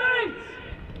 deeper, mates!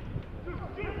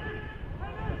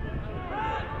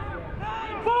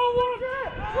 Forward!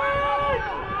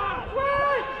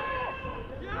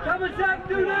 Come on, Zach,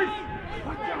 do this!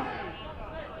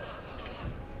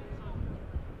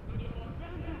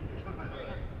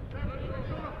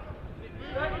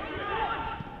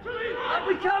 Up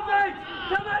we come, mate!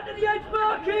 Come out to the edge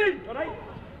marking! All right?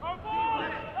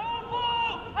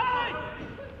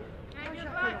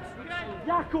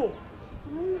 Yako!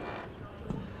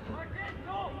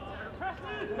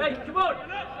 Hey, come on!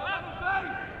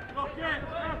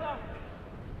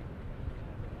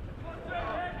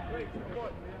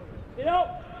 Get up!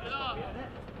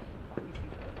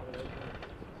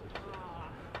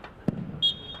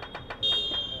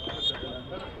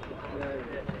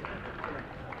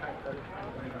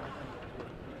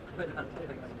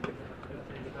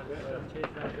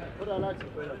 Put on, lads.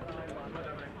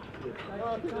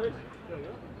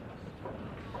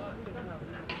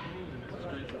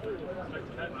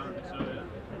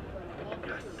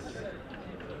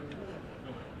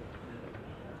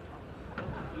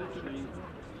 Literally,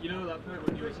 you know that point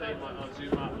when you were saying like, I'll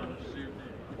zoom out and I'll zoom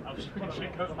in. I was thinking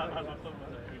it goes like that, I've done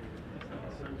that.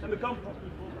 Let me come.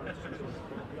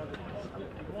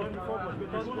 Final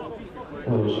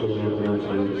score of the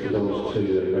 19 is 2,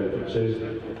 Brentford 2.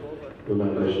 We'll now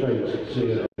go straight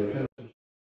to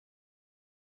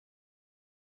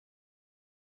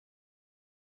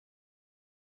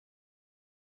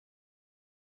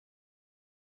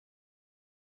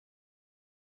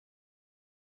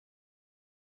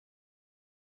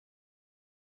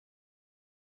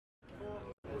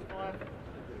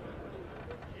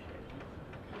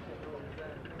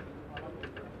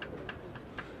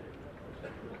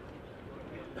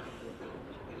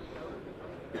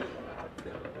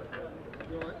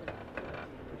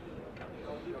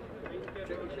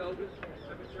shoulders.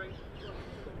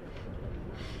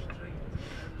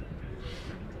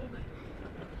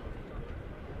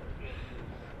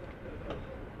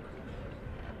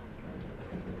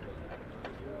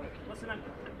 What's the name?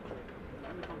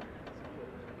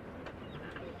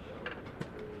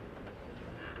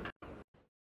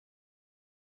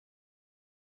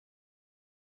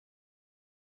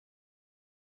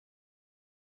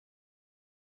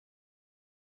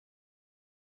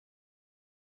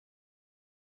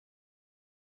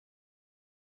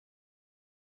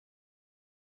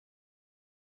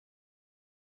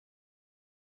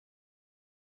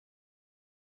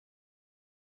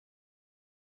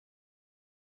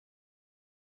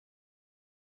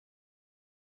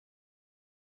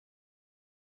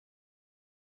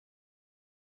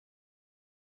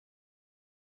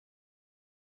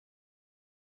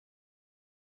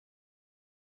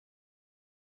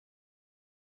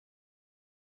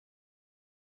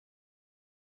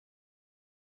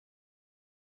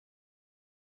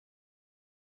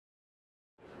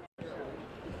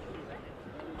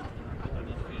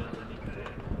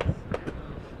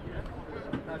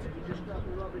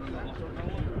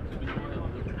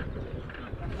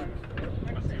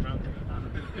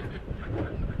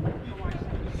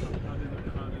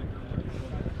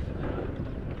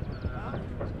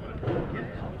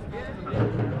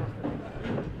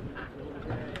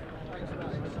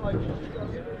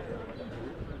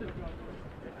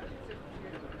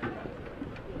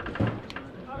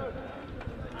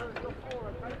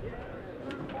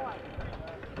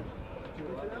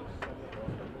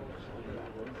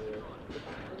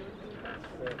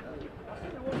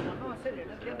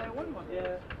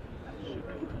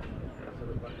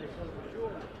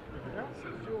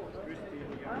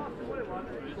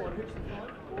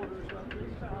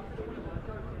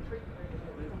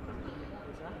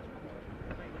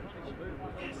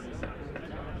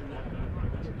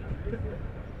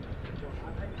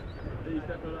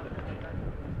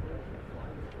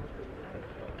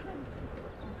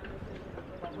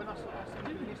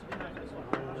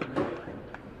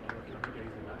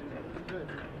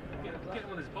 Get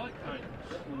him on his bike, mate.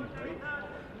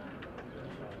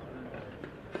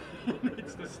 He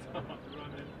needs to start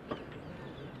running.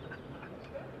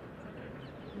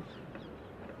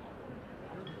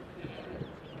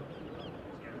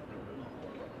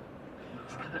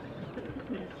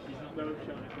 He's not no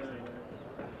shot today.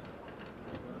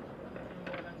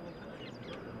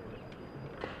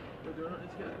 But do I not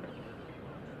need to get him?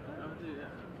 I'll do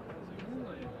that.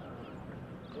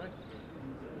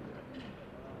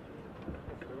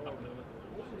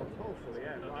 Hopefully,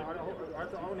 yeah. I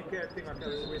only care thing I can do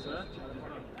with her.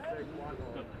 Take one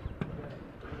or...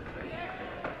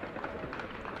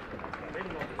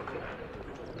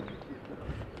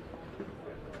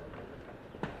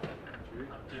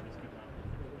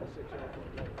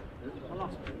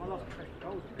 My last professional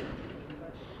goals.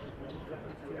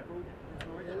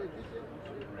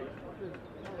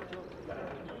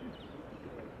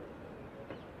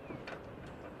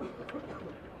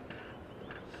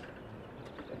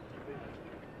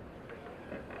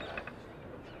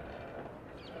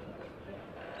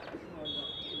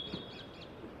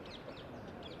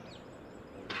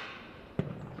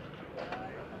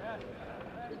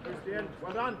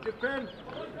 Well done, good pen.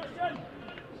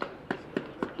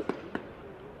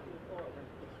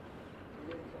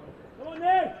 Come on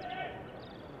there!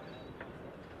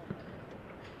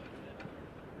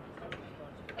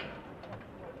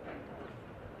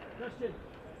 Christian.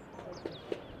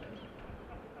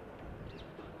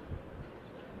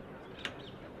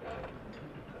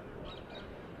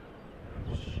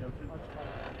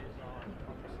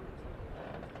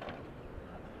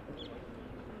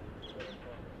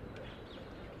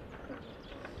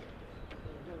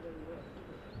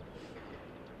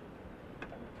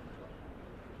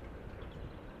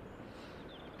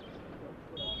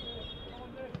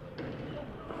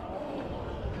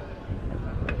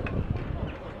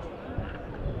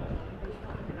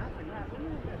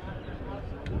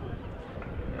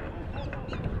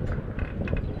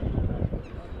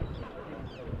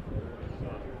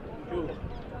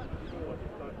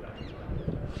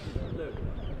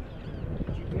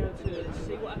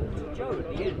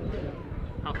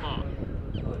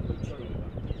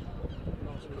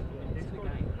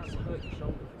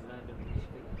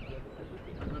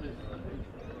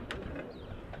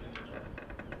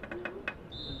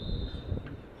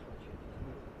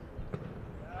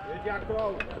 Jaco!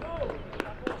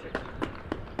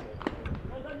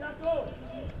 Well done, Jaco!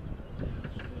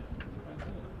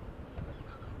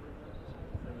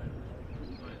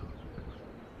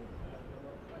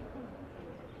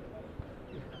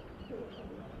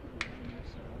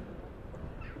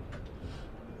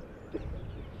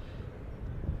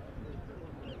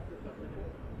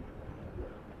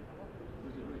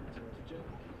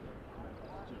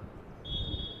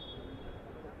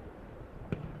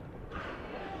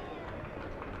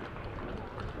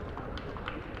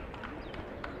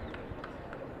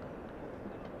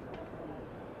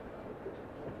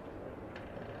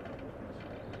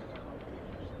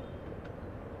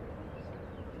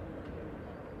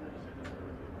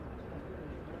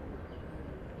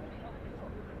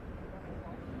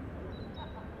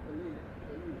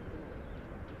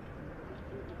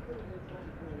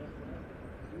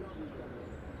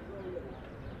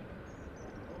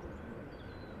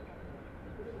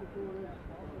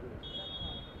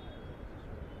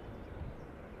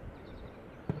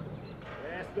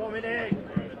 Yes, Dominic.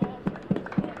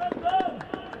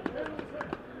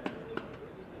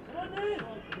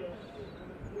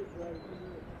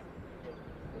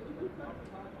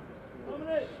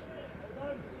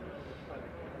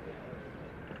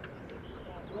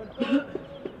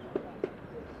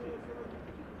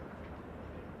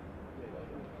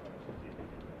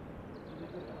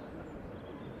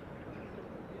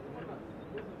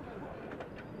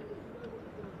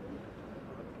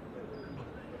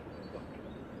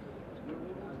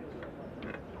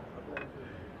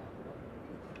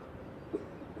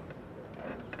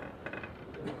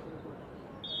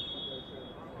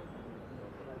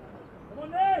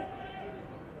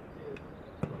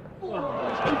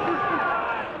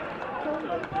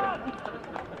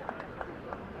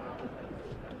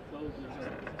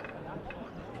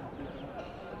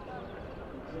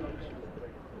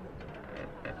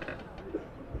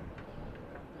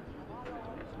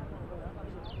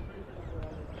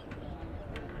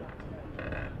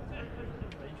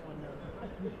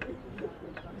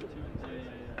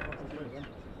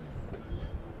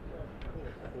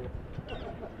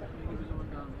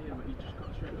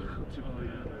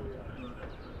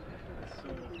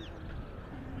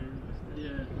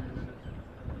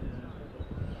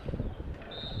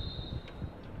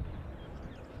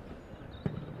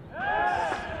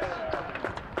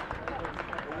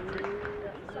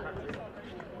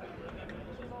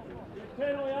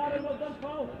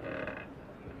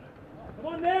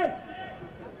 Come on, Nick!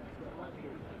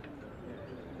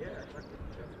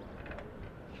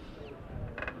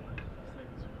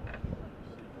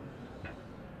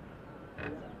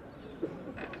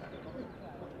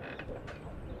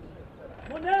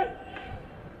 Come on, Nick!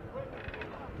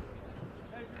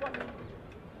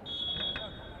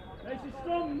 Nice and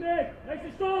strong, Nick! Nice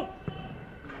and strong!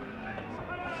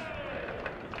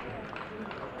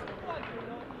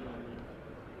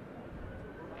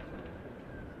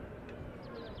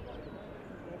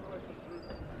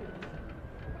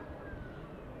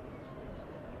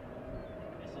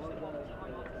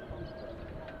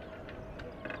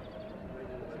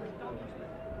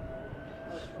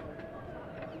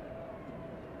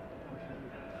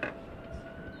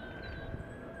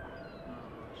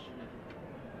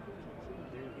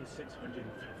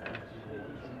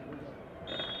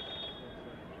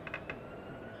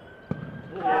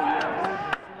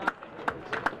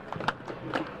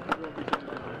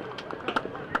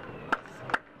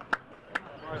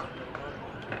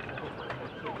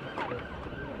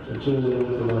 Until the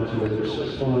 90 minutes,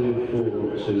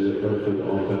 5-4 to Brentford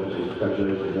on penalties.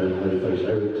 Congratulations, they face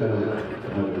Eric Town to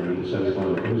have the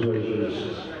semi-final.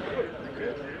 Congratulations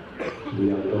to the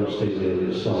young God's team in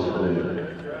this afternoon.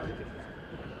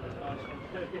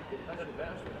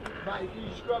 Mate, can you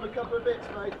just grab a couple of bits,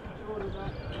 mate?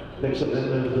 Next up then,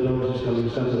 the Dons is coming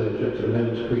Saturday to the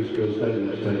Men's Preschool Stadium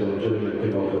to take on Gillingham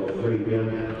kick-off at 3 p.m.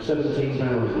 £17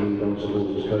 the Don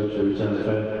supporters coach to return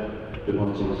fare,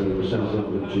 departing from South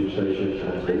London Tube Station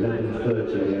at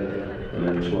 11:30 a.m. and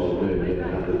then 12 noon here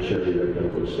at the Cherry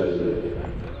Red Stadium.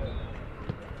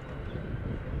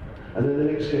 And then the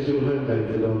next scheduled home game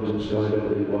for the Dons and Sky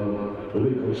Bet League One, the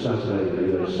week on Saturday,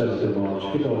 the 7th of March,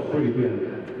 kick-off 3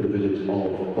 p.m. for the visit of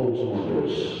Bolton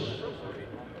Wanderers.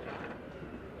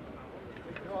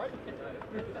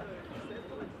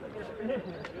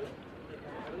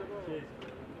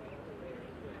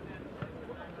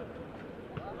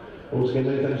 Once again,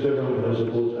 many thanks to everyone for their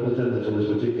support and attendance on this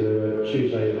particular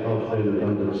Tuesday afternoon of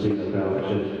London Steel Crowd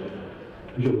action.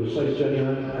 Wish you all a safe journey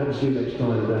home and see you next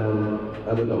time down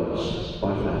at the Dons.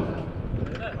 Bye for now.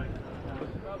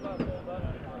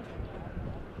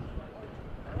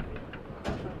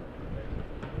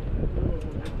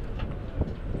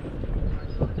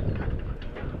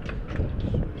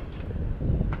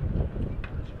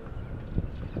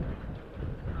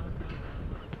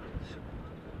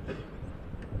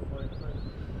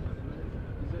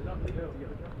 Is it that big?